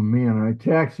thought, oh man, and I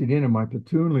taxied in, and my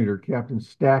platoon leader, Captain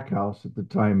Stackhouse at the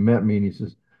time, met me and he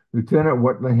says, Lieutenant,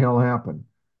 what the hell happened?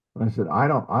 I said, I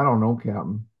don't know,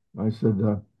 Captain. I said,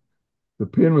 the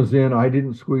pin was in. I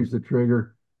didn't squeeze the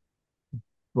trigger,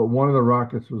 but one of the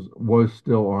rockets was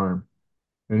still armed.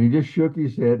 And he just shook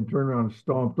his head and turned around and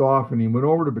stomped off. And he went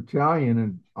over to battalion,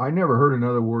 and I never heard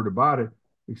another word about it,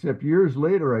 except years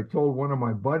later, I told one of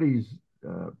my buddies,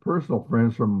 personal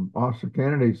friends from Officer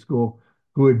Candidate School,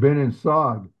 who had been in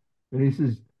SOG. And he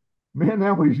says, man,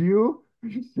 that was you?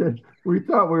 He said, we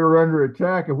thought we were under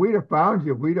attack. If we'd have found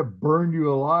you, we'd have burned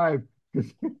you alive.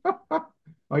 Because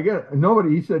I guess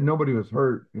nobody, he said nobody was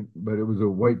hurt, but it was a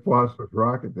white phosphorus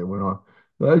rocket that went off.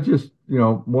 That's just,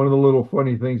 one of the little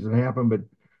funny things that happened. But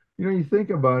you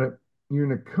think about it, you're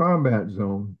in a combat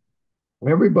zone.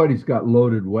 Everybody's got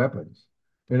loaded weapons.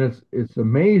 And it's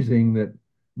amazing that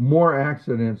more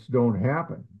accidents don't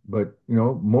happen. But,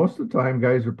 most of the time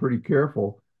guys are pretty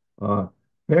careful.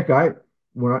 Heck,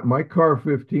 my car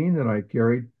 15 that I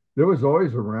carried, there was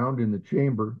always a round in the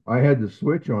chamber. I had the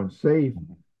switch on safe.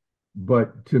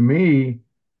 But to me,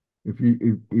 if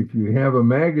you have a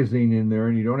magazine in there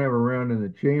and you don't have a round in the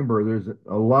chamber, there's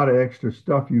a lot of extra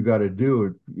stuff you got to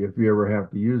do if you ever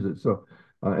have to use it. So,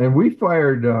 and we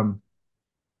fired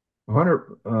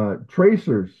 100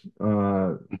 tracers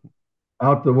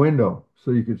out the window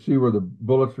so you could see where the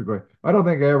bullets were going. I don't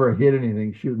think I ever hit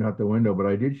anything shooting out the window, but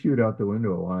I did shoot out the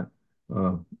window a lot.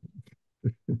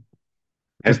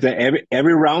 Has there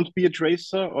every round be a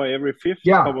tracer or every fifth?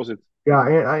 How Yeah, was it? yeah.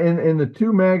 And the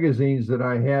two magazines that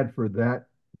I had for that,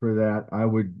 I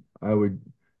would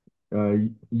uh,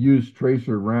 use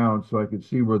tracer rounds so I could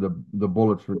see where the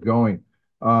bullets were going.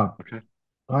 Uh, Okay.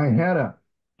 I had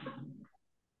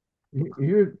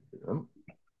here.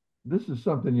 This is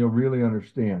something you'll really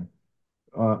understand.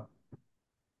 Uh,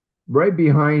 right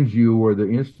behind you, where the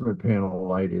instrument panel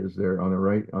light is, there on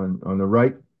the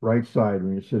right side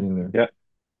when you're sitting there. Yeah.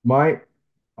 My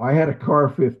I had a car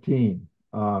 15.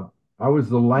 I was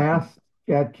the last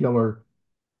cat killer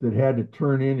that had to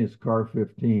turn in his car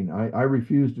 15. I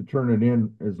refused to turn it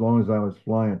in as long as I was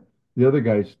flying. The other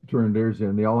guys turned theirs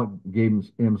in. They all gave them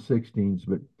M16s,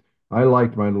 but I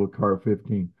liked my little car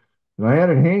 15. And I had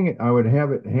it hanging. I would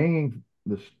have it hanging.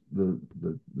 The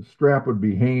strap would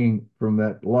be hanging from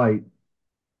that light,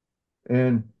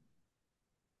 and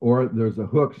or there's a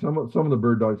hook. Some of the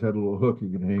bird dogs had a little hook you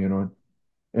could hang it on.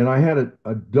 And I had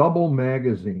a double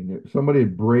magazine. Somebody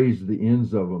had brazed the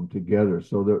ends of them together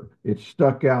so that it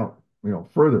stuck out,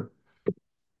 further.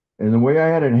 And the way I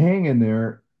had it hanging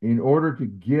there, in order to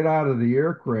get out of the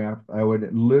aircraft, I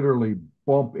would literally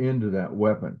bump into that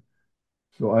weapon.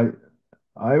 So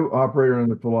I operated on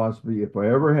the philosophy, if I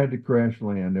ever had to crash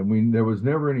land, and there was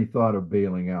never any thought of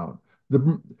bailing out.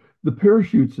 The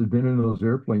parachutes had been in those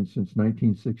airplanes since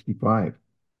 1965.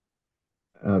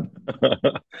 Yeah.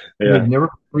 They'd never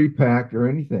repacked or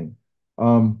anything.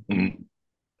 Mhm.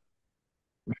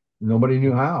 Nobody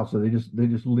knew how, so they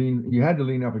just lean. You had to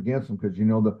lean up against them because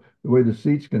the way the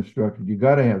seat's constructed, you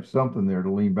got to have something there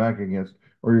to lean back against,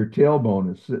 or your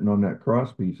tailbone is sitting on that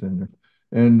cross piece in there.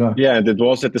 And Yeah, and it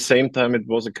was at the same time, it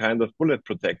was a kind of bullet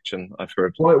protection, I've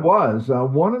heard. well, it was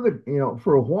one of the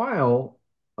for a while.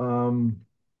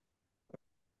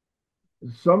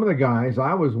 Some of the guys,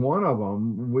 I was one of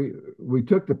them. We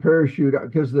took the parachute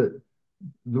because the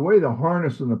way the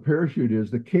harness and the parachute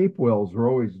is, the cape wells were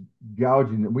always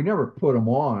gouging them. We never put them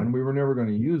on. We were never going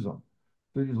to use them.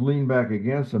 So you just lean back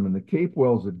against them, and the cape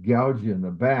wells would gouge you in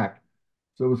the back.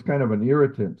 So it was kind of an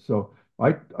irritant. So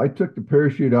I took the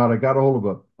parachute out. I got a hold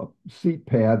of a seat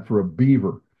pad for a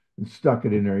beaver and stuck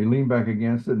it in there. You lean back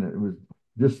against it, and it was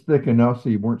just thick enough so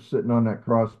you weren't sitting on that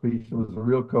cross piece. It was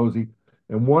real cozy.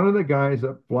 And one of the guys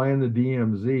up flying the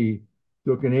DMZ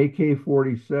took an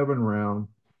AK-47 round.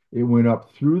 It went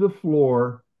up through the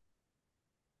floor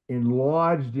and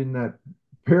lodged in that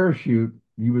parachute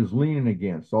he was leaning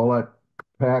against, all that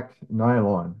packed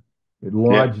nylon. It Yeah.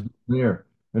 lodged there.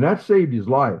 And that saved his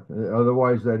life.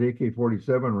 Otherwise, that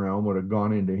AK-47 round would have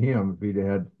gone into him if he'd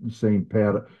had the same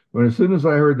pad. But as soon as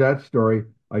I heard that story,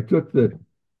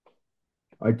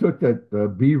 I took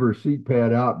that beaver seat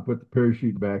pad out and put the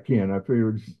parachute back in. I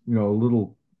figured, a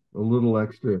little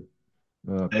extra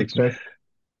Extra. protection.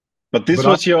 But this But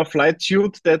I was your flight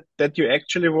suit that you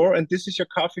actually wore, and this is your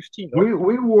car 15, or?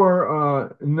 we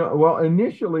wore no, well,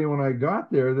 initially when I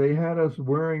got there, they had us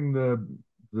wearing the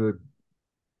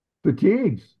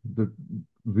fatigues, the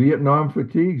Vietnam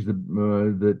fatigues that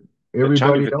The jungle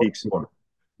everybody else fatigues. wore.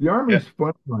 The Yeah. Army's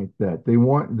fun like that. They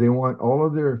want all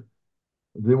of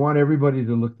they want everybody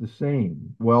to look the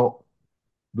same. Well,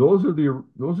 those are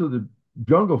the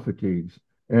jungle fatigues,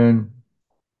 and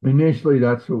initially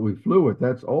that's what we flew with.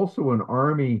 That's also an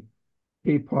Army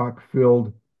APOC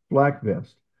filled flak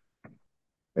vest.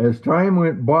 As time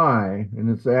went by, and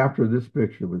it's after this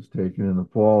picture was taken in the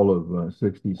fall of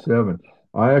 '67,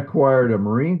 I acquired a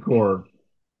Marine Corps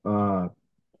uh,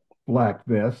 flak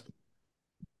vest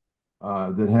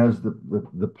that has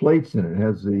the plates in it. It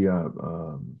has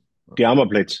The armor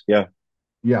plates. Yeah.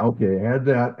 yeah, okay, it had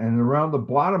that, and around the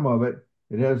bottom of it,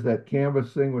 it has that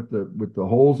canvas thing with the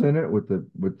holes in it, with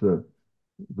the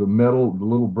metal, the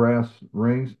little brass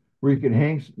rings where you can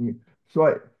hang.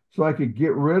 So I could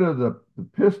get rid of the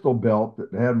pistol belt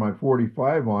that had my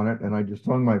 45 on it, and I just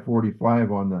hung my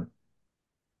 45 on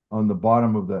the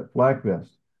bottom of that flak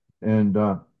vest. And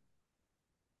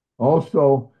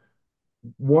also,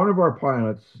 one of our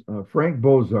pilots, Frank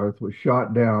Bozarth, was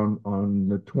shot down on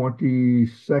the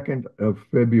 22nd of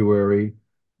February,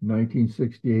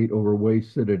 1968, over Way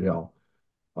Citadel.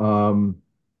 Um,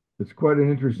 it's quite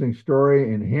an interesting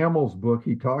story. In Hamill's book,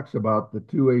 he talks about the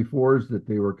two A4s that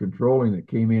they were controlling that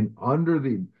came in under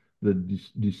the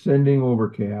descending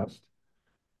overcast,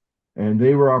 and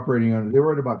they were operating on. They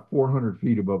were at about 400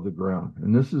 feet above the ground,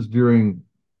 and this is during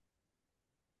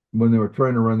when they were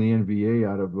trying to run the NVA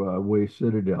out of Way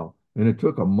Citadel, and it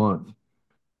took a month.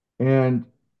 And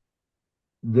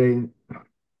they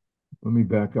let me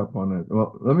back up on that.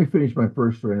 Well, let me finish my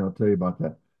first story, and I'll tell you about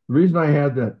that. The reason I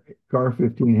had that car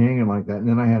 15 hanging like that, and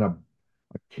then I had a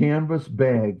canvas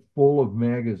bag full of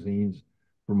magazines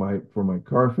for my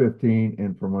car 15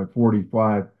 and for my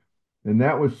 45, and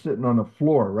that was sitting on the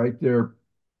floor right there,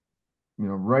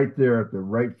 right there at the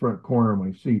right front corner of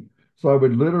my seat. So I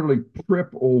would literally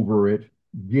trip over it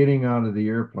getting out of the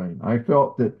airplane. I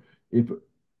felt that if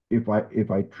if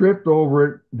I tripped over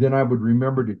it, then I would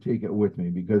remember to take it with me,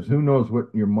 because who knows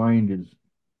what your mind is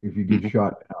if you get Mhm.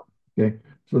 shot down. Okay,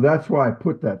 so that's why I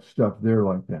put that stuff there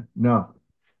like that. Now,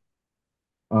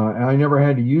 I never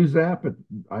had to use that, but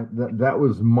that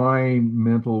was my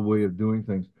mental way of doing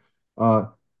things. Uh,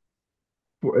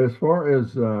 as far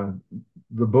as the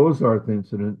Bozarth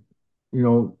incident, you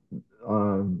know,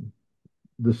 um,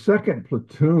 the second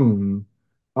platoon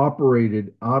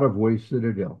operated out of Way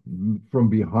Citadel from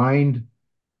behind,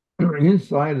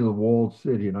 inside of the walled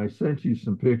city, and I sent you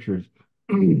some pictures.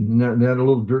 They had a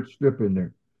little dirt strip in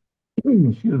there.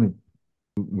 Excuse me.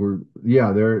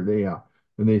 Yeah, they are,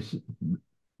 and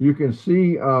you can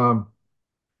see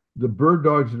the bird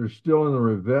dogs that are still in the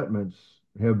revetments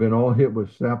have been all hit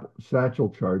with satchel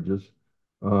charges.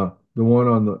 The one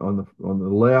on the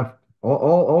left,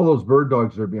 all those bird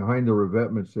dogs that are behind the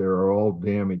revetments there are all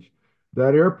damaged.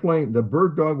 That airplane, the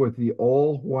bird dog with the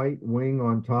all white wing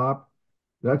on top,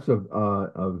 that's a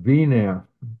VNAF,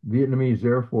 Vietnamese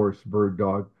Air Force bird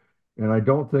dog, and I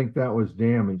don't think that was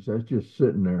damaged. That's just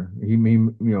sitting there.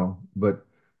 But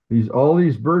all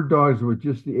these bird dogs with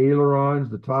just the ailerons,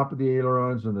 the top of the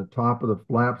ailerons, and the top of the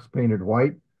flaps painted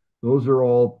white. Those are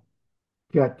all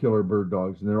Catkiller bird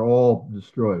dogs, and they're all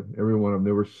destroyed. Every one of them.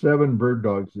 There were 7 bird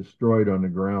dogs destroyed on the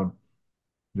ground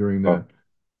during Oh, that.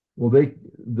 Well,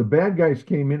 the bad guys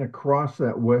came in across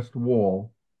that west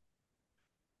wall,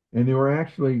 and they were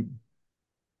actually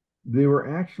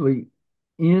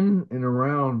in and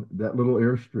around that little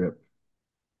airstrip.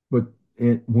 But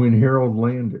when Harold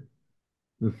landed,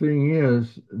 the thing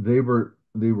is, they were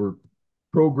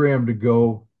programmed to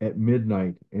go at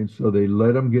midnight, and so they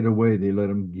let them get away. They let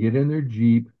them get in their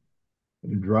Jeep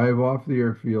and drive off the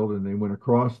airfield, and they went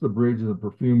across the bridge of the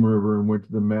Perfume River and went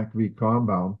to the MACV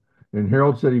compound. And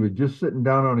Harold said he was just sitting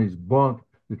down on his bunk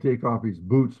to take off his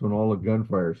boots when all the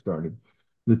gunfire started.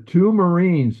 The 2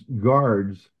 Marines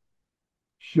guards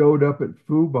showed up at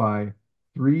Fubai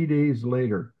 3 days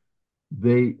later.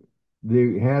 They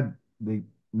they had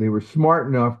they were smart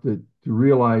enough to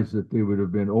realize that they would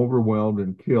have been overwhelmed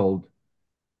and killed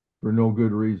for no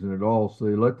good reason at all. So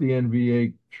they let the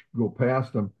NVA go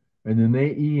past them, and then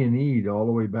they E&E'd all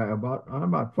the way back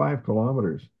about 5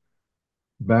 kilometers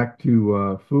back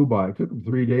to Fubai. It took them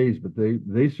 3 days, but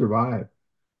they survived.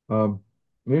 Um,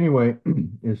 anyway,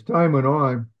 as time went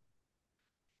on,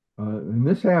 And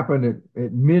this happened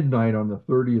at midnight on the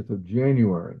 30th of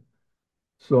January.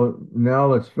 So now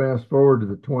let's fast forward to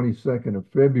the 22nd of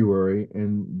February,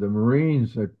 and the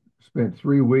Marines had spent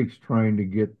 3 weeks trying to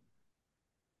get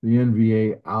the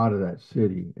NVA out of that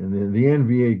city. And then the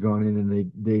NVA had gone in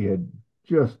and they had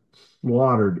just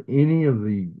slaughtered any of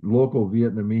the local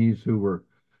Vietnamese who were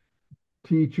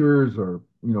teachers or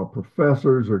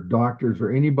professors or doctors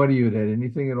or anybody who had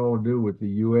anything at all to do with the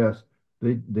U.S.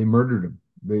 They murdered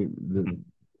them.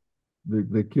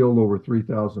 They killed over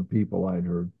 3,000 people, I'd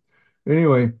heard.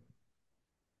 Anyway,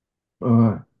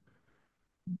 uh,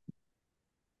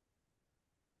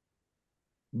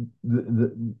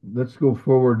 let's go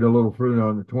forward a little further.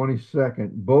 On the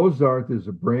 22nd, Bozarth is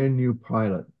a brand new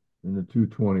pilot in the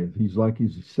 220th. He's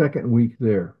the second week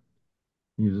there.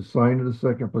 He's assigned to the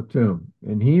second platoon,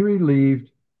 and he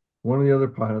relieved one of the other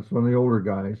pilots, one of the older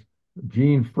guys,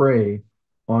 Gene Frey,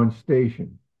 on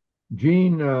station.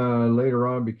 Gene later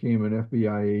on became an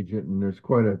FBI agent, and there's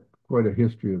quite a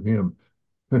history of him.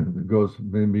 It goes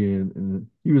maybe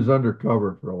he was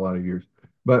undercover for a lot of years,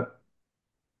 but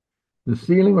the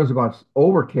ceiling was about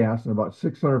overcast and about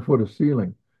 600 foot of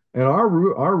ceiling, and our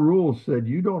rules said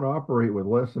you don't operate with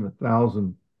less than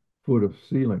 1,000 foot of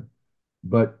ceiling,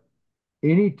 but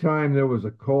anytime there was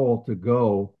a call to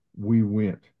go, we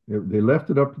went. They left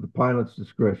it up to the pilot's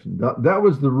discretion. That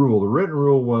was the rule. The written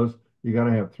rule was you got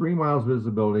to have 3 miles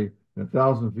visibility and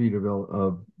 1,000 feet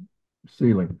of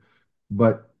ceiling.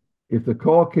 But if the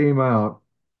call came out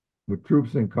with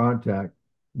troops in contact,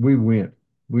 we went.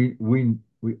 We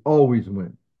always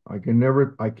went. I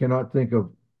cannot think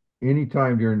of any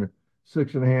time during the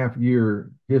 6.5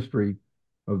 year history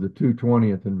of the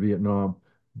 220th in Vietnam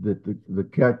that the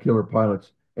Catkiller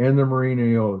pilots and the Marine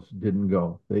AOs didn't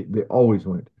go. They always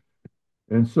went.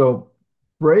 And so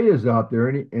Frey is out there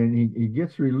and he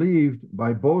gets relieved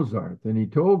by Bozarth. And he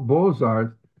told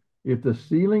Bozarth, if the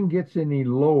ceiling gets any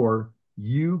lower,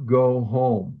 you go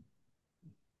home.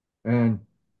 And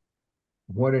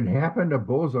what had happened to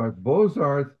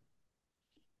Bozarth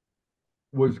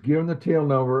was given the tail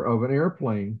number of an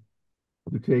airplane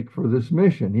to take for this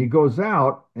mission. He goes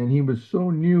out and he was so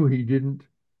new he didn't.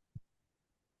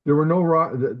 There were no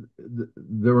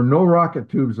rocket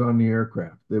tubes on the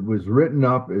aircraft. It was written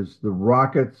up as the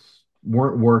rockets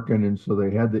weren't working, and so they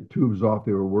had the tubes off.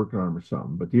 They were working on them or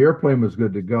something. But the airplane was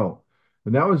good to go,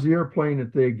 and that was the airplane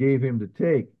that they gave him to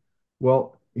take.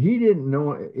 Well, he didn't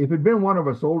know if it'd been one of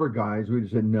us older guys. We'd have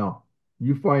said, "No,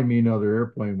 you find me another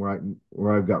airplane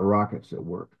where I've got rockets that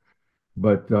work."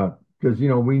 But because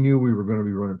we knew we were going to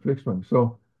be running fixed wing,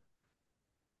 so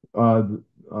uh,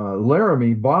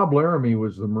 Bob Laramie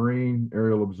was the Marine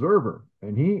aerial observer,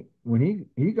 and when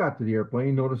he got to the airplane,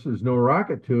 he noticed there's no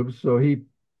rocket tubes, so he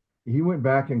went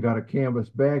back and got a canvas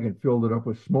bag and filled it up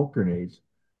with smoke grenades,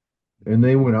 and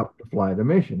they went up to fly the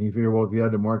mission. He figured, well, if he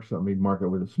had to mark something, he'd mark it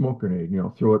with a smoke grenade,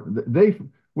 throw it.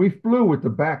 We flew with the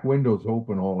back windows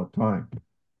open all the time.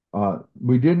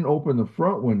 We didn't open the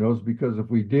front windows because if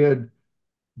we did,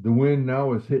 the wind now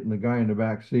was hitting the guy in the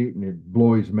back seat and it'd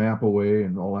blow his map away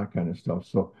and all that kind of stuff.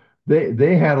 So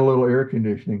they had a little air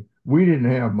conditioning. We didn't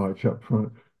have much up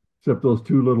front, except those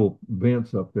two little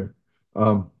vents up there.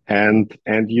 And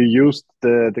you used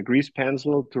the grease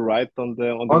pencil to write on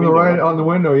the window, right right? on the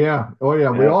window, yeah. Oh yeah,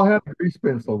 we Yeah. all had a grease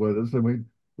pencil with us, and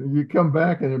you come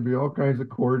back and there'd be all kinds of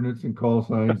coordinates and call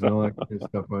signs and all that kind of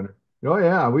stuff on it. Oh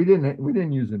yeah, we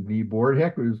didn't use a knee board.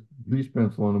 Heck, it was grease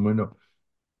pencil on the window.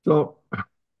 So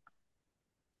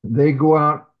they go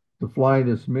out to fly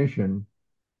this mission,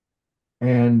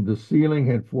 and the ceiling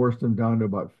had forced them down to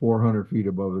about 400 feet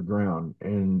above the ground.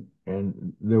 And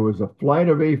there was a flight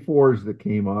of A4s that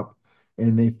came up,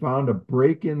 and they found a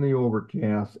break in the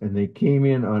overcast, and they came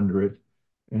in under it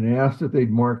and asked if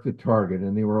they'd mark the target.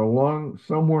 And they were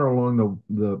somewhere along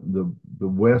the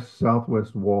west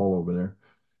southwest wall over there,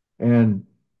 and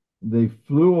they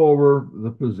flew over the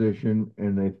position,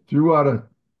 and they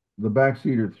the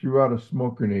backseater threw out a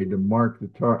smoke grenade to mark the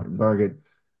target,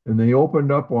 and they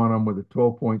opened up on them with a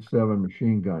 12.7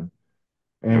 machine gun,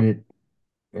 and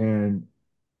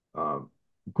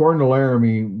according to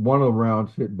Laramie, one of the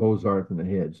rounds hit Bozarth in the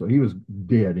head, so he was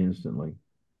dead instantly.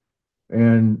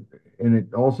 And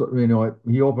it also,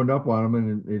 he opened up on him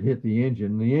and it hit the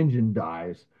engine. The engine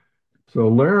dies. So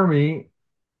Laramie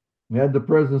had the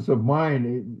presence of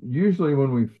mind. Usually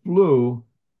when we flew,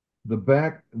 the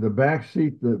back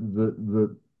seat,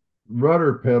 the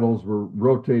rudder pedals were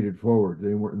rotated forward.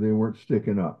 They weren't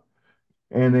sticking up,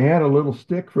 and they had a little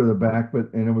stick for the back,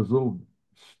 and it was a little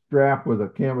strap with a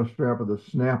canvas strap with a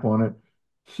snap on it,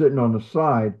 sitting on the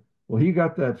side. Well, he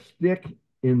got that stick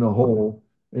in the hole,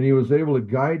 and he was able to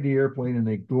guide the airplane, and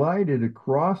they glided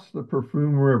across the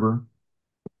Perfume River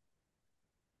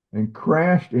and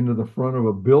crashed into the front of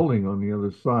a building on the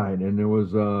other side. And there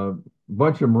was a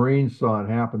bunch of Marines saw it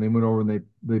happen. They went over and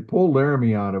they pulled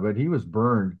Laramie out of it. He was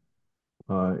burned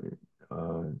uh,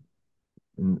 uh,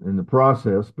 in the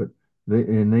process, but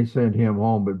they sent him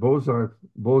home. But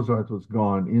Bozarth was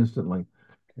gone instantly.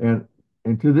 And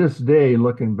to this day,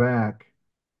 looking back,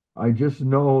 I just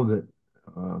know that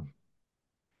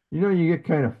you get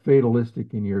kind of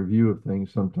fatalistic in your view of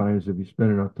things sometimes if you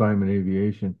spend enough time in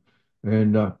aviation.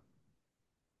 And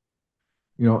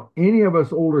any of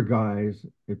us older guys,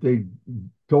 if they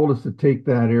told us to take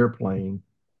that airplane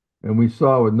and we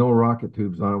saw with no rocket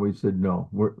tubes on it, we said, no,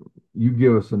 you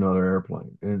give us another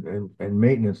airplane. And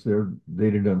maintenance there,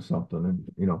 they'd have done something.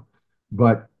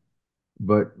 But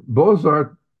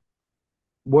Bozarth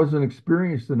wasn't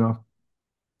experienced enough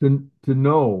to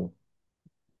know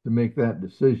to make that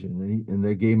decision. And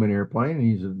they gave him an airplane, and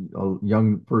he's a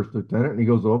young first lieutenant, and he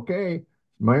goes, okay, it's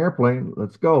my airplane,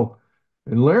 let's go.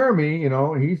 And Laramie,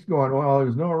 he's going, well,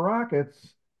 there's no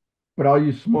rockets, but I'll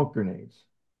use smoke grenades.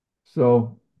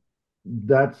 So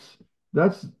that's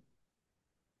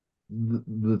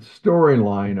the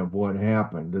storyline of what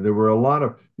happened. There were a lot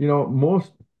of,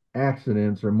 most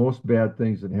accidents or most bad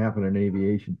things that happen in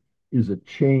aviation is a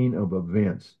chain of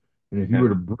events. And if you Yeah. were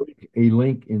to break a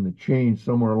link in the chain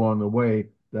somewhere along the way,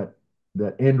 that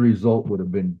end result would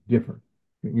have been different.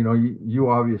 You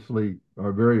obviously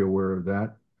are very aware of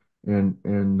that, and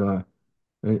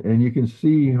you can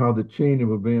see how the chain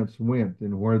of events went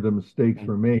and where the mistakes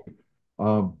were made.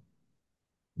 Um,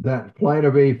 that flight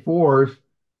of A4s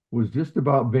was just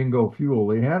about bingo fuel.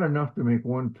 They had enough to make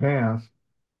one pass,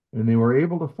 and they were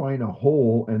able to find a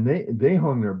hole, and they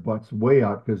hung their butts way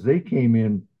out because they came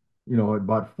in, at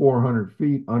about 400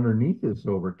 feet underneath this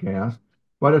overcast.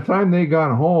 By the time they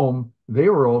got home, they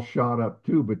were all shot up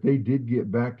too, but they did get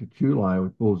back to Chulai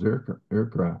with those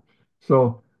aircraft.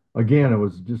 So again, it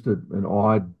was just an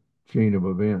odd chain of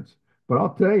events. But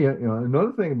I'll tell you,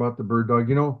 another thing about the bird dog,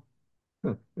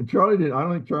 and Charlie did, I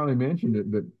don't think Charlie mentioned it,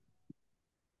 but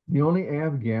the only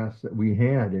avgas that we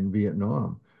had in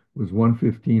Vietnam was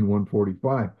 115,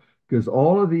 145, because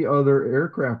all of the other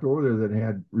aircraft over there that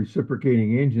had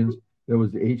reciprocating engines, there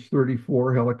was the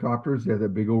H-34 helicopters, they had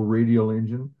that big old radial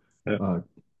engine, Yeah.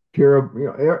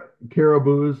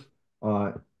 Caribous,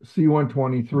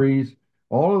 C-123s,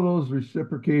 all of those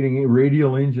reciprocating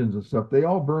radial engines and stuff, they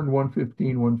all burned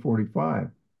 115, 145.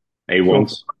 So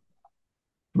A1s.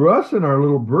 for us and our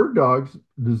little bird dogs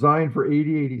designed for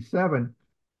 8087,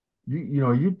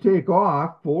 you take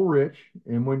off full rich,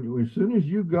 and as soon as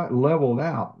you got leveled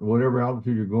out, whatever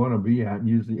altitude you're going to be at,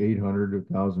 usually 800 to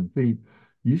 1,000 feet,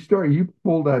 you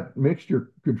pull that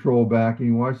mixture control back, and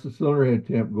you watch the cylinder head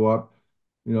temp go up,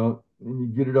 and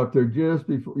you get it up there just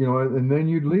before, and then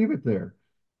you'd leave it there.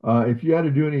 If you had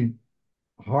to do any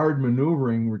hard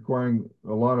maneuvering requiring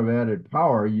a lot of added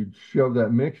power, you'd shove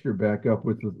that mixture back up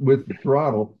with the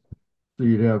throttle, so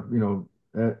you'd have, you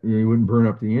wouldn't burn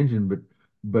up the engine,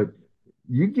 but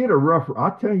you get a rough.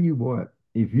 I'll tell you what,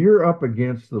 if you're up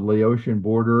against the Laotian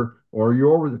border or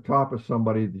you're over the top of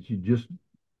somebody that you just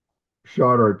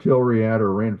shot artillery at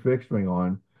or ran fixed wing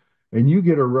on, and you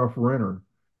get a rough renter,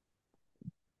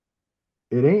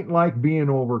 it ain't like being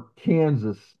over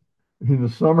Kansas in the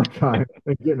summertime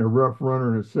and getting a rough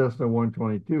runner in a Cessna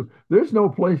 122. There's no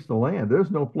place to land.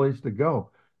 There's no place to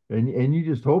go. And you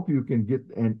just hope you can get,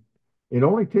 and it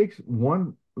only takes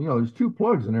one, there's two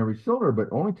plugs in every cylinder, but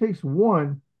it only takes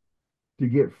one to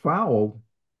get fouled.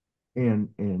 And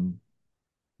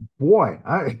boy,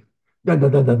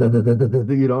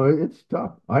 it's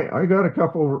tough. I got a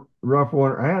couple rough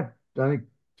ones. I had, I think,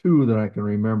 two that I can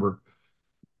remember.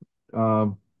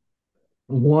 Um,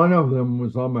 One of them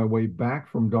was on my way back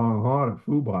from Dong Ha to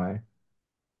Fubai,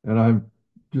 and I'm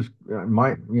just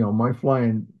my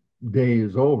flying day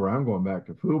is over. I'm going back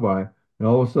to Fubai, and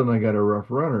all of a sudden I got a rough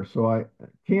runner. So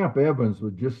Camp Evans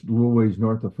was just a little ways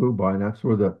north of Fubai, and that's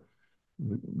where the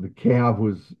Cav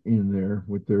was in there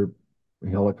with their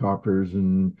helicopters,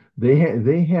 and they had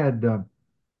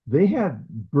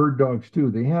bird dogs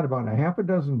too. They had about a half a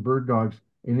dozen bird dogs,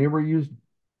 and they were used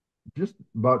just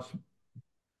about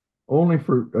only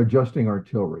for adjusting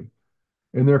artillery.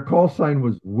 And their call sign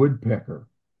was Woodpecker,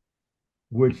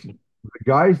 which the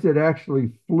guys that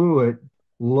actually flew it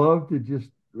loved to just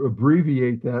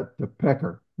abbreviate that to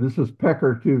Pecker. This is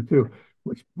Pecker too,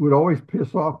 which would always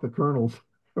piss off the colonels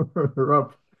further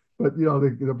up. But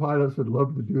the pilots would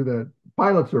love to do that.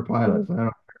 Pilots are pilots. I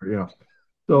don't care.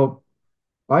 So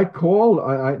I called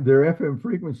their FM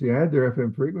frequency. I had their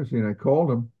FM frequency, and I called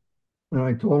them, and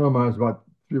I told them I was about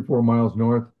 3 or 4 miles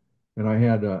north, and I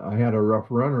had a rough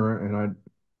runner,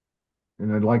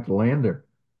 and I'd like to land there.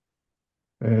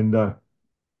 And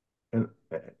and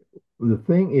the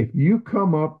thing, if you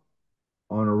come up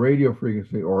on a radio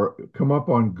frequency or come up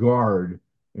on guard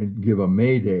and give a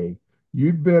mayday,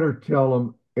 you'd better tell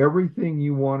them everything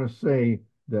you want to say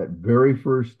that very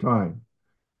first time.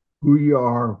 Who you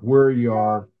are, where you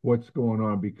are, what's going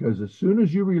on. Because as soon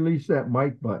as you release that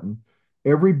mic button,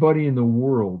 everybody in the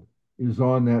world is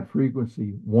on that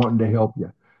frequency wanting to help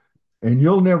you. And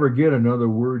you'll never get another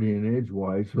word in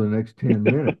edgewise for the next 10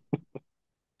 minutes.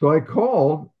 So I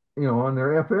called, on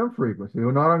their FM frequency.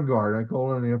 Well, not on guard. I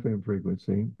called on the FM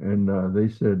frequency, and they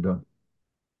said,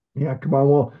 "Yeah, come on."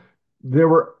 Well, there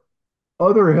were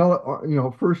other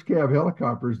first cab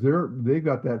helicopters. They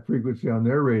got that frequency on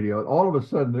their radio. All of a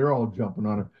sudden, they're all jumping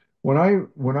on it. When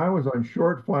I was on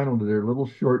short final to their little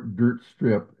short dirt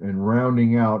strip and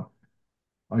rounding out,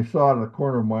 I saw out of the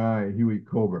corner of my eye a Huey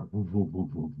Cobra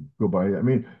go by. I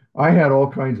mean, I had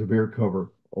all kinds of air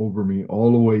cover over me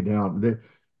all the way down. The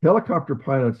helicopter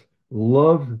pilots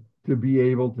love to be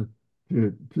able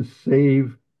to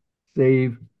save a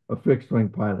fixed wing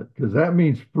pilot because that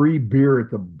means free beer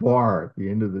at the bar at the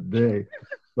end of the day.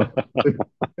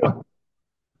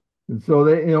 And so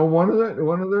one of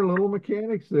their little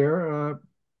mechanics there,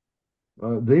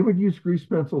 they would use grease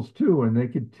pencils too, and they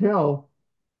could tell.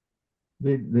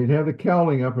 They'd have the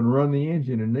cowling up and run the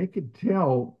engine, and they could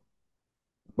tell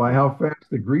by how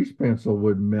fast the grease pencil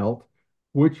would melt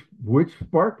which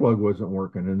spark plug wasn't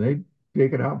working, and they'd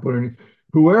take it out, put it in.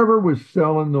 Whoever was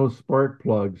selling those spark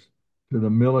plugs to the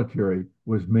military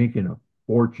was making a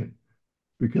fortune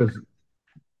because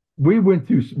we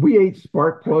ate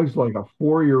spark plugs like a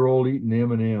 4-year-old eating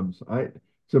M&Ms.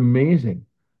 It's amazing.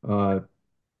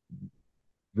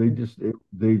 They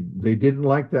didn't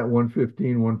like that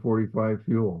 115, 145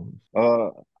 fuel.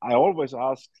 I always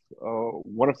ask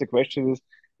one of the questions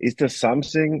is there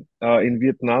something in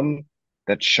Vietnam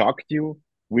that shocked you,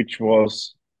 which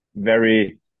was a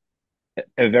very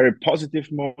positive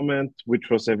moment, which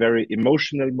was a very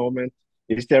emotional moment?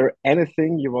 Is there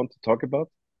anything you want to talk about?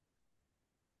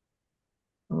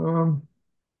 Um,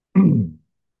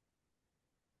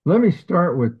 Let me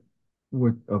start with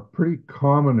a pretty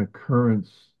common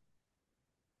occurrence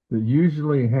that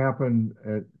usually happened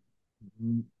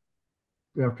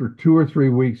after 2 or 3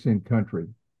 weeks in country.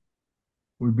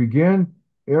 We began,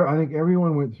 I think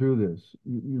everyone went through this.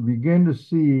 You begin to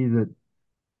see that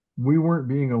we weren't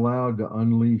being allowed to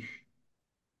unleash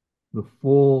the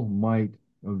full might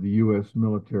of the U.S.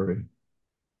 military.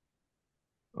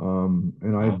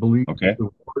 And I believe Okay. the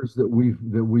wars that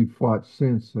we've fought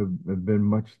since have been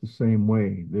much the same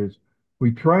way.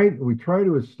 We try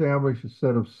to establish a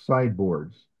set of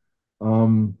sideboards,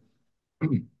 um,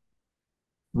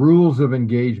 rules of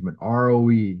engagement, ROE.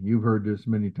 You've heard this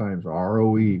many times,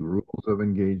 ROE, rules of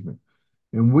engagement.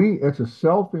 And it's a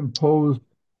self-imposed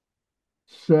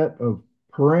set of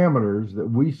parameters that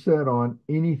we set on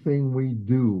anything we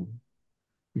do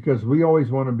because we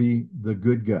always want to be the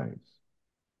good guys.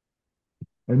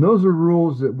 And those are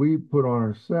rules that we put on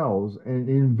ourselves. And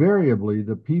invariably,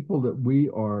 the people that we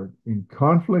are in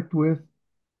conflict with,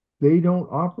 they don't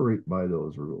operate by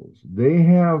those rules.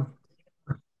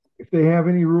 If they have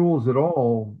any rules at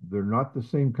all, they're not the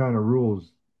same kind of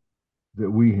rules that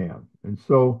we have. And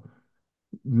so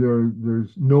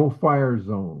there's no fire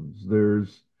zones.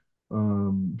 There's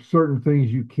certain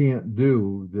things you can't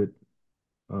do that,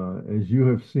 as you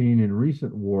have seen in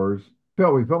recent wars,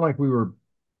 we felt like we were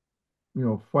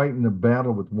fighting the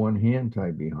battle with one hand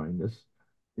tied behind us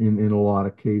in a lot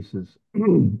of cases.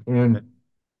 And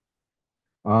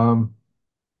um,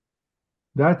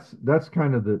 that's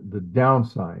kind of the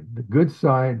downside. The good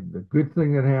side, the good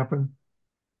thing that happened.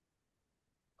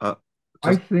 Uh,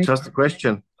 I think just a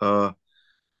question.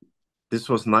 This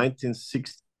was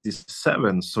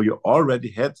 1967, so you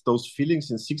already had those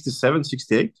feelings in 67,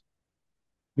 68?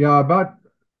 Yeah,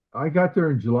 I got there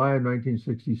in July of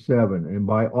 1967, and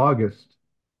by August,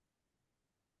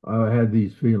 I had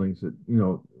these feelings that,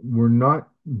 we're not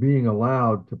being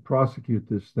allowed to prosecute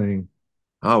this thing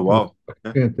Oh, to wow. the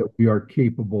extent that we are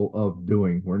capable of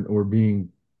doing. We're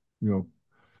being,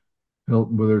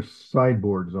 held with their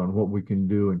sideboards on what we can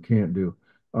do and can't do.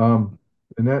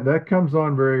 And that comes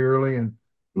on very early, and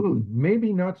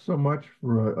maybe not so much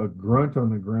for a grunt on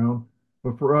the ground,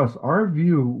 but for us, our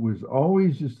view was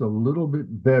always just a little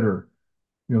bit better.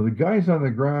 The guys on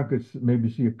the ground could maybe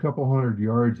see a couple hundred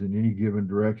yards in any given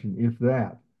direction, if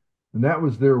that. And that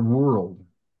was their world.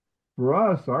 For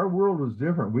us, our world was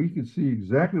different. We could see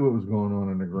exactly what was going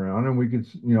on the ground, and we could,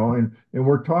 and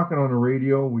we're talking on the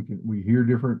radio. We hear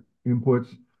different inputs.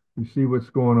 We see what's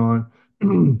going on.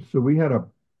 So we had a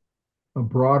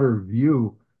broader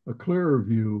view, a clearer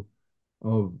view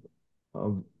of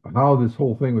of how this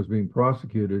whole thing was being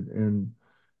prosecuted, and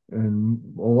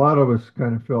a lot of us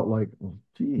kind of felt like, well,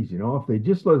 geez, if they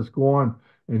just let us go on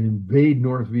and invade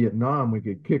North Vietnam, we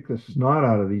could kick the snot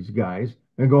out of these guys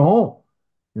and go home.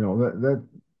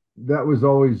 That was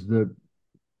always that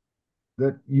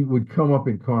you would come up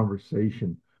in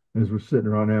conversation as we're sitting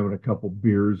around having a couple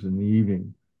beers in the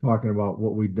evening, talking about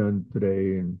what we'd done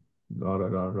today and da da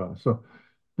da da. So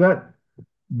that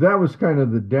that was kind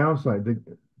of the downside.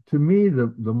 To me,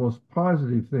 the most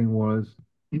positive thing was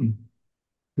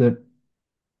that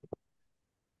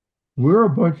we're a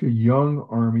bunch of young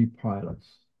Army pilots.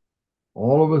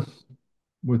 All of us,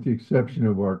 with the exception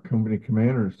of our company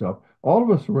commander and stuff, all of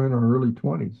us were in our early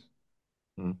 20s.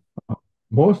 Mm.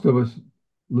 Most of us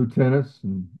lieutenants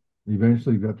and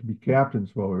eventually got to be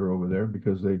captains while we were over there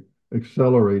because they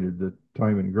accelerated the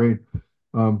time and grade.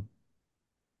 Um,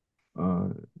 uh,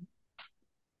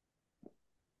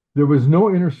 there was no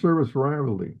inter-service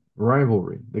rivalry.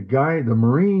 The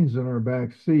Marines in our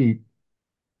back seat,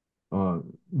 uh,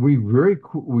 we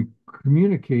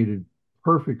communicated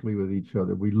perfectly with each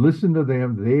other. We listened to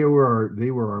them. They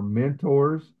were our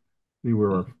mentors. They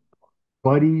were our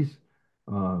buddies.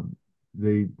 Um,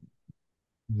 they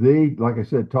like I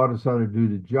said, taught us how to do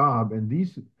the job. And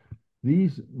these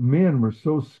men were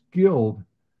so skilled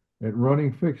at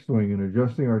running fixed wing and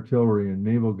adjusting artillery and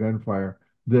naval gunfire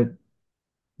that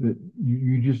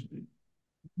you just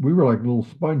we were like little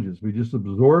sponges. We just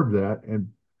absorbed that,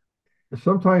 and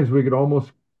sometimes we could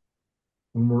almost,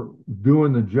 when we're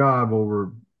doing the job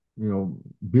over,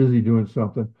 busy doing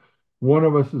something, one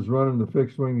of us is running the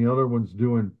fixed wing, the other one's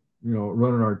doing,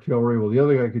 running artillery. Well, the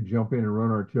other guy could jump in and run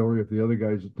artillery if the other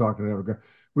guy's talking to the other guy.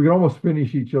 We could almost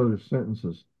finish each other's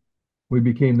sentences. We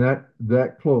became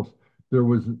that close. There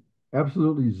was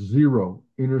absolutely zero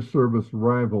inter-service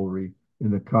rivalry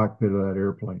in the cockpit of that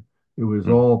airplane. It was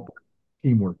all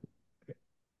teamwork.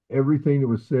 Everything that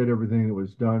was said, everything that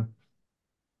was done,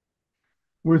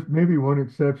 with maybe one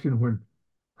exception when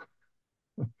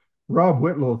Rob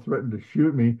Whitlow threatened to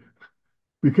shoot me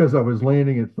because I was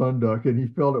landing at Thunduck and he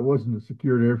felt it wasn't a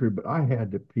secured airfield, but I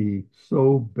had to pee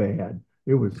so bad.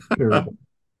 It was terrible.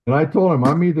 And I told him,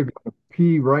 I'm either going to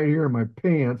pee right here in my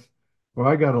pants or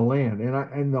I got to land.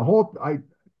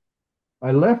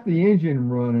 I left the engine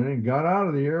running and got out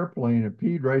of the airplane and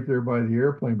peed right there by the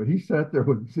airplane, but he sat there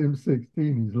with his M16.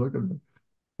 He's looking at me.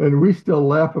 And we still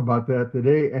laugh about that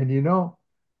today. And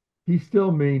he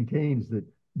still maintains that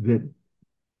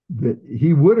that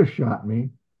he would have shot me.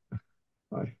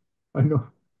 I I know,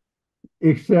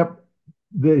 except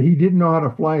that he didn't know how to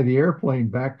fly the airplane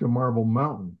back to Marble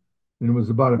Mountain. And it was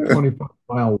about a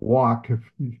 25-mile walk.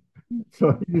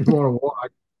 So he didn't want to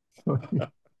walk. So,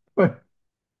 but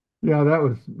yeah, that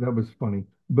was funny.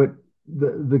 But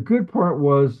the good part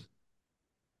was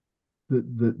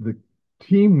the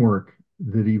teamwork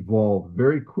that evolved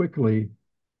very quickly,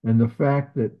 and the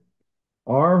fact that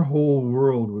our whole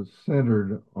world was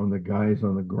centered on the guys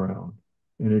on the ground.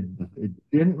 And it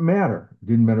didn't matter. It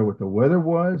didn't matter what the weather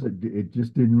was. It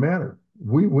just didn't matter.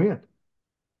 We went.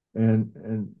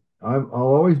 And I'll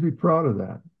always be proud of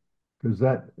that, because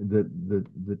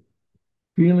the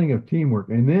feeling of teamwork.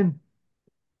 And then,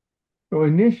 so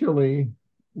initially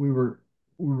we were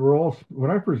all,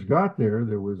 when I first got there,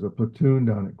 there was a platoon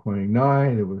down at Quang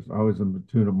Ngai. I was in a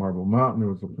platoon at Marble Mountain. There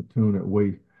was a platoon at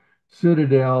Wei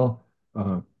Citadel,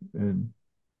 and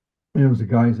it was the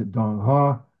guys at Dong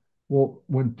Ha. Well,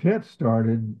 when TET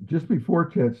started, just before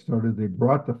TET started, they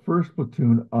brought the first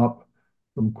platoon up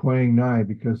from Quang Ngai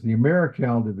because the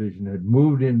Americal division had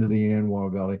moved into the Anhua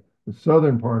Valley, the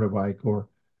southern part of I Corps,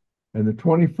 and the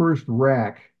 21st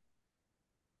RAC,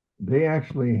 they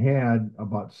actually had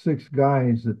about 6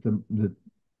 guys they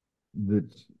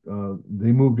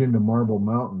moved into Marble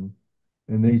Mountain,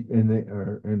 and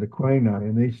the Quang Ngai,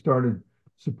 and they started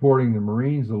supporting the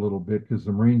Marines a little bit because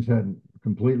the Marines hadn't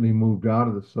completely moved out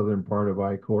of the southern part of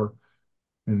I Corps,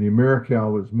 and the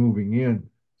Americal was moving in.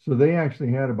 So they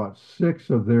actually had about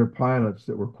 6 of their pilots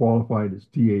that were qualified as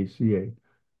TACA.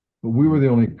 But we were the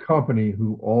only company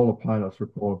who all the pilots were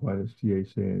qualified as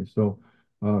TACA. So,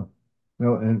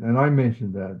 and I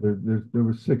mentioned that there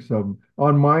were 6 of them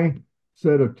on my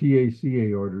set of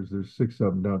TACA orders. There's 6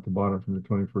 of them down at the bottom from the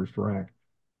 21st RAC.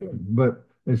 But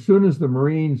as soon as the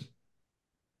Marines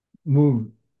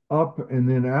moved up and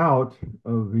then out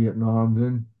of Vietnam,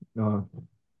 then an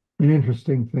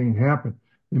interesting thing happened.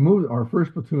 They moved our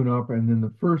first platoon up, and then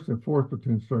the first and fourth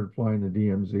platoon started flying the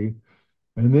DMZ.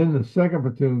 And then the second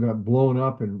platoon got blown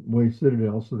up in Way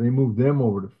Citadel, so they moved them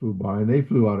over to Fubai, and they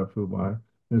flew out of Fubai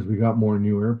as we got more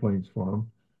new airplanes for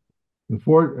them. The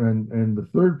fourth and the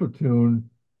third platoon,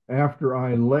 after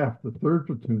I left, the third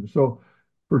platoon. So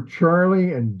for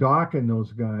Charlie and Doc and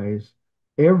those guys,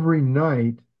 every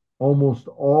night, almost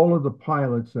all of the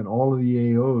pilots and all of the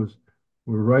AOs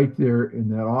were right there in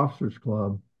that officers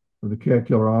club, or the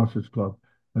Catkiller Officers Club.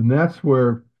 And that's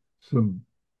where some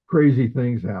crazy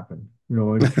things happened.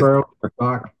 And Charlie and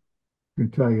Doc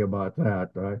can tell you about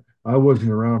that. I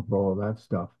wasn't around for all of that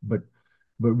stuff, but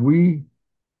we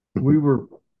were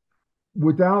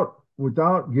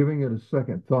without giving it a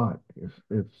second thought.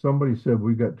 If somebody said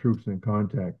we got troops in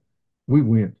contact, we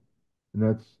went, and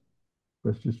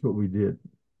that's just what we did.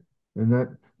 And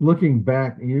that, looking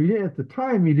back, at the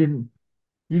time you didn't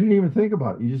even think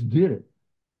about it. You just did it.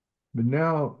 But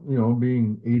now,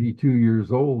 being 82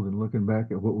 years old and looking back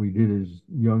at what we did as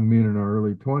young men in our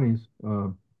early 20s,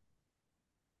 it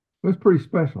was pretty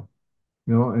special.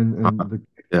 And the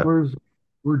Yeah. Killers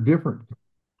were different.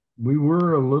 We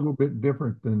were a little bit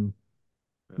different than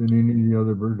any of the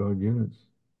other bird dog units.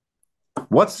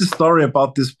 What's the story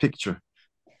about this picture?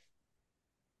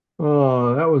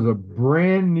 Oh, that was a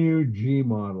brand new G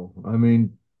model. I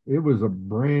mean, it was a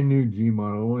brand new G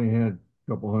model. Only had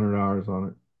a couple hundred hours on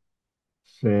it.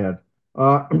 Sad.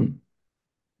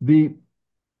 The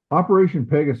Operation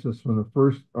Pegasus, when the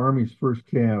first Army's first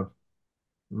cav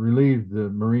relieved the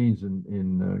Marines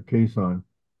in Quezon,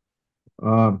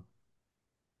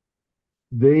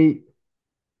 they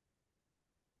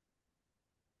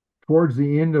towards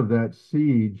the end of that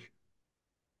siege,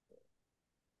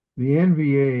 the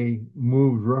NVA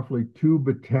moved roughly 2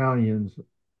 battalions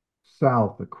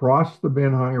south across the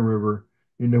Benhai River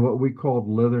into what we called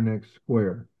Leatherneck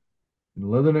Square. And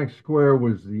Leatherneck Square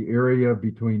was the area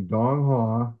between Dong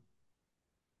Ha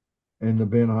and the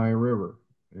Benhai River.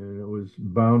 And it was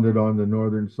bounded on the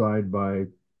northern side by,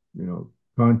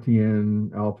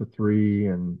 Contien, Alpha 3,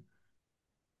 and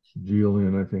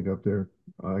Jilin, I think, up there.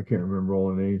 I can't remember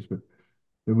all the names, but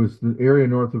it was the area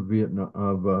north of Vietnam,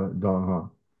 of Dong Ha.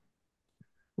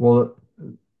 Well,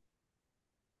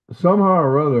 somehow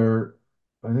or other,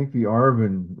 I think the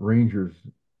Arvin Rangers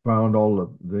found all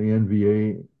of the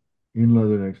NVA in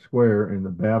Leatherneck Square, and the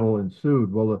battle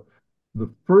ensued. Well, the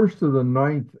first of the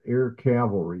 9th Air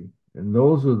Cavalry, and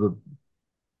those are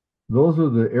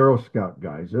the Aero Scout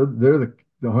guys. They're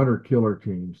the hunter killer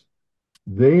teams.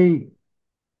 They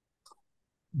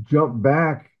jumped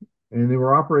back, and they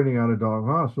were operating out of Dong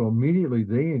Ha, so immediately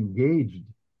they engaged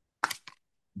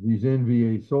these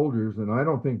NVA soldiers, and I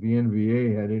don't think the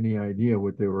NVA had any idea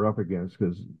what they were up against,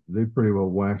 because they pretty well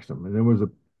waxed them. And there was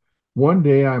one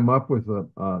day I'm up with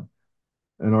an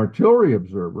artillery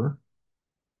observer,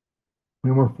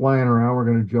 and we're flying around. We're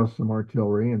going to adjust some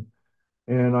artillery,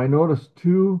 and I noticed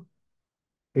two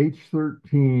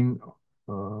H-13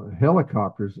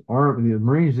 helicopters. The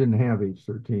Marines didn't have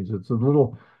H-13s. It's a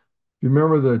little. Do you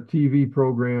remember the TV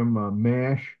program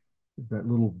MASH? That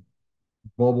little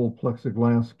bubble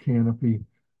plexiglass canopy.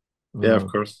 Yeah, of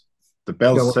course. The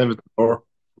Bell 74.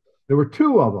 There were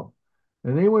two of them,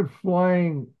 and they went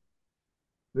flying.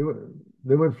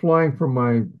 They went flying from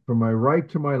my right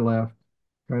to my left,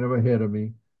 kind of ahead of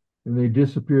me, and they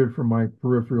disappeared from my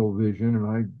peripheral vision. And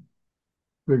I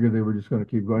figured they were just going to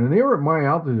keep going. And they were at my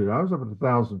altitude. I was up at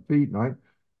 1,000 feet, and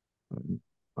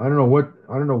I don't know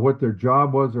what their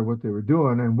job was or what they were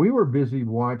doing. And we were busy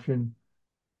watching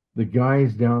the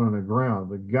guys down on the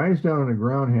ground. The guys down on the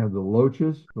ground had the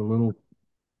loaches, the little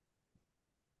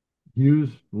Hughes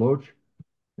loach,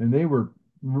 and they were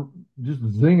just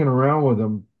zinging around with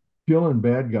them, killing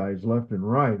bad guys left and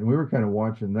right. And we were kind of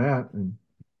watching that, and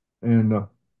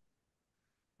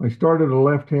I started a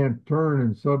left-hand turn,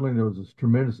 and suddenly there was this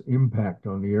tremendous impact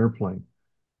on the airplane.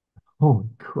 Holy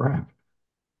crap!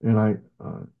 And I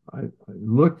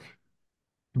looked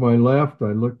to my left.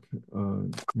 I looked,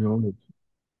 the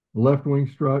left wing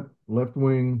strut, left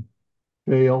wing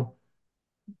tail.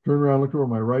 Turned around, looked over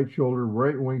my right shoulder,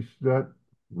 right wing strut,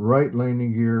 right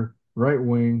landing gear, right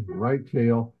wing, right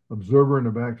tail. Observer in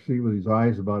the back seat with his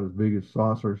eyes about as big as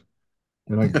saucers.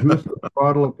 And I goosed the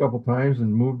throttle a couple times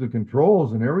and moved the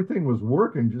controls, and everything was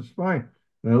working just fine.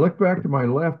 And I looked back to my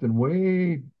left, and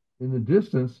way in the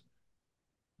distance,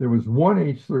 there was one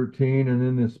H-13, and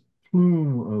then this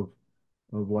plume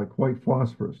of like white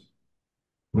phosphorus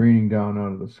raining down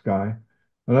out of the sky.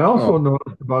 And I also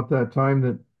noticed about that time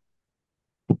that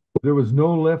there was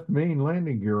no left main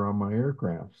landing gear on my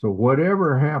aircraft. So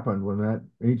whatever happened when that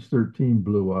H-13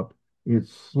 blew up, it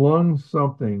slung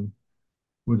something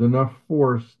with enough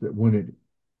force that when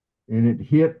it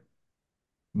hit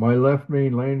my left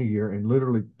main landing gear and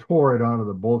literally tore it out of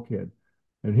the bulkhead.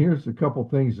 And here's a couple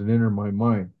things that enter my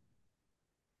mind.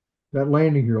 That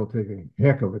landing gear will take a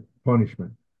heck of a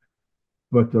punishment.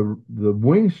 But the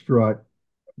wing strut,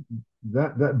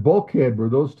 that bulkhead where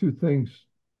those two things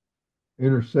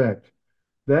intersect,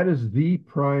 that is the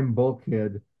prime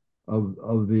bulkhead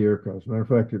of the aircraft. As a matter of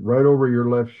fact, right over your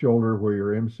left shoulder where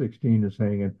your M16 is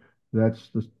hanging,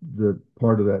 that's the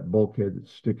part of that bulkhead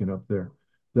that's sticking up there.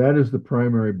 That is the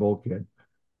primary bulkhead.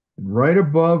 And right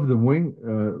above the wing,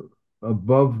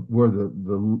 above where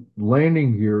the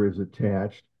landing gear is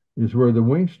attached, is where the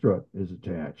wing strut is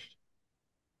attached.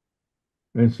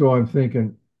 And so I'm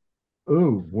thinking,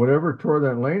 ooh, whatever tore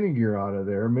that landing gear out of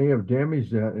there may have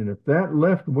damaged that. And if that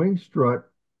left wing strut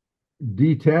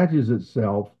detaches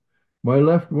itself, my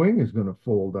left wing is going to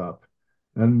fold up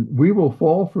and we will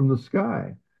fall from the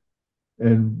sky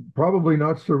and probably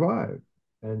not survive.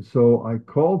 And so I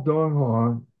called Dong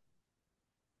Hong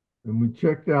and we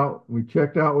checked out with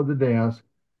the desk,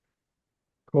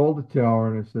 called the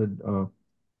tower, and I said,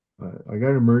 I got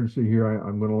an emergency here.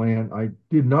 I'm going to land. I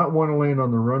did not want to land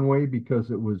on the runway because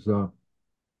it was a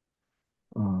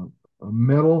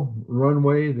metal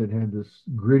runway that had this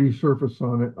gritty surface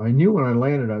on it. I knew when I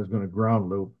landed I was going to ground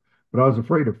loop, but I was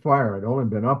afraid of fire. I'd only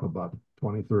been up about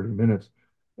 20, 30 minutes.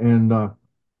 And I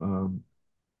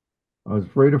was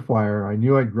afraid of fire. I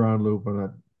knew I'd ground loop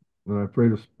and I'm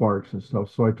afraid of sparks and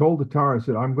stuff. So I told the tower, I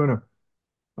said, I'm gonna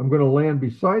land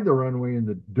beside the runway in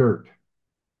the dirt.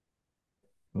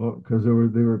 Because they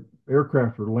were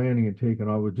aircraft were landing and taking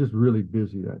off. I was just really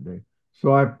busy that day.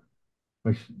 So I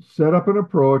set up an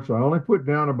approach. I only put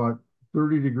down about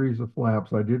 30 degrees of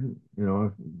flaps. I didn't,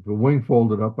 if the wing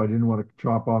folded up, I didn't want to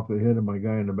chop off the head of my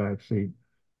guy in the back seat.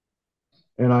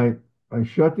 And I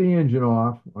shut the engine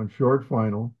off on short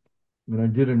final, and I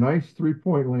did a nice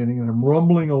 3-point landing, and I'm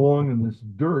rumbling along in this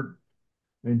dirt.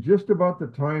 And just about the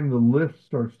time the lift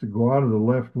starts to go out of the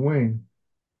left wing,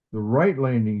 the right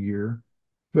landing gear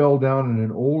fell down in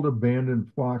an old abandoned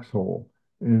foxhole.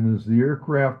 And as the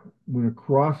aircraft went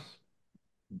across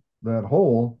that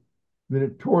hole, then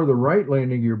it tore the right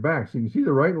landing gear back. So you can see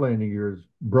the right landing gear is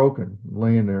broken,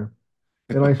 laying there.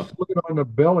 And I slid on the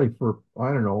belly for,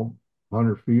 I don't know,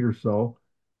 100 feet or so.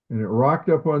 And it rocked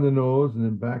up on the nose and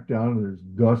then back down, and there's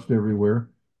dust everywhere.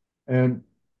 And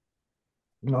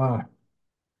uh,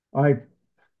 I,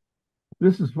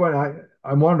 this is what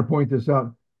I wanted to point this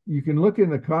out. You can look in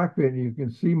the cockpit and you can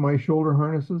see my shoulder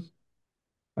harnesses.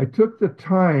 I took the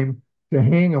time to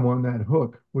hang them on that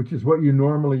hook, which is what you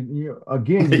normally,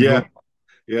 again, Yeah,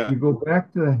 yeah. you go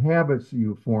back to the habits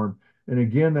you form. And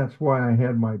again, that's why I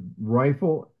had my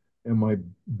rifle and my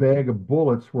bag of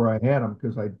bullets where I had them,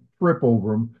 because I trip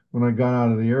over them when I got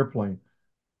out of the airplane.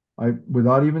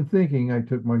 Without even thinking, I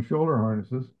took my shoulder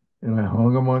harnesses and I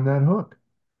hung them on that hook.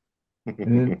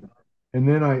 And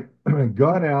then I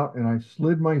got out and I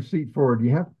slid my seat forward. You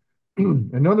have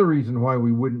another reason why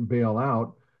we wouldn't bail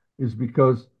out is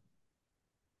because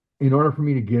in order for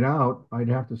me to get out, I'd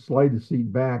have to slide the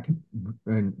seat back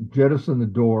and jettison the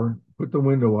door, put the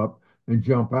window up, and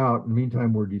jump out. In the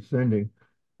meantime, we're descending.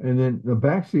 And then the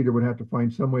backseater would have to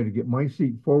find some way to get my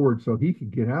seat forward so he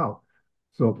could get out.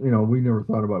 So, we never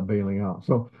thought about bailing out.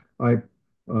 So I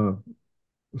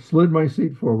slid my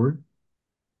seat forward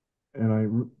and I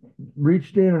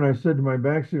reached in and I said to my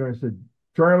backseater, I said,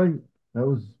 Charlie, that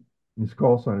was his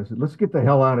call sign. I said, let's get the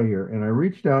hell out of here. And I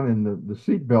reached down in the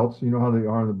seat belts. You know how they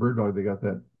are in the bird dog, they got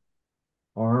that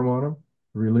arm on them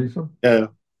to release them. Yeah,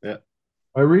 yeah.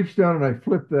 I reached down and I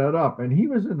flipped that up, and he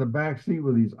was in the back seat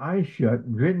with his eyes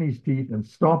shut, gritting his teeth and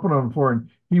stomping on the floor. And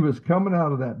he was coming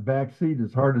out of that back seat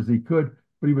as hard as he could,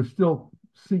 but he was still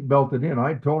seat belted in.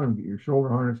 I told him, get your shoulder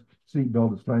harness, seat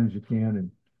belt as tight as you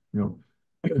can. And,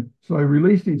 so I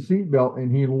released his seat belt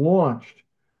and he launched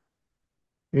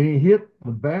and he hit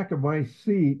the back of my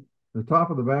seat, the top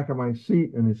of the back of my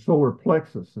seat and his solar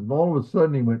plexus. And all of a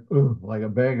sudden he went, ugh, like a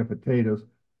bag of potatoes.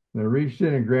 And I reached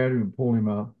in and grabbed him and pulled him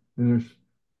out. And there's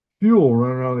fuel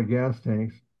running out of the gas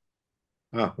tanks.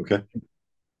 Ah, okay.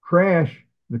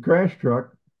 The crash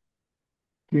truck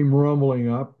came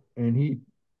rumbling up and he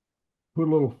put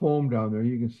a little foam down there.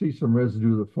 You can see some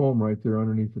residue of the foam right there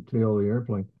underneath the tail of the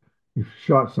airplane. He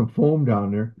shot some foam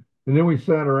down there. And then we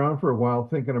sat around for a while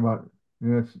thinking about,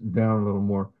 it's down a little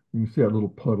more. You can see that little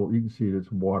puddle. You can see it, it's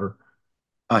water.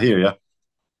 Ah, here, yeah.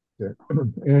 There.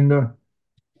 And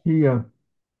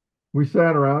we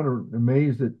sat around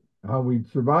amazed at how we'd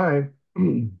survived.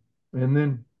 And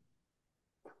then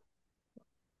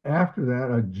after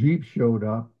that, a Jeep showed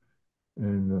up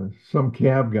and some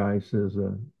cab guy says,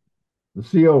 the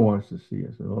CO wants to see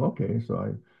us. I said, oh, okay. So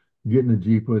I get in the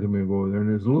Jeep with him and go over there. And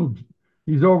there's a little,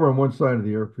 he's over on one side of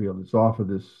the airfield. It's off of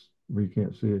this, where you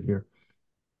can't see it here.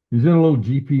 He's in a little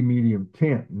GP medium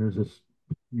tent, and there's this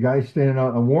guy standing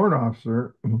out, a warrant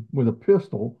officer with a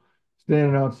pistol,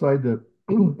 standing outside the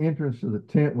entrance to the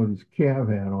tent with his cav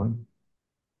hat on.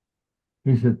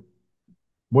 He said,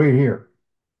 "Wait here."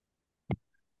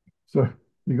 So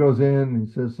he goes in and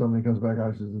he says something, comes back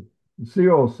out, says, "The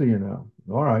CO will see you now."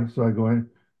 All right. So I go in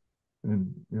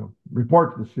and,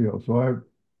 report to the CO. So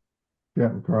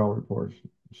Captain Carl reports,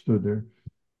 stood there.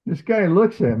 This guy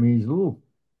looks at me. He's a little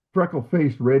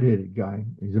freckle-faced, red-headed guy.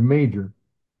 He's a major.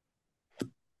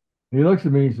 And he looks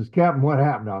at me and he says, "Captain, what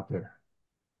happened out there?"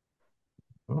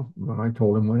 Well, I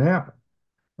told him what happened.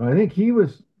 I think he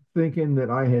was thinking that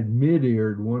I had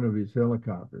mid-aired one of his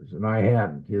helicopters, and I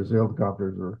hadn't. His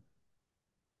helicopters are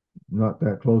not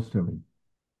that close to me.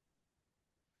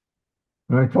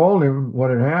 And I told him what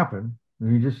had happened,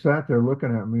 and he just sat there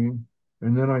looking at me.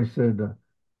 And then I said,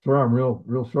 "Sir, I'm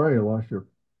real sorry you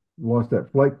lost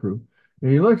that flight crew." And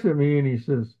he looks at me and he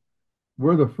says,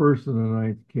 "We're the first of the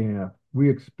ninth CAF. We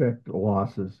expect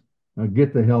losses. Now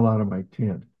get the hell out of my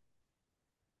tent."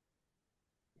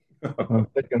 I'm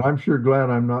thinking, I'm sure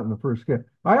glad I'm not in the first CAF.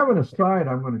 I have an aside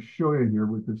I'm going to show you here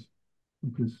with this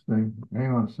thing.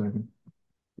 Hang on a second.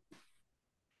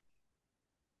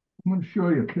 I'm going to show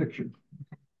you a picture.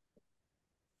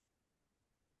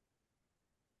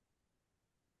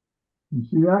 You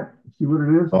see that? See what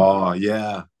it is? Oh,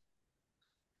 yeah.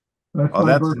 That's Oh,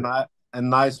 my that's bird. a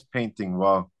nice painting.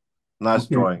 Wow. Nice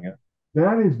Okay. drawing. Yeah.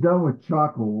 That is done with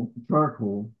charcoal.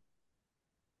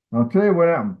 I'll tell you what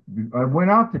happened. I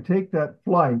went out to take that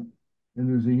flight, and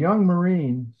there's a young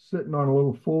Marine sitting on a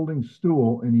little folding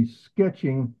stool, and he's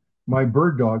sketching my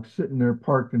bird dog sitting there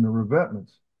parked in the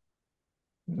revetments.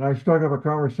 And I struck up a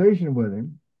conversation with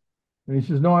him, and he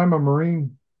says, "No, I'm a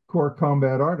Marine Corps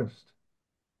combat artist."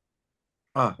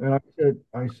 Ah, And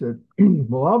I said,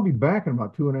 "Well, I'll be back in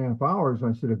about 2.5 hours."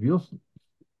 I said, "If you'll,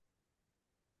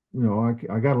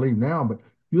 I got to leave now, but if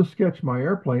you'll sketch my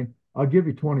airplane, I'll give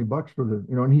you $20 for the,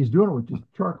 and he's doing it with just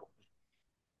charcoal."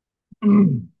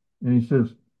 And he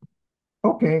says,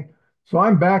 "Okay." So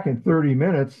I'm back in 30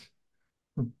 minutes,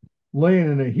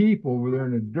 laying in a heap over there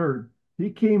in the dirt. He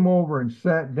came over and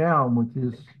sat down with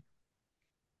his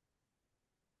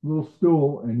little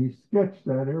stool and he sketched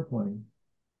that airplane.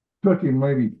 Took him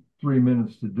maybe 3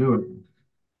 minutes to do it.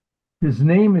 His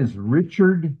name is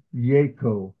Richard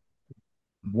Yaco,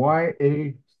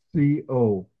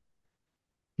 Yaco.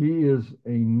 He is a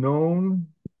known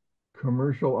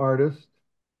commercial artist.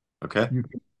 okay. You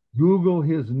can Google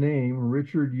his name,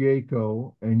 Richard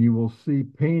Yaco, and you will see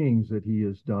paintings that he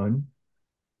has done.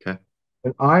 Okay.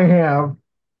 And I have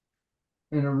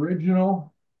an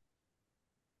original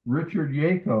Richard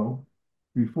Yaco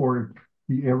before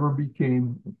he ever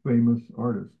became a famous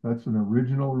artist. That's an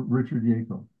original Richard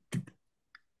Yaco.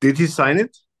 Did he sign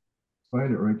it?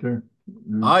 Find it right there.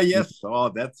 Ah, yes. Oh,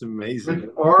 that's amazing.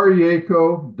 It's R.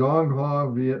 Yaco, Dong Ha,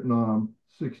 Vietnam,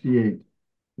 68.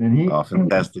 And Oh,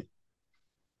 fantastic.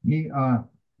 we kind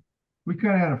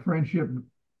of had a friendship.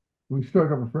 We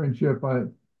struck up a friendship.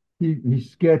 He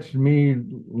sketched me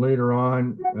later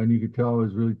on, and you could tell I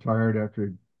was really tired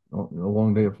after a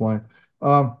long day of flying.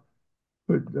 But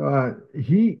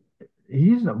he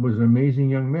was an amazing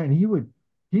young man. He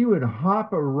would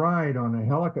hop a ride on a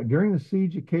helicopter during the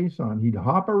siege of Quezon. He'd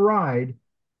hop a ride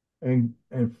and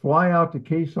fly out to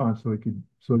Quezon so he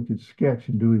could sketch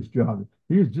and do his job.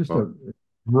 He was just a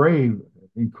brave,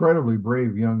 incredibly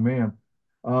brave young man.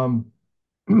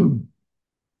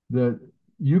 That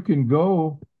you can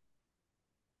go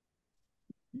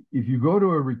if you go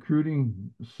to a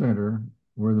recruiting center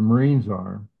where the Marines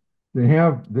are, they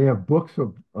have books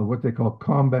of what they call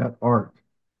combat art.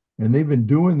 And they've been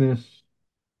doing this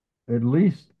at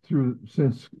least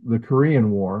since the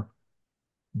Korean War,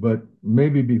 but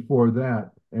maybe before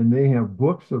that. And they have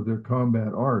books of their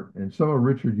combat art. And some of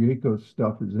Richard Yaco's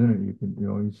stuff is in it. You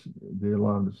can, they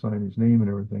allow him to sign his name and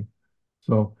everything.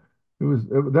 So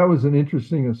that was an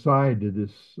interesting aside to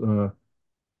this. You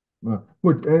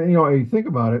think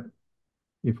about it,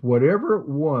 if whatever it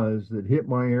was that hit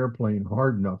my airplane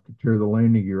hard enough to tear the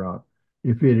landing gear out,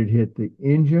 if it had hit the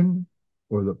engine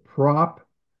or the prop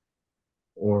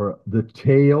or the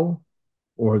tail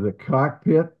or the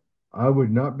cockpit, I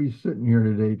would not be sitting here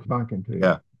today talking to you.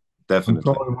 Yeah, definitely.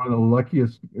 I'm probably one of the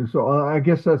luckiest. So I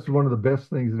guess that's one of the best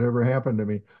things that ever happened to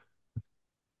me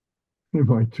in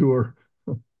my tour.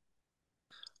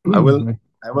 I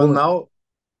will now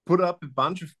put up a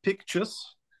bunch of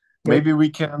pictures. Okay. Maybe we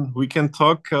can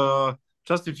talk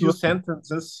just a few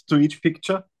sentences to each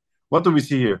picture. What do we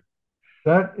see here?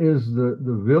 That is the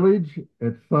village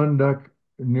at Thunduck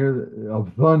near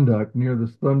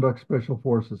the Thunduck Special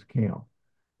Forces camp,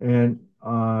 and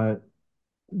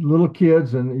little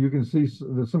kids, and you can see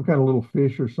there's some kind of little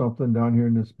fish or something down here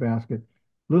in this basket.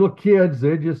 Little kids,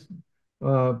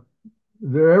 uh,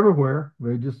 they're everywhere.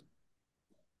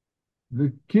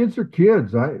 The kids are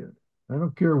kids. I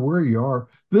don't care where you are.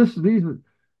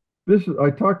 I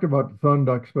talked about the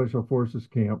Thunduck Special Forces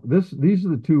camp. These are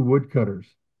the two woodcutters,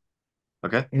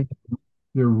 Okay. and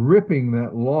they're ripping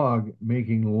that log,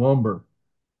 making lumber.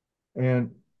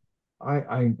 And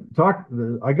I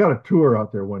got a tour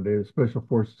out there one day. The Special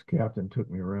Forces captain took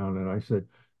me around, and I said,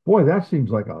 "Boy, that seems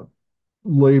like a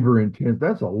labor intense.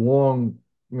 That's a long,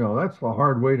 that's a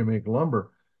hard way to make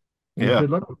lumber." And he Yeah. said,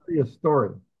 "Let me tell you a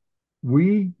story.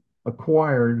 We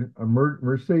acquired a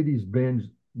Mercedes-Benz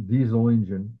diesel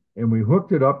engine, and we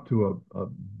hooked it up to a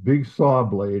big saw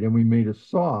blade, and we made a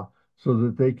saw so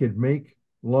that they could make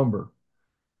lumber."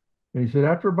 And he said,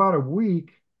 after about a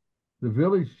week, the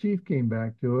village chief came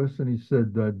back to us and he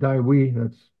said, Dai Huy,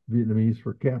 that's Vietnamese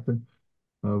for captain,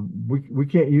 we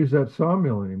can't use that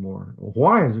sawmill anymore.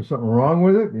 Why? Is there something wrong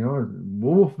with it?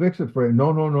 We'll fix it for you.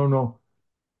 No, no, no, no.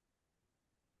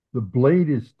 The blade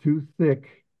is too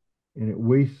thick and it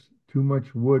wastes too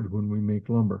much wood when we make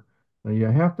lumber. Now you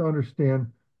have to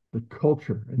understand the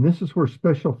culture. And this is where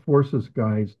special forces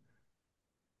guys,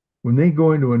 when they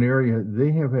go into an area,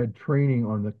 they have had training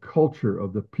on the culture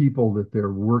of the people that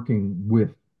they're working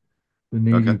with, the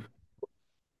Okay. native.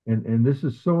 And this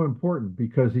is so important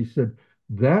because he said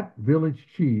that village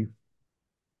chief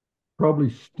probably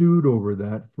stewed over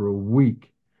that for a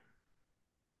week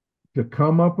to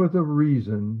come up with a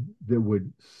reason that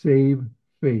would save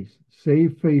face.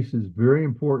 Save face is very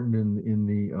important in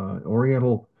the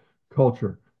Oriental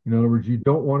culture. In other words, you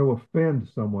don't want to offend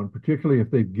someone, particularly if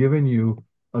they've given you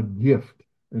a gift.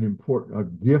 A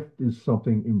gift is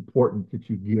something important that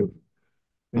you give.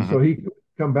 And so Hmm. he could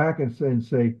come back and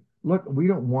say, look, we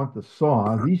don't want the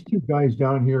saw. These two guys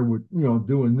down here would,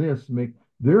 doing this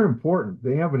they're important.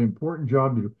 They have an important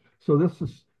job to do. So this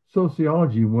is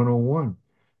sociology 101.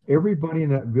 Everybody in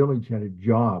that village had a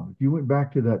job. If you went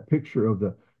back to that picture of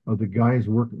the guys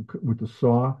working with the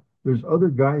saw, there's other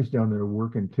guys down there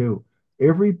working too.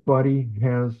 Everybody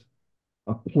has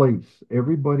a place.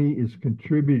 Everybody is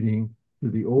contributing to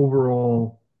the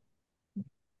overall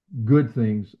good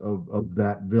things of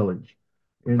that village.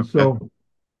 And Okay. so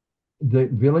the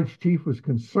village chief was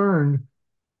concerned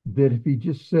that if he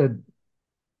just said,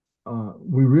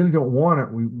 we really don't want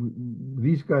it,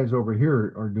 these guys over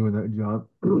here are doing that job,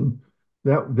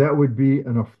 that would be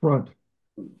an affront.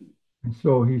 And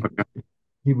so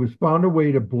he was found a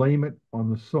way to blame it on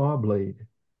the saw blade.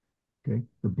 Okay.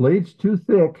 The blade's too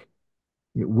thick,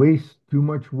 it wastes too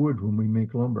much wood when we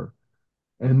make lumber.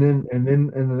 And then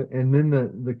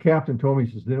the captain told me,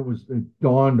 he says, then it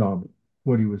dawned on me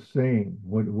what he was saying,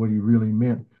 what he really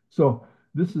meant. So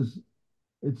this is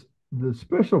it's the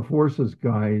special forces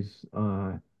guys,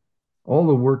 all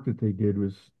the work that they did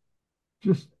was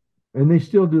just, and they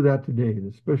still do that today.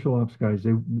 The special ops guys,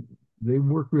 they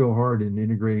work real hard in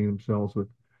integrating themselves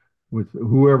with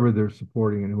whoever they're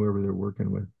supporting and whoever they're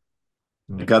working with.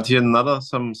 I So, got here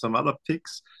some other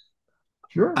pics.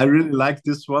 sure. I really like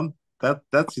this one.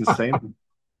 That's insane.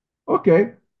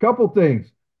 Okay, couple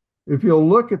things. If you'll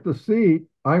look at the seat,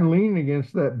 I'm leaning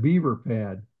against that beaver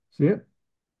pad. See it?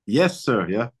 Yes, sir.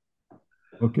 Yeah.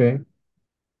 Okay.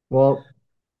 Well,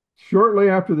 shortly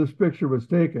after this picture was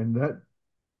taken, that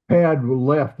pad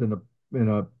left and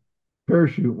a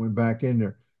parachute went back in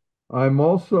there. I'm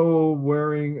also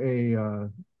wearing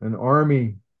an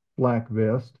Army flak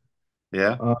vest.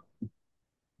 Yeah. Uh,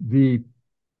 the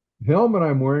helmet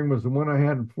I'm wearing was the one I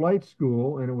had in flight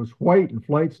school, and it was white in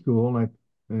flight school,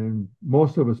 and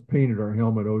most of us painted our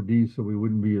helmet OD so we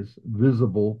wouldn't be as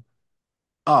visible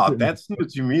Oh, sitting. that's new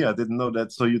to me. I didn't know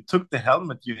that. So you took the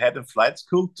helmet you had in flight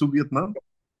school to Vietnam?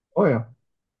 Oh yeah,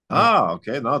 yeah. Ah,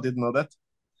 okay. No, I didn't know that.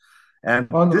 And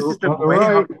On the this is the on the way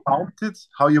right,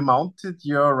 how you mounted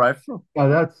your rifle.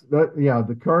 yeah, yeah,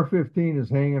 the car 15 is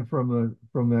hanging from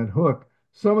that hook.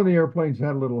 Some of the airplanes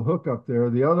had a little hook up there.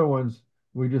 The other ones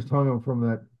we just hung them from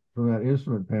that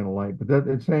instrument panel light, but that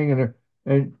it's hanging there.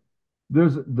 And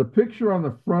there's the picture on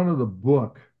the front of the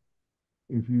book.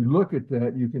 If you look at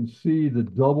that, you can see the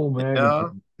double Yeah,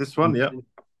 magazine. this one. Yeah.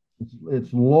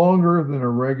 It's longer than a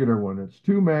regular one. It's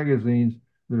two magazines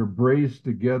that are braced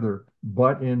together,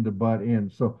 butt end to butt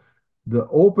end. So the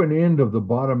open end of the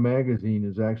bottom magazine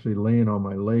is actually laying on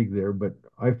my leg there, but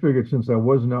I figured since I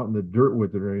wasn't out in the dirt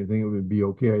with it or anything, it would be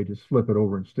okay. I just flip it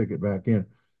over and stick it back in.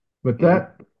 But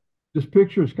Mhm. this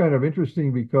picture is kind of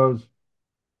interesting because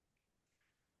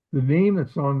the name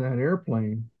that's on that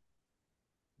airplane,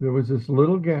 there was this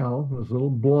little gal, this little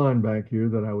blonde back here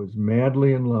that I was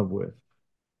madly in love with.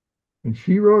 And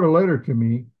she wrote a letter to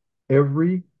me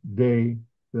every day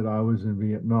that I was in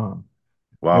Vietnam.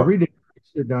 Wow. Every day I'd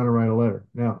sit down and write a letter.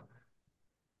 Now,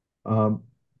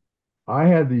 I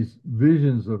had these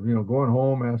visions of, going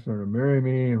home, asking her to marry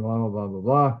me and blah, blah, blah, blah,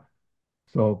 blah.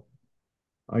 So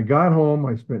I got home.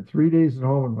 I spent 3 days at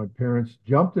home with my parents,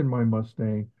 jumped in my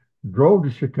Mustang, drove to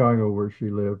Chicago where she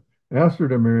lived, asked her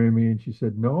to marry me. And she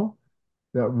said, no,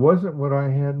 that wasn't what I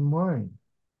had in mind.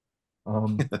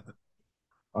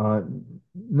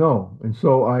 No. And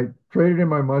so I traded in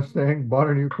my Mustang, bought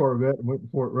a new Corvette, and went to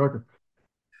Fort Rucker.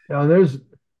 Now there's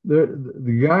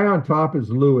the guy on top is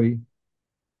Louis,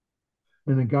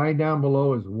 and the guy down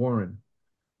below is Warren.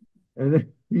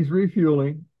 And he's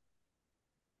refueling.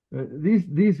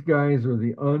 These guys are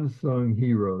the unsung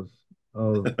heroes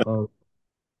of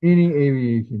any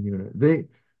aviation unit.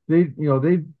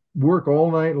 They work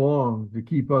all night long to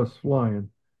keep us flying,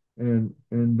 and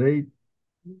they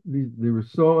were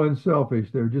so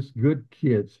unselfish. They were just good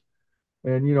kids,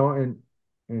 and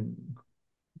and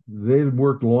they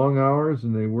worked long hours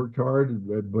and they worked hard,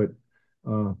 but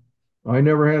I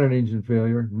never had an engine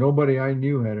failure. Nobody I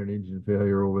knew had an engine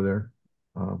failure over there.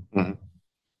 Mhm.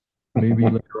 Maybe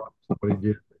later on somebody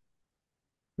did.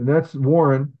 And that's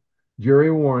Warren,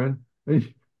 Jerry Warren.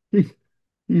 And he's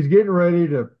getting ready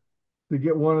to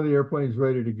get one of the airplanes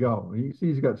ready to go.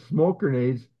 He's got smoke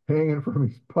grenades hanging from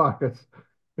his pockets,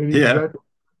 and he's Yeah. got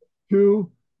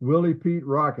two Willie Pete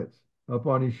rockets up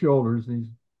on his shoulders. And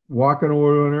he's walking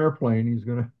over to an airplane. He's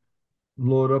going to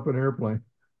load up an airplane.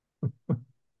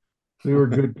 They were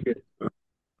good kids.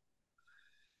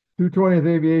 220th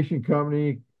Aviation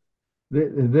Company.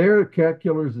 Their cat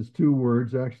killers is two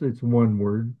words. Actually, it's one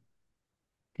word.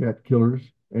 Cat killers,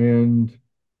 and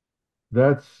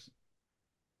that's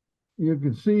you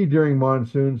can see during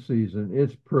monsoon season.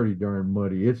 It's pretty darn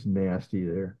muddy. It's nasty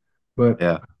there, but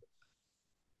Yeah.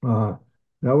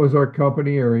 that was our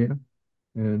company area,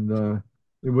 and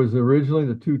it was originally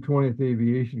the 220th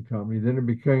Aviation Company. Then it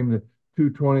became the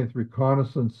 220th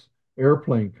Reconnaissance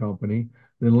Airplane Company.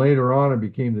 Then later on, it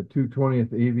became the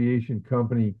 220th Aviation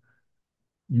Company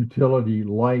Utility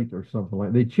Light or something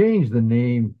like. They changed the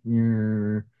name.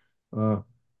 While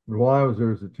I was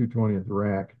there, as the 220th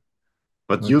RAC.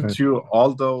 But I you kind two,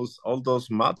 all those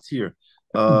mats here,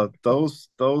 those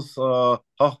how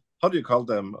do you call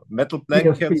them? Metal of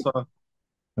blankets?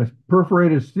 PSP,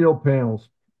 perforated steel panels,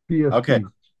 Okay.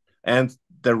 PSP. And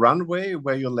the runway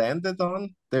where you landed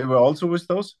on, they were also with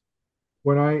those?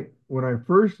 When I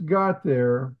first got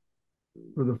there,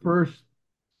 for the first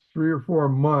 3 or 4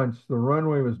 months, the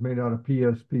runway was made out of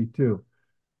PSP too.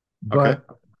 Okay. But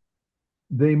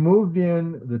they moved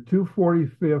in the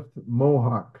 245th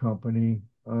Mohawk Company,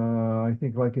 I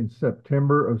think like in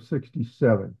September of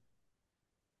 '67.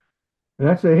 And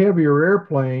that's a heavier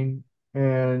airplane,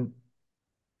 and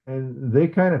they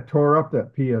kind of tore up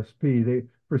that PSP. They,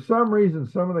 for some reason,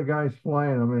 some of the guys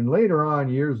flying them, and later on,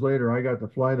 years later, I got to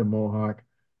fly the Mohawk,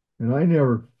 and I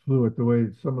never flew it the way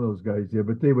some of those guys did,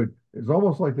 but it's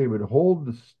almost like they would hold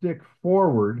the stick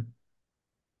forward,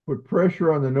 put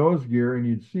pressure on the nose gear, and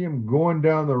you'd see them going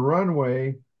down the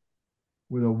runway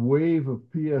with a wave of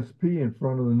PSP in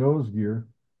front of the nose gear.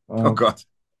 Oh God.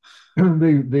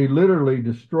 They literally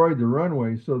destroyed the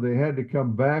runway, so they had to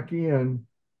come back in,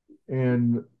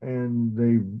 and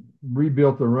they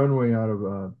rebuilt the runway out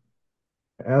of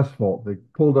asphalt. They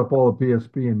pulled up all the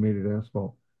PSP and made it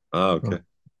asphalt. Oh, okay.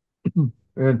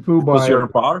 And Was your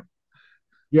Fubai, bar?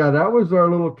 yeah, that was our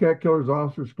little Cat Killers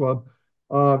Officers Club.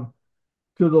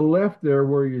 To the left there,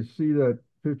 where you see that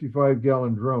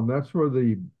 55-gallon drum, that's where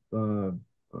the uh,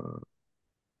 uh,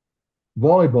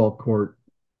 volleyball court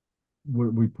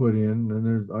we put in,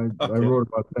 and I Okay. wrote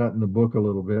about that in the book a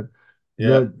little bit.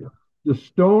 Yeah. The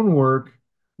stonework,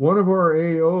 one of our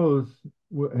AOs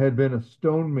had been a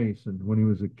stonemason when he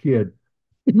was a kid,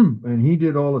 and he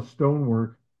did all the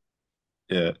stonework.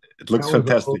 Yeah. It That looks was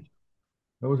fantastic.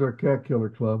 our cat killer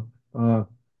club.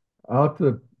 Out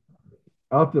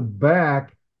the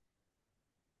back,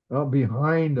 out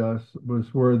behind us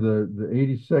was where the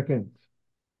 82nd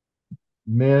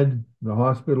Med, the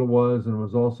hospital was, and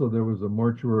there was a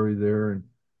mortuary there,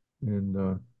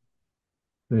 and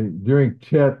during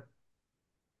Chet,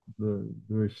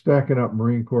 they were stacking up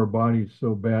Marine Corps bodies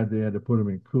so bad they had to put them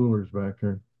in coolers back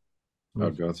there. Oh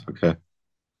God. Okay.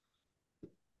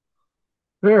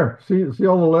 There, see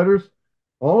all the letters?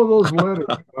 All of those letters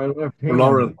I left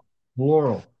Lauren.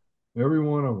 Laurel, every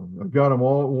one of them. I got them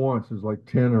all at once. There's like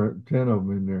 10 of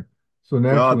them in there. So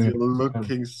God, naturally, you're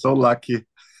looking so lucky.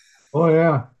 oh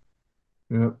yeah.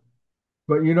 Yeah.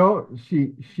 But you know,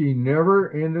 she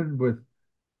never ended with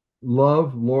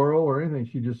love, Laurel, or anything.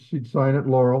 She'd sign it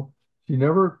Laurel. She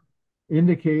never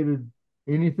indicated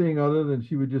anything other than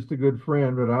she was just a good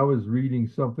friend, but I was reading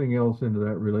something else into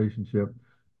that relationship.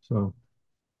 So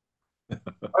I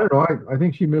don't know. I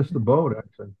think she missed the boat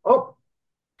actually. Oh,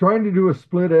 trying to do a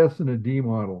split S and a D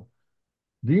model.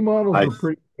 D models were Nice.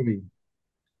 pretty heavy.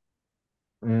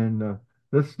 And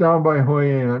that's down by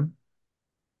Hoi An.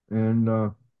 And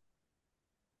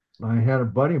I had a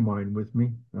buddy of mine with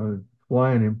me. I was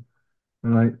flying him.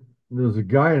 And there was a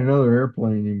guy in another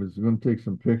airplane. He was going to take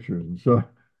some pictures. And so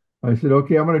I said,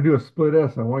 okay, I'm going to do a split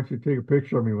S. I want you to take a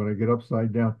picture of me when I get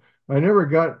upside down. I never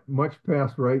got much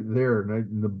past right there.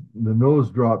 And the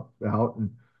nose dropped out and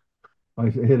I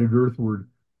headed earthward.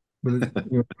 But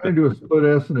trying to do a split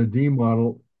S and a D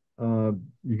model,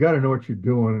 you got to know what you're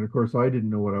doing. And of course, I didn't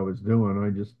know what I was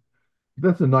doing.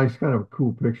 That's a nice kind of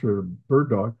cool picture of a bird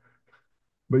dog.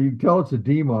 But you can tell it's a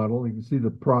D model. You can see the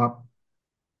prop.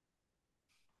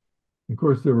 Of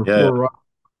course, there were Yeah. four rocks,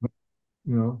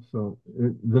 so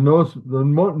the nose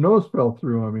fell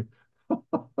through on me.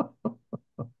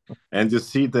 And you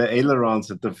see the ailerons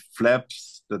and the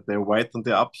flaps that they're white on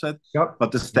the upside. Yep.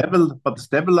 But the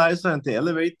stabilizer and the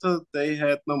elevator, they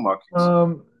had no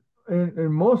markings.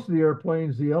 In most of the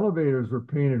airplanes, the elevators were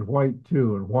painted white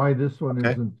too, and why this one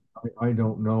Okay. isn't, I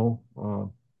don't know.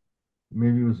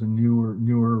 Maybe it was a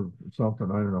newer something,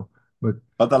 I don't know. But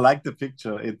I like the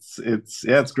picture. It's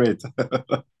great.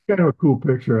 kind of a cool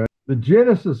picture. The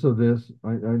genesis of this,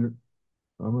 I'm going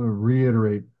to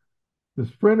reiterate. This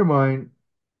friend of mine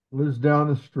lives down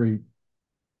the street,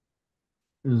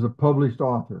 is a published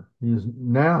author. He is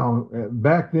now,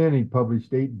 back then he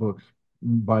published 8 books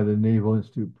by the Naval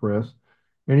Institute Press,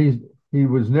 and he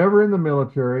was never in the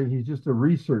military. He's just a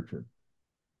researcher,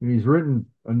 and he's written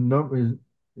a number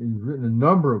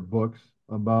of books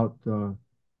about the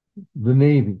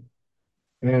Navy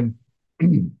and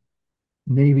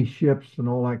Navy ships and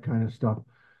all that kind of stuff.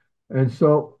 And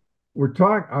so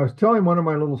I was telling one of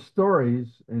my little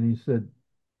stories, and he said,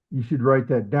 you should write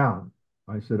that down.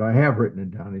 I said, I have written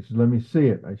it down. He said, let me see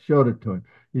it. I showed it to him.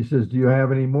 He says, do you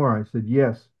have any more? I said,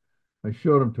 yes. I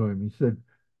showed them to him. He said,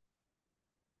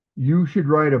 you should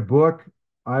write a book.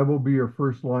 I will be your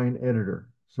first line editor.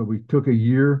 So we took a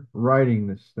year writing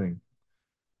this thing.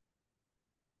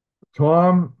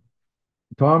 Tom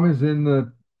is in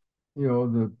the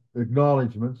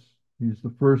acknowledgments. He's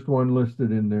the first one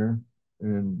listed in there.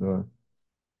 And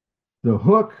the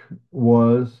hook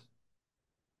was,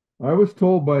 I was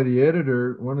told by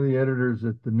one of the editors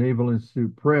at the Naval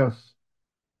Institute Press,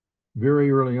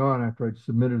 very early on after I'd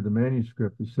submitted the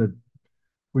manuscript, he said,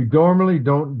 we normally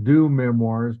don't do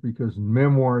memoirs because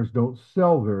memoirs don't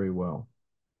sell very well.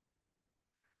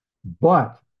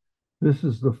 But this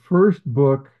is the first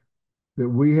book that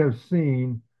we have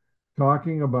seen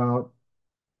talking about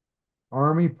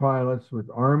Army pilots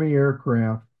with Army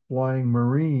aircraft flying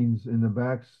Marines in the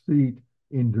back seat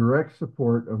in direct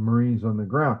support of Marines on the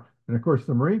ground. And of course,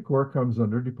 the Marine Corps comes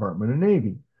under Department of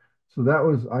Navy. So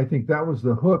I think that was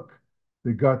the hook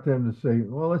that got them to say,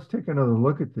 well, let's take another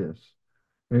look at this.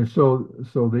 And so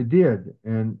they did.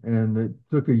 And it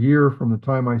took a year from the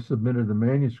time I submitted the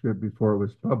manuscript before it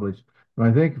was published. And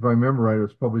I think if I remember right, it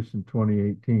was published in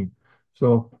 2018.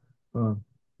 So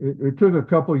it took a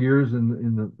couple years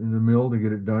in the mill to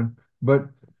get it done. But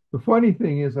the funny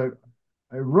thing is I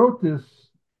wrote this.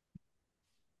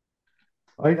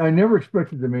 I never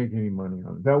expected to make any money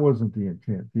on it. That wasn't the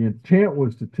intent. The intent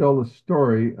was to tell the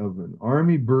story of an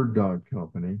Army bird dog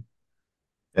company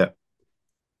Yeah.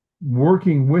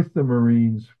 working with the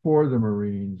Marines for the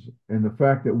Marines, and the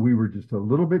fact that we were just a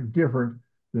little bit different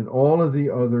than all of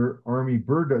the other Army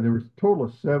bird dog. There was a total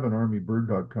of 7 Army bird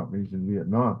dog companies in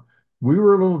Vietnam. We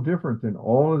were a little different than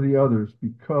all of the others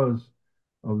because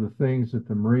of the things that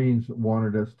the Marines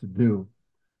wanted us to do.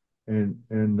 And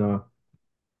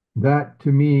that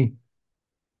to me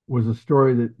was a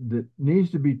story that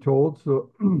needs to be told so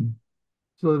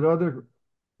so that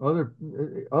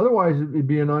otherwise it'd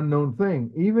be an unknown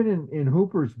thing. Even in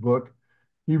Hooper's book,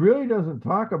 he really doesn't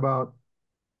talk about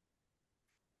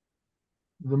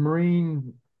the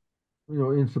Marine,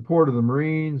 in support of the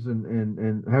Marines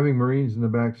and having Marines in the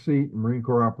back seat and Marine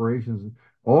Corps operations.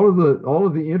 All of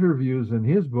the interviews in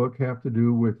his book have to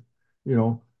do with, you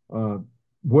know, uh,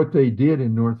 what they did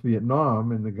in North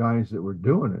Vietnam and the guys that were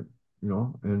doing it,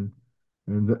 and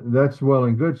that's well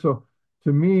and good. So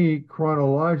to me,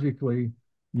 chronologically,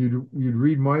 you'd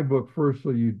read my book first, so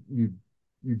you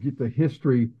get the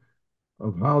history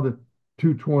of how the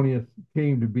 220th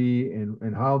came to be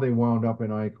and how they wound up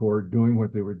in I Corps doing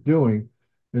what they were doing.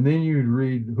 And then you'd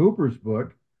read Hooper's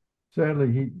book.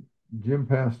 Sadly, Jim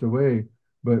passed away,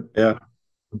 but Yeah.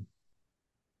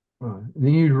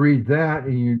 then you'd read that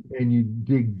and you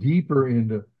dig deeper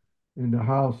into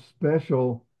how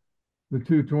special the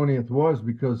 220th was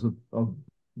because of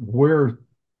where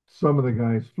some of the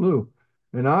guys flew.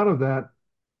 And out of that,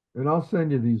 and I'll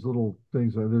send you these little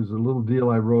things. There's a little deal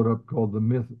I wrote up called the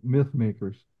Myth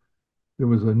Makers. There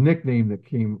was a nickname that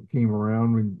came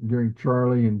around during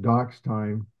Charlie and Doc's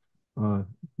time. Uh,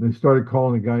 they started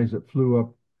calling the guys that flew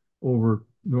up over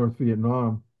North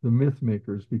Vietnam the Myth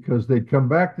Makers because they'd come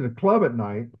back to the club at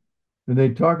night and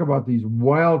they'd talk about these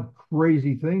wild,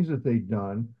 crazy things that they'd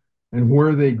done and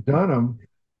where they'd done them.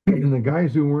 And the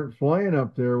guys who weren't flying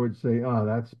up there would say, "Oh,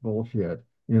 that's bullshit,"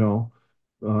 you know.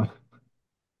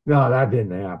 No, that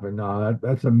didn't happen. No,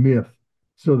 that's a myth.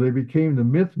 So they became the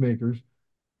myth makers,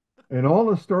 and all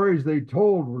the stories they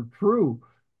told were true.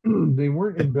 They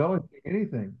weren't embellishing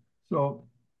anything. So,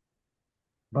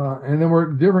 and there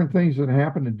were different things that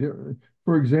happened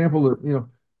for example,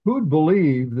 who'd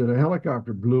believe that a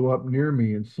helicopter blew up near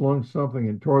me and slung something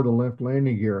and tore the left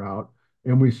landing gear out,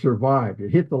 and we survived. It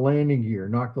hit the landing gear,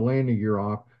 knocked the landing gear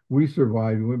off. We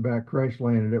survived. We went back, crash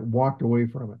landed it, walked away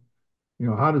from it.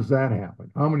 How does that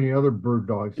happen? How many other bird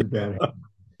dogs did that happen?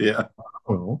 Yeah.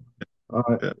 Well,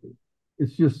 Yeah.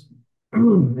 it's just,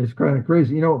 it's kind of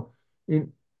crazy.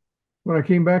 When I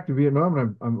came back to Vietnam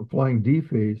and I'm flying D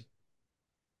phase,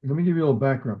 let me give you a little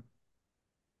background.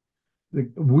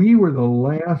 We were the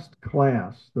last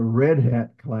class, the Red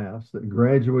Hat class that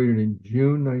graduated in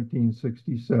June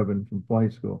 1967 from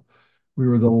flight school. We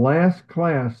were the last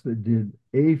class that did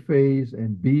A phase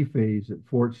and B phase at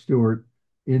Fort Stewart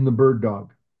in the Bird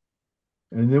Dog.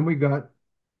 And then we got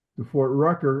to Fort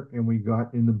Rucker and we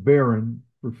got in the Baron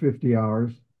for 50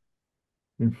 hours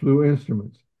and flew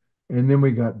instruments. And then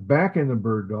we got back in the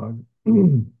Bird Dog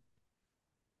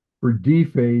for D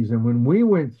phase. And when we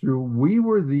went through, we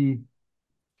were the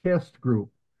test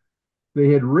group. They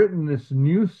had written this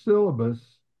new syllabus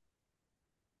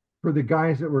for the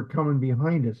guys that were coming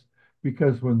behind us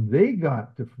because when they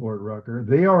got to Fort Rucker,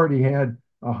 they already had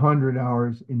 100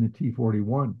 hours in the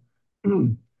T-41.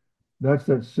 That's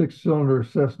that six-cylinder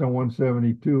Cessna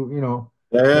 172,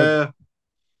 Yeah.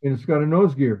 and it's got a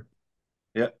nose gear.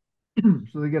 Yeah.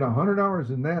 So they get 100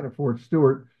 hours in that at Fort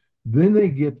Stewart. Then they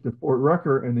get to Fort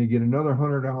Rucker and they get another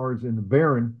 100 hours in the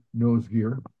Baron nose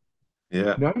gear.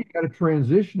 Yeah. Now you got to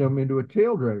transition them into a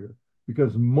tail dragger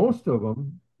because most of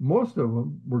them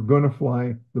were going to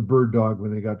fly the Bird Dog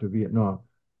when they got to Vietnam.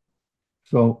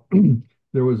 So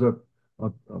there was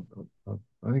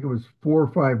I think it was 4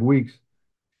 or 5 weeks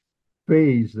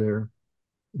phase there,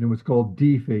 and it was called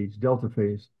D phase, Delta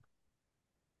phase.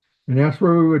 And that's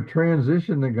where we would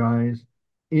transition the guys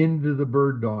into the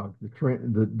Bird Dog,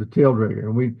 the tail dragger.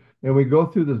 And we go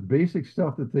through this basic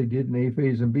stuff that they did in A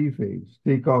phase and B phase,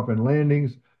 takeoff and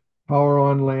landings, power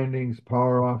on landings,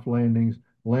 power off landings,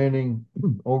 landing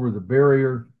over the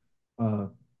barrier,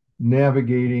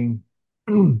 navigating,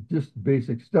 just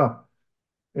basic stuff.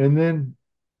 And then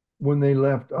when they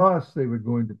left us, they would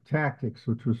go into tactics,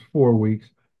 which was 4 weeks.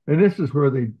 And this is where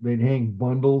they'd hang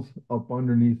bundles up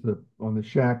underneath on the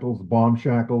shackles, bomb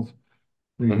shackles.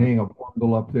 They'd hang a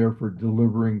bundle up there for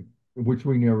delivering, which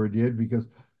we never did because,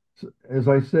 as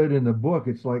I said in the book,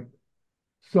 it's like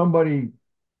somebody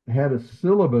had a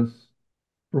syllabus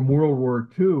from World War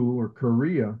II or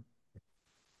Korea,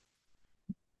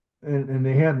 and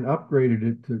they hadn't upgraded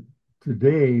it to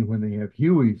today when they have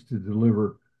Hueys to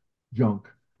deliver junk.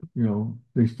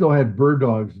 They still had bird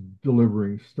dogs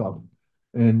delivering stuff,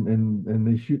 and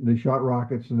they shot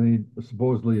rockets and they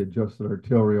supposedly adjusted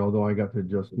artillery. Although I got to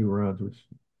adjust 2 rounds, which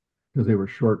because they were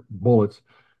short bullets.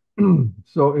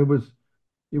 So it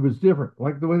was different,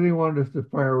 like the way they wanted us to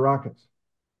fire rockets.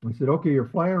 I said, okay, you're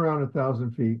flying around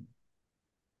 1,000 feet.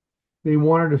 They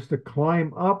wanted us to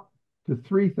climb up to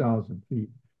 3,000 feet.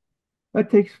 That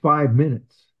takes 5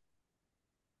 minutes.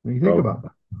 When you think about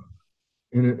that.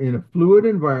 In a fluid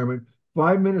environment,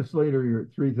 5 minutes later, you're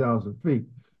at 3,000 feet.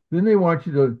 Then they want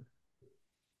you to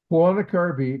pull on the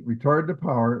carbide, retard the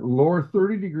power, lower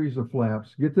 30 degrees of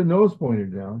flaps, get the nose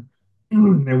pointed down,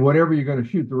 and whatever you're going to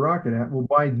shoot the rocket at. Well,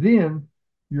 by then,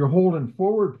 you're holding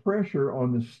forward pressure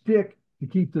on the stick to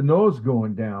keep the nose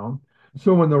going down.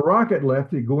 So when the rocket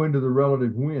left, they go into the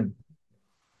relative wind.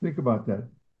 Think about that.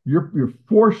 You're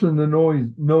forcing the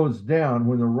nose down.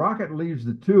 When the rocket leaves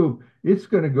the tube,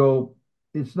 it's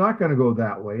not going to go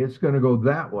that way. It's going to go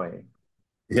that way.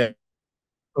 Yeah.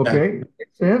 Okay,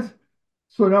 makes sense.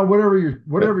 So now whatever you're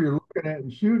looking at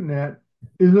and shooting at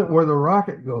isn't where the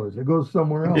rocket goes. It goes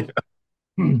somewhere else.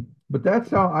 But that's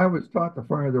how I was taught to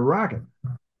fire the rocket.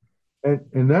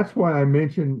 And that's why I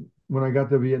mentioned when I got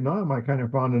to Vietnam, I kind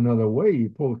of found another way. You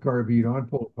pull the carbide on,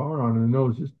 pull the power on, and the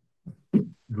nose just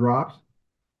drops,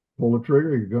 pull the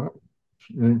trigger, you go.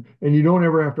 And you don't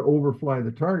ever have to overfly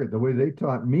the target. The way they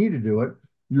taught me to do it,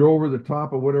 you're over the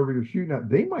top of whatever you're shooting at.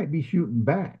 They might be shooting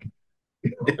back.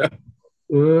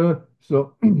 Yeah.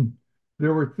 So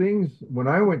there were things when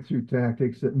I went through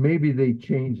tactics that maybe they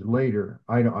changed later.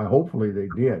 I hopefully they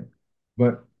did,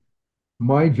 but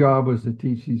my job was to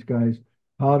teach these guys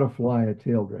how to fly a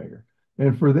tail dragger.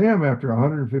 And for them, after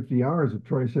 150 hours of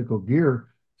tricycle gear,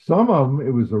 some of them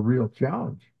it was a real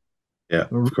challenge. Yeah,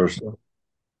 A of course. real,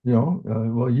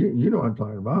 well, you know what I'm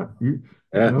talking about. You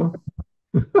Yeah. know,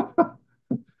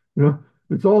 you know,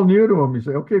 it's all new to them. You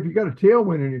say, okay, if you got a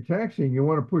tailwind and you're taxiing, you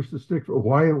want to push the stick for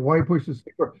why push the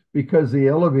stick for? Because the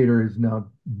elevator is now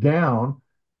down,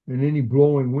 and any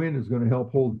blowing wind is going to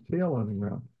help hold the tail on the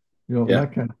ground. Yeah.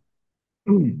 That kind of.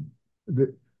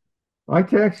 the, I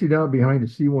taxied out behind a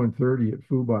C-130 at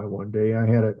Fubai one day. I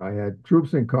had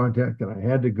troops in contact and I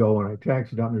had to go and I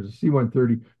taxied out and there's a C-130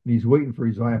 and he's waiting for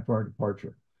his IFR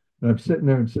departure. And I'm sitting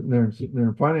there and sitting there and sitting there.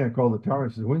 And finally I called the tower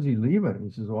and says, when's he leaving? And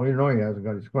he says, well, he hasn't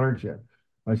got his clearance yet.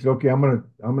 I said, okay, I'm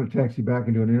gonna taxi back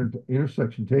and do an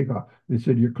intersection takeoff. They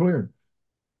said, you're cleared.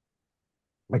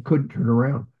 I couldn't turn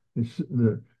around.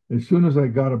 As soon as I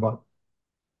got about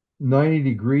 90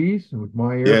 degrees with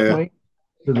my Yeah. airplane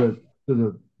to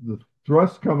the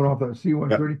thrust coming off that Yeah.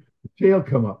 C-130, the tail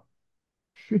come up.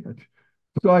 Shit.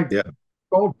 So I Yeah.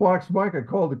 called Fox Mike. I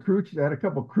called the crew chief. I had a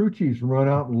couple crew chiefs run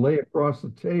out and lay across the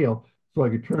tail so I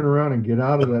could turn around and get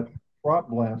out of that prop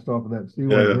blast off of that Yeah.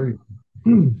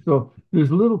 C-130. So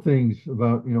there's little things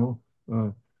about,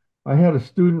 I had a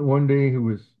student one day who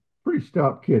was a pretty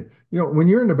stout kid. When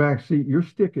you're in the back seat, your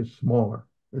stick is smaller.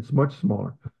 It's much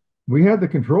smaller. We had the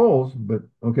controls, but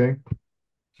okay.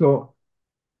 So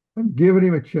I'm giving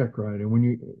him a check ride.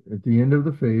 And at the end of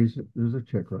the phase, there's a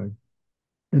check ride.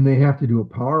 And they have to do a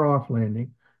power off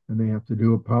landing, and they have to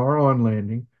do a power on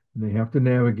landing, and they have to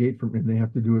navigate and they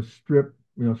have to do a strip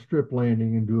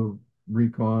landing and do a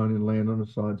recon and land on a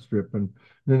sod strip. And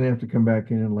then they have to come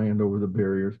back in and land over the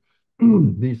barriers.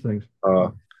 These things.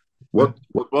 Uh, Yeah.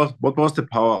 what was the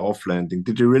power off landing?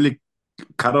 Did you really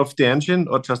cut off the engine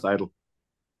or just idle?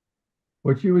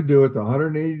 What you would do at the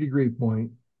 180-degree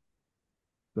point,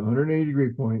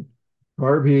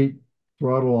 carb heat,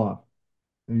 throttle off,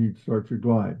 and you'd start your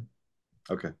glide.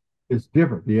 Okay. It's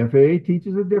different. The FAA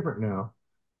teaches it different now.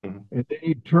 Mhm. And then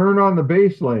you turn on the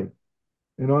base leg.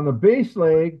 And on the base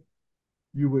leg,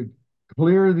 you would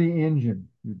clear the engine.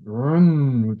 You'd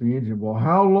run with the engine. Well,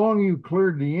 how long you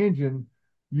cleared the engine,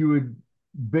 you would,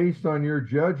 based on your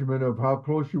judgment of how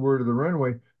close you were to the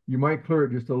runway, you might clear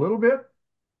it just a little bit,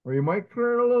 or you might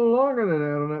clear it a little longer than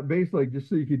that on that base leg, just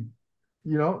so you could,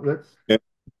 that's Yeah.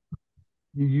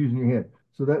 you using your head.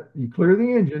 So that you clear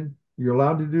the engine, you're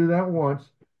allowed to do that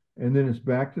once, and then it's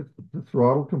back to the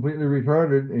throttle completely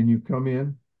retarded, and you come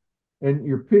in, and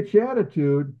your pitch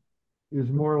attitude is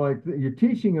more like you're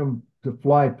teaching them to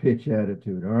fly pitch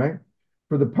attitude. All right.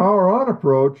 For the power on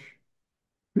approach,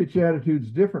 pitch attitude's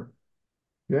different.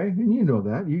 Okay, and you know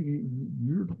that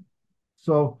you're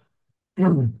so,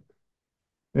 and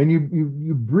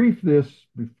you brief this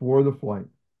before the flight,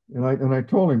 and I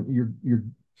told him you're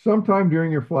sometime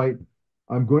during your flight,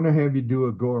 I'm going to have you do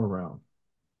a go around.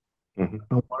 Mhm.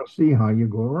 I want to see how you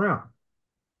go around,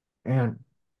 and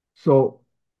so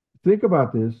think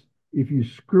about this. If you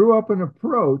screw up an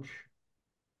approach,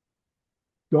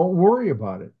 don't worry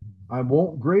about it. I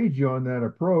won't grade you on that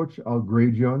approach. I'll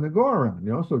grade you on the go around.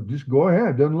 So just go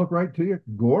ahead. Doesn't look right to you.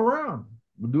 Go around.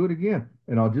 We'll do it again.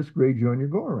 And I'll just grade you on your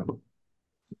go around.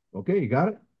 Okay, you got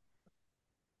it?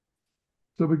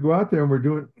 So we go out there and we're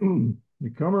doing,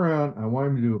 you come around. I want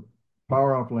him to do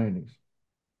power off landings.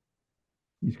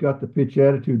 He's got the pitch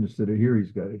attitude instead of here,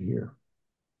 he's got it here,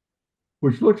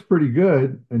 which looks pretty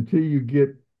good until you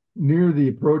get near the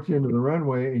approach end of the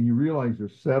runway and you realize you're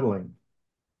settling.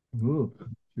 Ooh,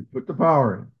 you put the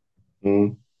power in.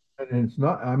 Mhm. And it's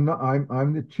not,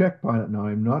 I'm the check pilot now.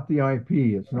 I'm not the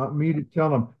IP. It's not me to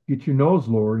tell him, get your nose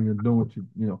lower and you know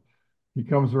what he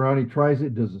comes around, he tries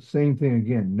it, does the same thing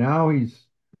again. Now he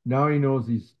knows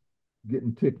he's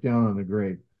getting ticked down on the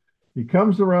grade. He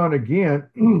comes around again,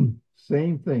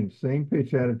 same thing, same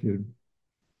pitch attitude.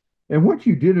 And what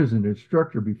you did as an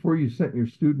instructor before you sent your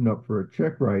student up for a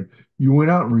check ride, you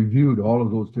went out and reviewed all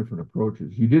of those different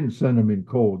approaches. You didn't send them in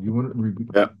cold. You went and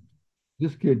reviewed. Yeah.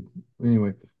 This kid,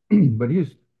 anyway, but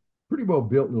he's pretty well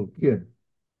built little kid.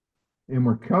 And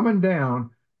we're coming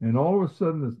down, and all of a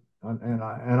sudden,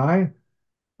 I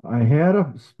had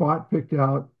a spot picked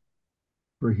out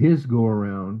for his go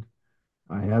around.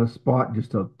 I had a spot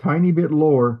just a tiny bit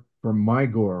lower for my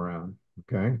go around.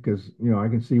 Okay. Because, I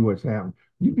can see what's happened.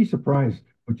 You'd be surprised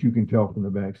what you can tell from the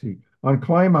back seat. On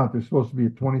climb out, they're supposed to be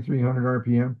at 2,300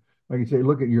 RPM. I can say,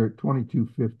 look at you're at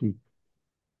 2,250.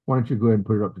 Why don't you go ahead and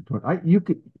put it up to 20?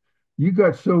 You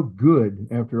got so good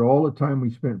after all the time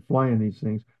we spent flying these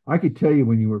things. I could tell you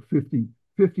when you were 50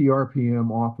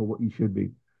 RPM off of what you should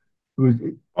be. It was,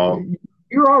 Oh,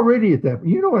 you're already at that.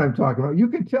 You know what I'm talking about. You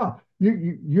can tell.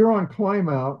 You're on climb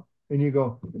out and you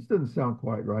go, this doesn't sound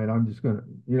quite right. I'm just gonna,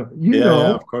 yeah,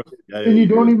 of course. Yeah, yeah, and you you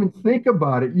don't feel. even think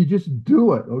about it. You just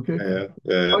do it. Okay. Yeah,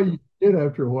 yeah, Oh, yeah. you did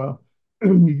after a while.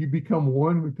 You become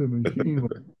one with the machine.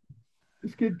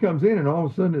 This kid comes in and all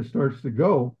of a sudden it starts to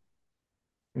go.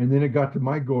 And then it got to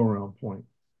my go around point.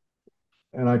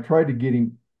 And I tried to get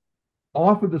him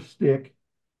off of the stick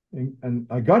and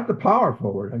I got the power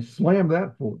forward. I slammed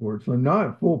that forward. So not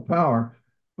at full power,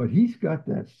 but he's got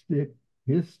that stick,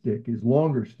 his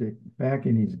longer stick back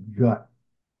in his gut.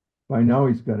 By now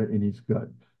he's got it in his gut.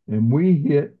 And we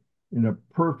hit in a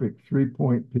perfect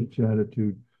 3-point pitch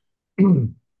attitude.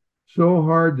 So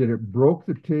hard that it broke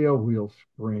the tail wheel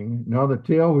spring. Now the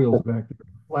tail wheel's back there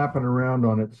flapping around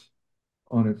on its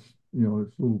its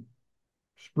little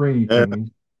springy Yeah,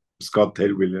 thing. Scott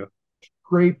Tailwheel, yeah.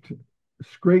 Scraped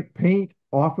scraped paint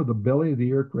off of the belly of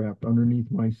the aircraft underneath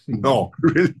my seat. No,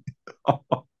 really?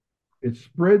 It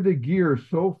spread the gear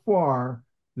so far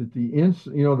that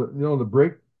the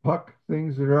brake puck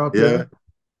things that are out Yeah. there,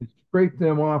 it scraped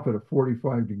them off at a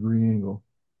 45-degree angle.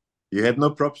 You had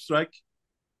no prop strike?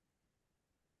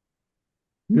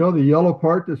 You know the yellow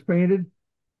part that's painted?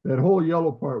 That whole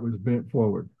yellow part was bent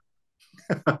forward.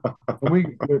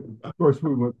 And of course,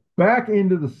 we went back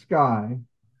into the sky,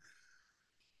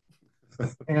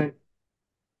 and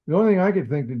the only thing I could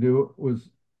think to do was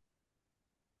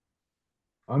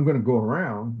I'm going to go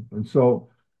around. And so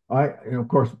of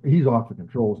course, he's off the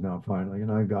controls now finally,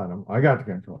 and I got him. I got the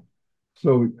control.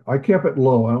 So I kept it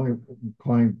low. I only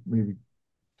climbed maybe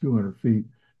 200 feet,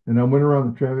 and I went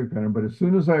around the traffic pattern. But as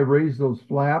soon as I raised those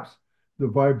flaps, the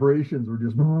vibrations were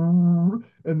just, and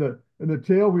the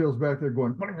tail wheels back there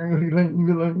going.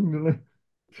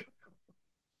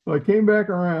 So I came back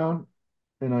around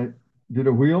and I did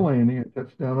a wheel landing. I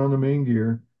touched down on the main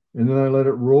gear, and then I let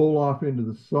it roll off into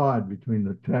the sod between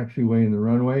the taxiway and the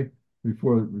runway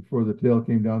before the tail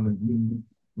came down. And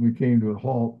we came to a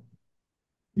halt.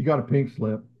 He got a pink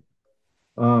slip.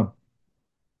 Uh,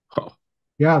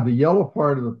 yeah, the yellow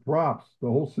part of the props, the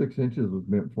whole 6 inches was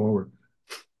bent forward.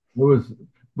 It was,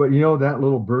 but that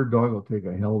little bird dog will take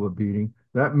a hell of a beating.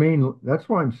 That's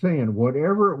why I'm saying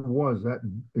whatever it was, that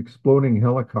exploding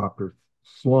helicopter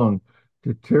slung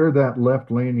to tear that left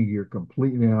landing gear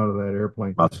completely out of that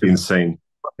airplane. Must be insane.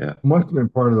 Yeah. Must have been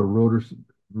part of the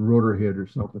rotor head or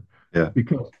something. Yeah.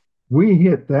 Because we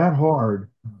hit that hard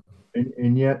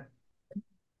and yet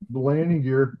the landing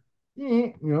gear,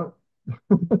 main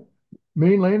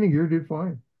landing gear did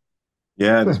fine.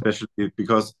 Yeah, and especially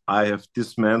because I have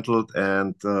dismantled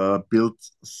and built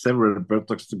several bird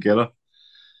dogs together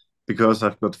because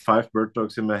I've got 5 bird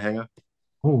dogs in my hangar.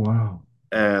 Oh, wow.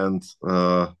 And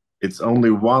it's only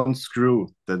one screw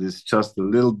that is just a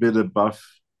little bit above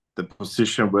the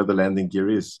position where the landing gear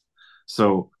is.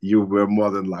 So you were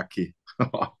more than lucky.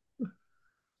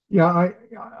 Yeah,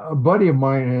 a buddy of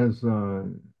mine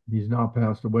he's now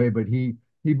passed away, but he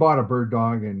bought a bird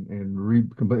dog and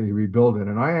completely rebuilt it.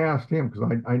 And I asked him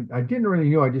because I didn't really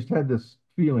know. I just had this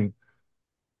feeling.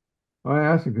 I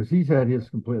asked him because he's had his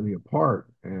completely apart,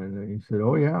 and he said,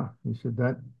 "Oh yeah," he said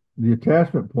that the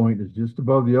attachment point is just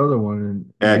above the other one,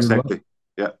 and Yeah, exactly.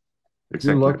 Yeah,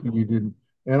 you're exactly. lucky you didn't.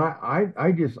 And I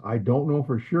don't know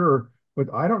for sure,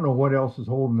 but I don't know what else is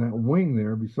holding that wing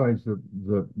there besides the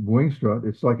wing strut.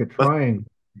 It's like a triangle.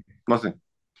 Nothing.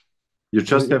 You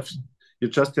just have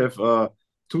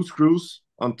 2 screws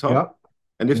on top, Yep.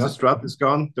 and if the Yep. strut is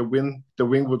gone, the wing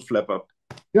would flap up.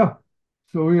 Yeah.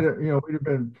 So we'd have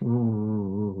been,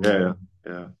 Yeah,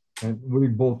 yeah. and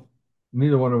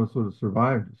neither one of us would have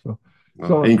survived. So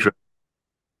Incredible.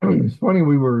 it's funny.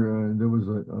 There was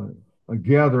a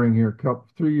gathering here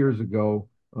 3 years ago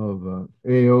of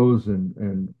AOs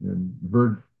and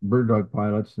bird dog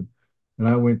pilots, and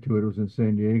I went to it. It was in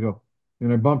San Diego,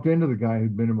 and I bumped into the guy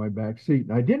who'd been in my back seat,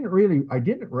 and I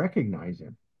didn't recognize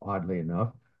him, oddly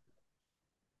enough.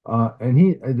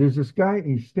 And there's this guy,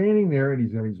 he's standing there and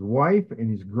he's got his wife and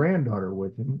his granddaughter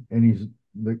with him. And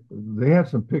they have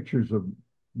some pictures of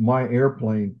my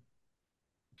airplane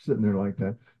sitting there like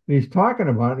that. And he's talking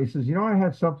about it. He says, I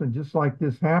had something just like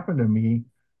this happen to me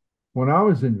when I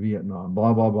was in Vietnam,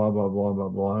 blah, blah, blah, blah, blah, blah,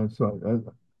 blah. And so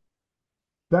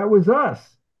that was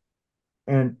us.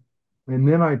 And And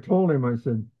then I told him, I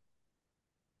said,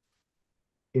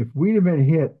 if we'd have been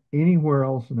hit anywhere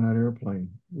else in that airplane,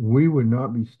 we would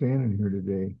not be standing here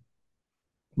today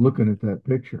looking at that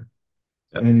picture.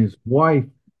 Yeah. And his wife,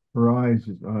 her eyes,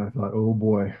 I thought, oh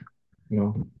boy,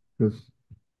 because,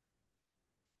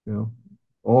 you know,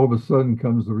 all of a sudden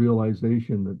comes the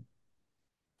realization that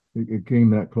it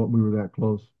came that close, we were that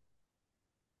close.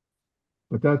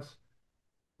 But that's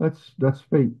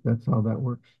fate. That's how that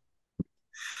works.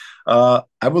 I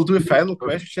will do a final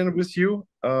question with you.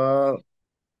 I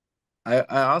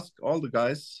asked all the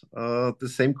guys the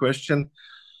same question.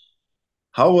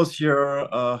 How was your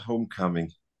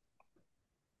homecoming?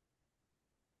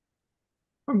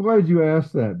 I'm glad you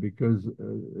asked that because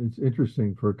it's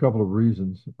interesting for a couple of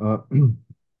reasons.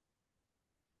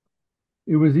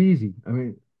 It was easy. I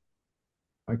mean,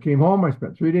 I came home. I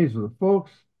spent 3 days with the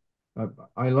folks.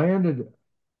 I landed,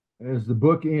 as the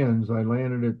book ends, I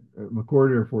landed at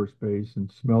McCord Air Force Base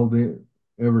and smelled the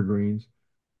evergreens.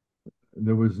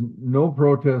 There was no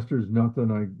protesters,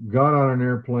 nothing. I got on an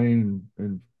airplane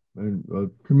and a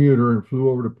commuter and flew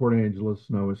over to Port Angeles,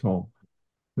 and I was home.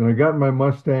 Then I got in my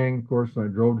Mustang, of course, and I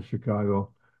drove to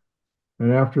Chicago.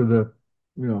 And after the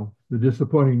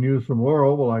disappointing news from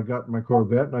Laurel, well, I got in my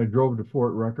Corvette and I drove to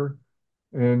Fort Rucker.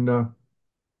 And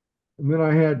then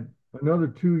I had another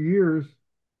 2 years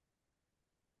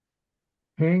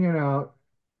hanging out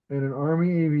at an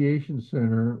Army Aviation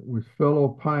Center with fellow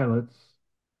pilots,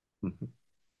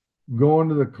 going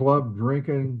to the club,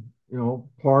 drinking,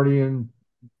 partying,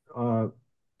 uh,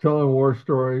 telling war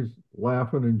stories,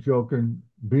 laughing and joking,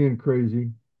 being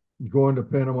crazy, going to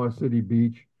Panama City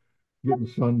Beach, getting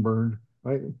sunburned.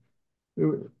 It,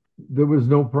 there was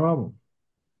no problem.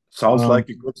 Sounds like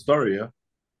a good story, yeah?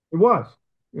 It was,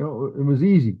 it was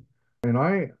easy. And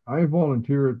I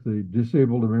volunteer at the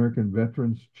Disabled American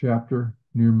Veterans chapter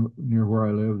near where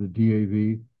I live, the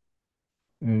DAV.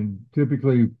 And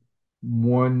typically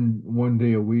one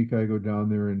day a week I go down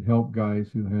there and help guys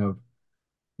who have,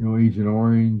 Agent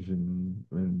Orange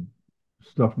and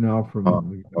stuff now Oh, from oh,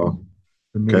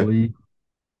 the okay. Middle East,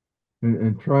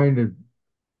 and trying to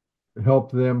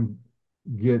help them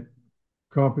get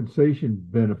compensation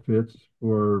benefits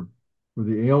for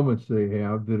the ailments they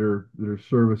have that are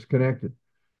service connected.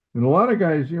 And a lot of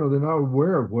guys, they're not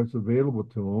aware of what's available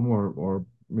to them, or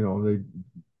the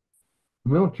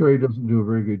military doesn't do a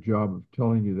very good job of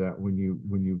telling you that when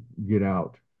you get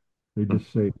out. They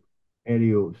just say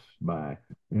adios, bye,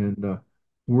 and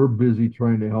we're busy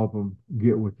trying to help them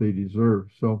get what they deserve.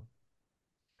 So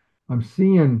I'm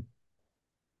seeing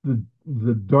the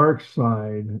dark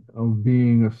side of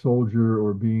being a soldier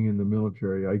or being in the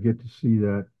military. I get to see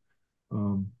that.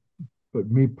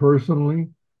 But me personally,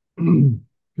 coming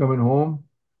home,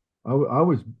 I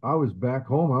was back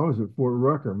home. I was at Fort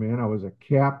Rucker, man. I was a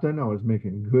captain. I was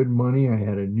making good money. I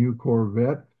had a new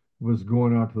Corvette. Was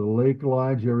going out to the Lake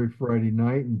Lodge every Friday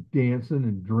night and dancing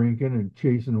and drinking and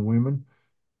chasing women.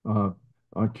 Uh,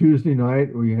 on Tuesday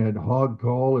night, we had hog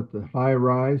call at the high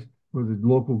rise where the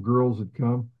local girls had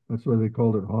come. That's why they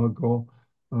called it hog call.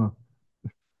 Uh,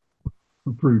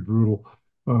 Pretty brutal.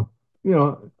 Uh, you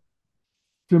know,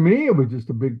 to me, it was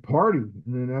just a big party. And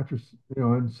then after,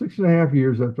 in 6.5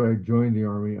 years after I joined the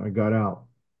Army, I got out.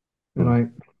 And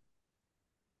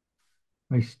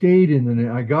I stayed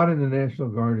I got in the National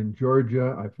Guard in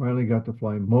Georgia. I finally got to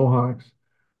fly Mohawks.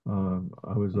 I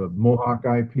was a Mohawk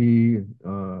IP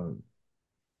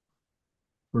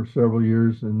for several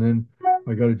years. And then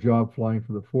I got a job flying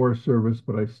for the Forest Service,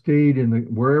 but I stayed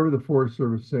wherever the Forest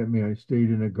Service sent me, I stayed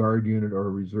in a guard unit or a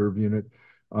reserve unit.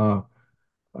 Uh,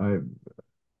 I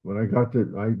when I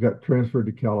got transferred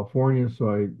to California, so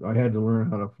I had to learn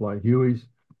how to fly Hueys.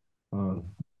 Uh,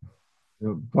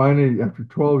 Finally, after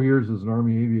 12 years as an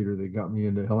Army aviator, they got me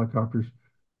into helicopters.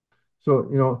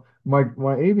 So, my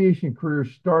aviation career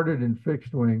started in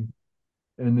fixed wing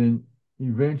and then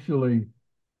eventually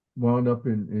wound up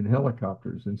in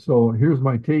helicopters. And so here's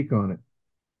my take on it.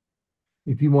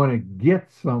 If you want to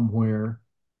get somewhere,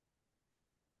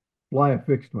 fly a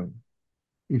fixed wing.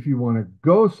 If you want to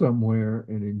go somewhere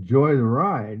and enjoy the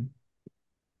ride,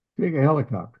 take a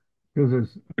helicopter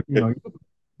because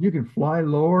you can fly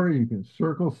lower, you can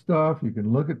circle stuff, you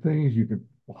can look at things, you can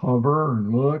hover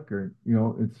and look, or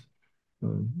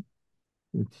uh,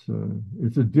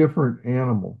 it's a different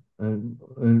animal.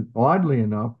 And oddly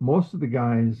enough, most of the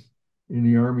guys in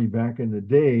the Army back in the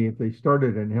day, if they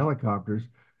started in helicopters,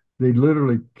 they'd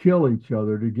literally kill each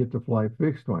other to get to fly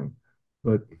fixed wing.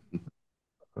 But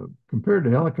compared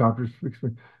to helicopters, fixed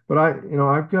wing. But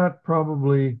I've got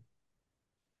probably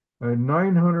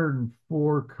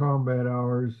 904 combat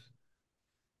hours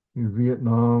in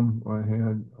Vietnam.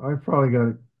 I probably got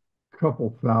a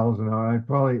couple thousand. I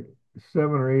probably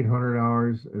 700 or 800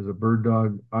 hours as a bird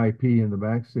dog IP in the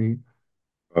back seat,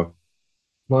 Oh,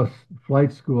 plus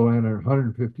flight school and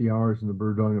 150 hours in the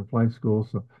bird dog and flight school.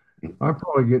 So I'm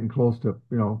probably getting close to,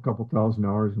 a couple thousand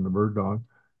hours in the bird dog.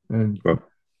 And well,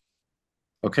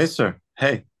 okay, sir.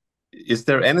 Hey, is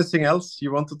there anything else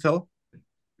you want to tell?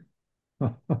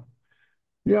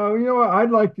 yeah, what?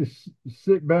 I'd like to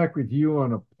sit back with you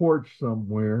on a porch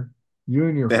somewhere, you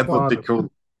and your That would be father,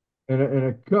 cool. and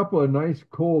a couple of nice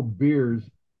cold beers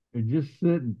and just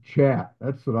sit and chat.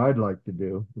 That's what I'd like to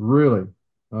do, really.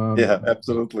 Yeah,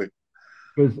 absolutely.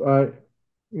 Because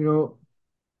you know,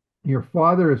 your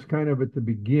father is kind of at the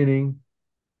beginning,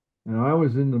 and I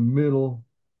was in the middle,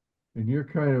 and you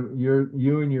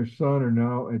and your son are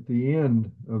now at the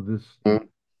end of this Mm,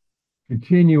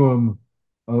 continuum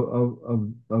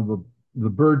of the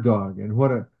bird dog, and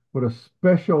what a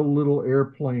special little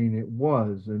airplane it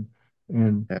was,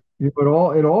 and yeah.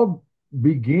 it all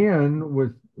began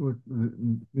with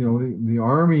the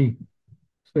Army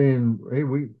saying, hey,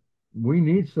 we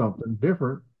need something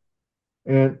different.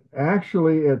 And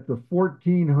actually, at the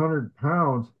 1,400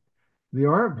 pounds, the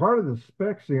arm part of the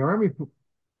specs the Army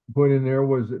put in there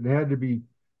was it had to be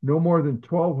no more than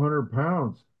 1,200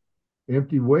 pounds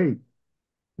empty weight,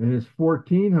 and it's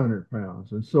 1,400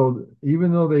 pounds. And so,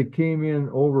 even though they came in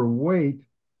overweight,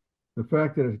 the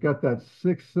fact that it's got that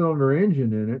six-cylinder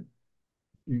engine in it,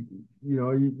 you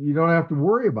you don't have to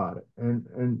worry about it.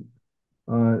 And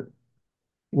uh,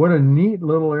 what a neat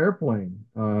little airplane!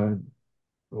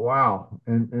 Wow.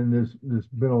 And there's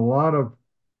been a lot of,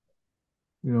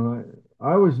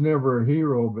 I was never a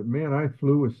hero, but man, I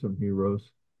flew with some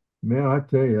heroes. Man, I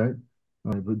tell you,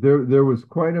 but there was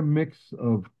quite a mix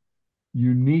of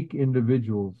unique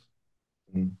individuals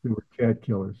Mm, who were cat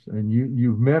killers. And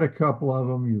you've met a couple of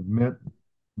them. You've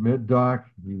met Doc.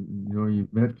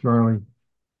 You've met Charlie.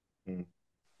 mm.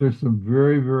 There's some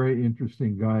very, very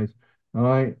interesting guys.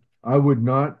 And I would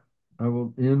not. I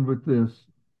will end with this.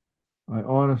 I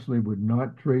honestly would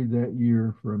not trade that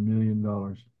year for $1 million.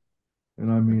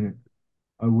 And I mean it.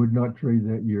 I would not trade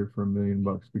that year for $1 million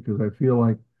because I feel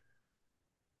like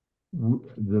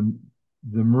the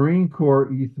Marine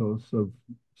Corps ethos of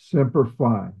Semper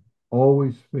Fi,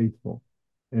 always faithful,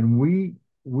 and we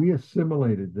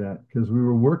assimilated that because we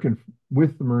were working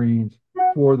with the Marines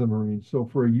for the Marines. So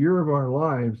for a year of our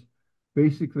lives,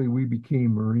 basically we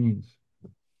became Marines,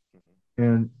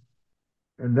 and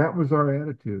that was our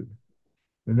attitude.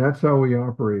 And that's how we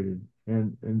operated.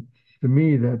 And to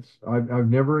me, I've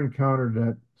never encountered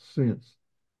that since,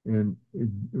 and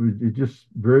it just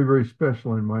very, very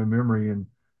special in my memory. And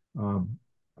um,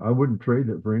 I wouldn't trade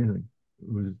it for anything.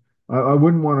 It was I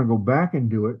wouldn't want to go back and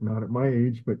do it, not at my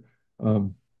age,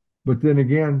 um, but then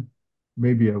again,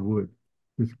 maybe I would.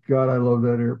 Because God, I love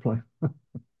that airplane.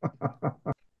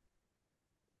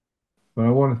 But I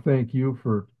want to thank you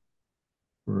for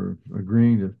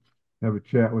agreeing to have a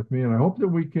chat with me, and I hope that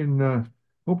we can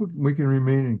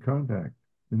remain in contact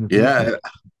in the future. Yeah,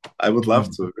 I would love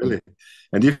Um, to, really.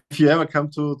 And if you ever come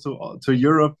to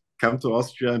Europe, come to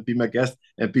Austria and be my guest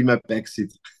and be my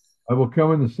backseat. I will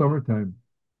come in the summertime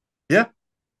Yeah,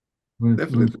 when it's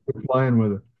definitely. good flying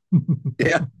weather.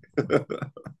 Yeah.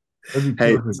 That'd be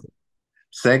Hey, perfect.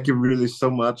 thank you really so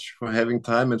much for having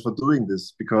time and for doing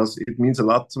this because it means a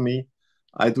lot to me.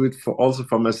 I do it for also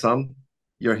for my son.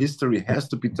 Your history has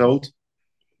to be told.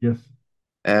 Yes.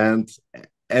 And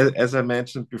as I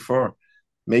mentioned before,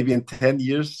 maybe in 10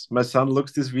 years, my son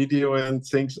looks this video and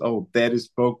thinks, oh, daddy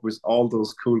spoke with all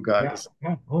those cool Yeah. guys.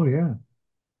 Yeah. Oh yeah.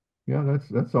 Yeah.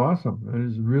 That's awesome. That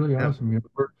is really Yeah. awesome.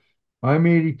 I'm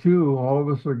 82. All of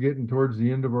us are getting towards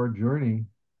the end of our journey,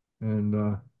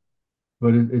 and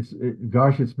but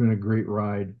gosh, it's been a great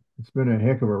ride. It's been a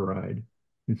heck of a ride.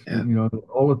 It's Yeah.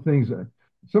 all the things.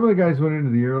 Some of the guys went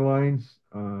into the airlines.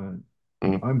 Mm.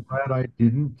 I'm glad I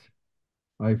didn't.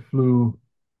 I flew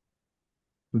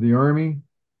for the Army,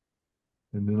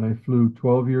 and then I flew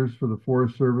 12 years for the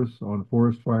Forest Service on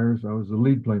forest fires. I was the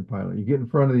lead plane pilot. You get in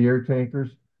front of the air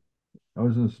tankers. I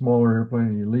was in a smaller airplane,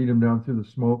 and you lead them down through the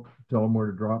smoke, tell them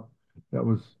where to drop. That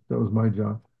was my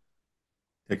job.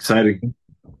 Exciting.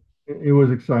 It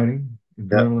was exciting, Yeah.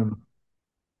 adrenaline.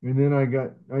 And then I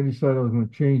decided I was going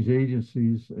to change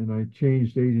agencies, and I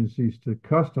changed agencies to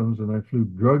customs, and I flew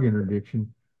drug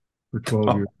interdiction for 12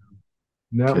 Oh, years.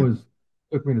 And that okay.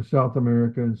 took me to South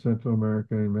America and Central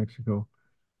America and Mexico.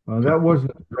 Okay. That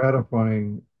wasn't as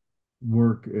gratifying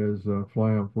work as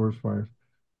flying on forest fires.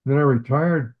 Then I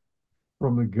retired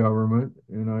from the government,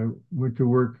 and I went to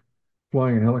work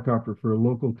flying a helicopter for a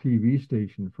local TV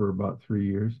station for about 3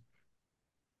 years.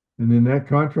 And then that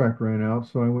contract ran out,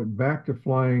 so I went back to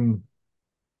flying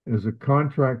as a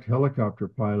contract helicopter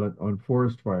pilot on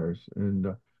forest fires, and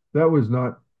that was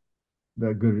not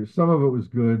that good. Some of it was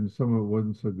good, and some of it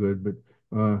wasn't so good. But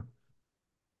and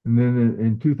then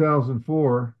in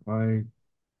 2004, I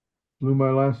flew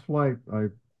my last flight. I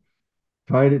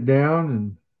tied it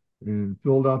down and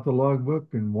filled out the logbook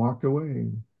and walked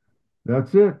away.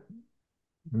 That's it.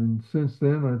 And since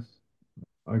then,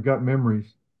 I got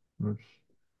memories,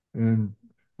 and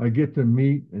I get to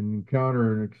meet and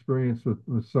encounter and experience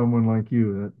with someone like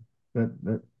you.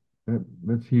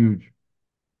 That's huge.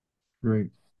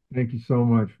 Great. Thank you so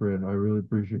much, Fred. I really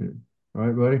appreciate it. All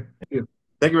right, buddy.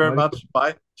 Thank you very Bye. much.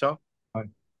 Bye. Ciao. Bye.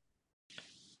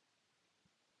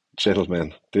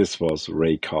 Gentlemen, this was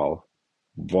Ray Caryl.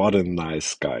 What a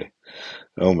nice guy.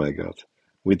 Oh my God.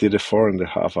 We did a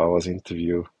 4.5 hours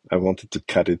interview. I wanted to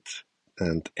cut it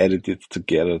and edit it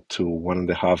together to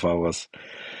 1.5 hours.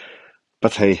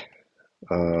 But hey,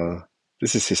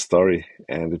 this is his story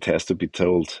and it has to be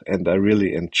told. And I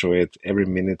really enjoyed every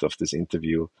minute of this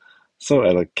interview. So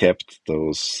I kept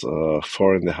those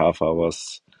 4.5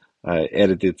 hours. I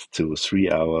edited to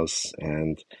 3 hours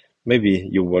and maybe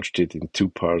you watched it in 2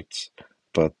 parts.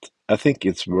 But I think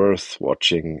it's worth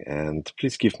watching and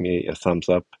please give me a thumbs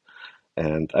up.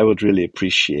 And I would really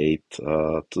appreciate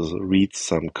to read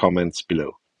some comments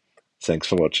below. Thanks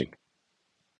for watching.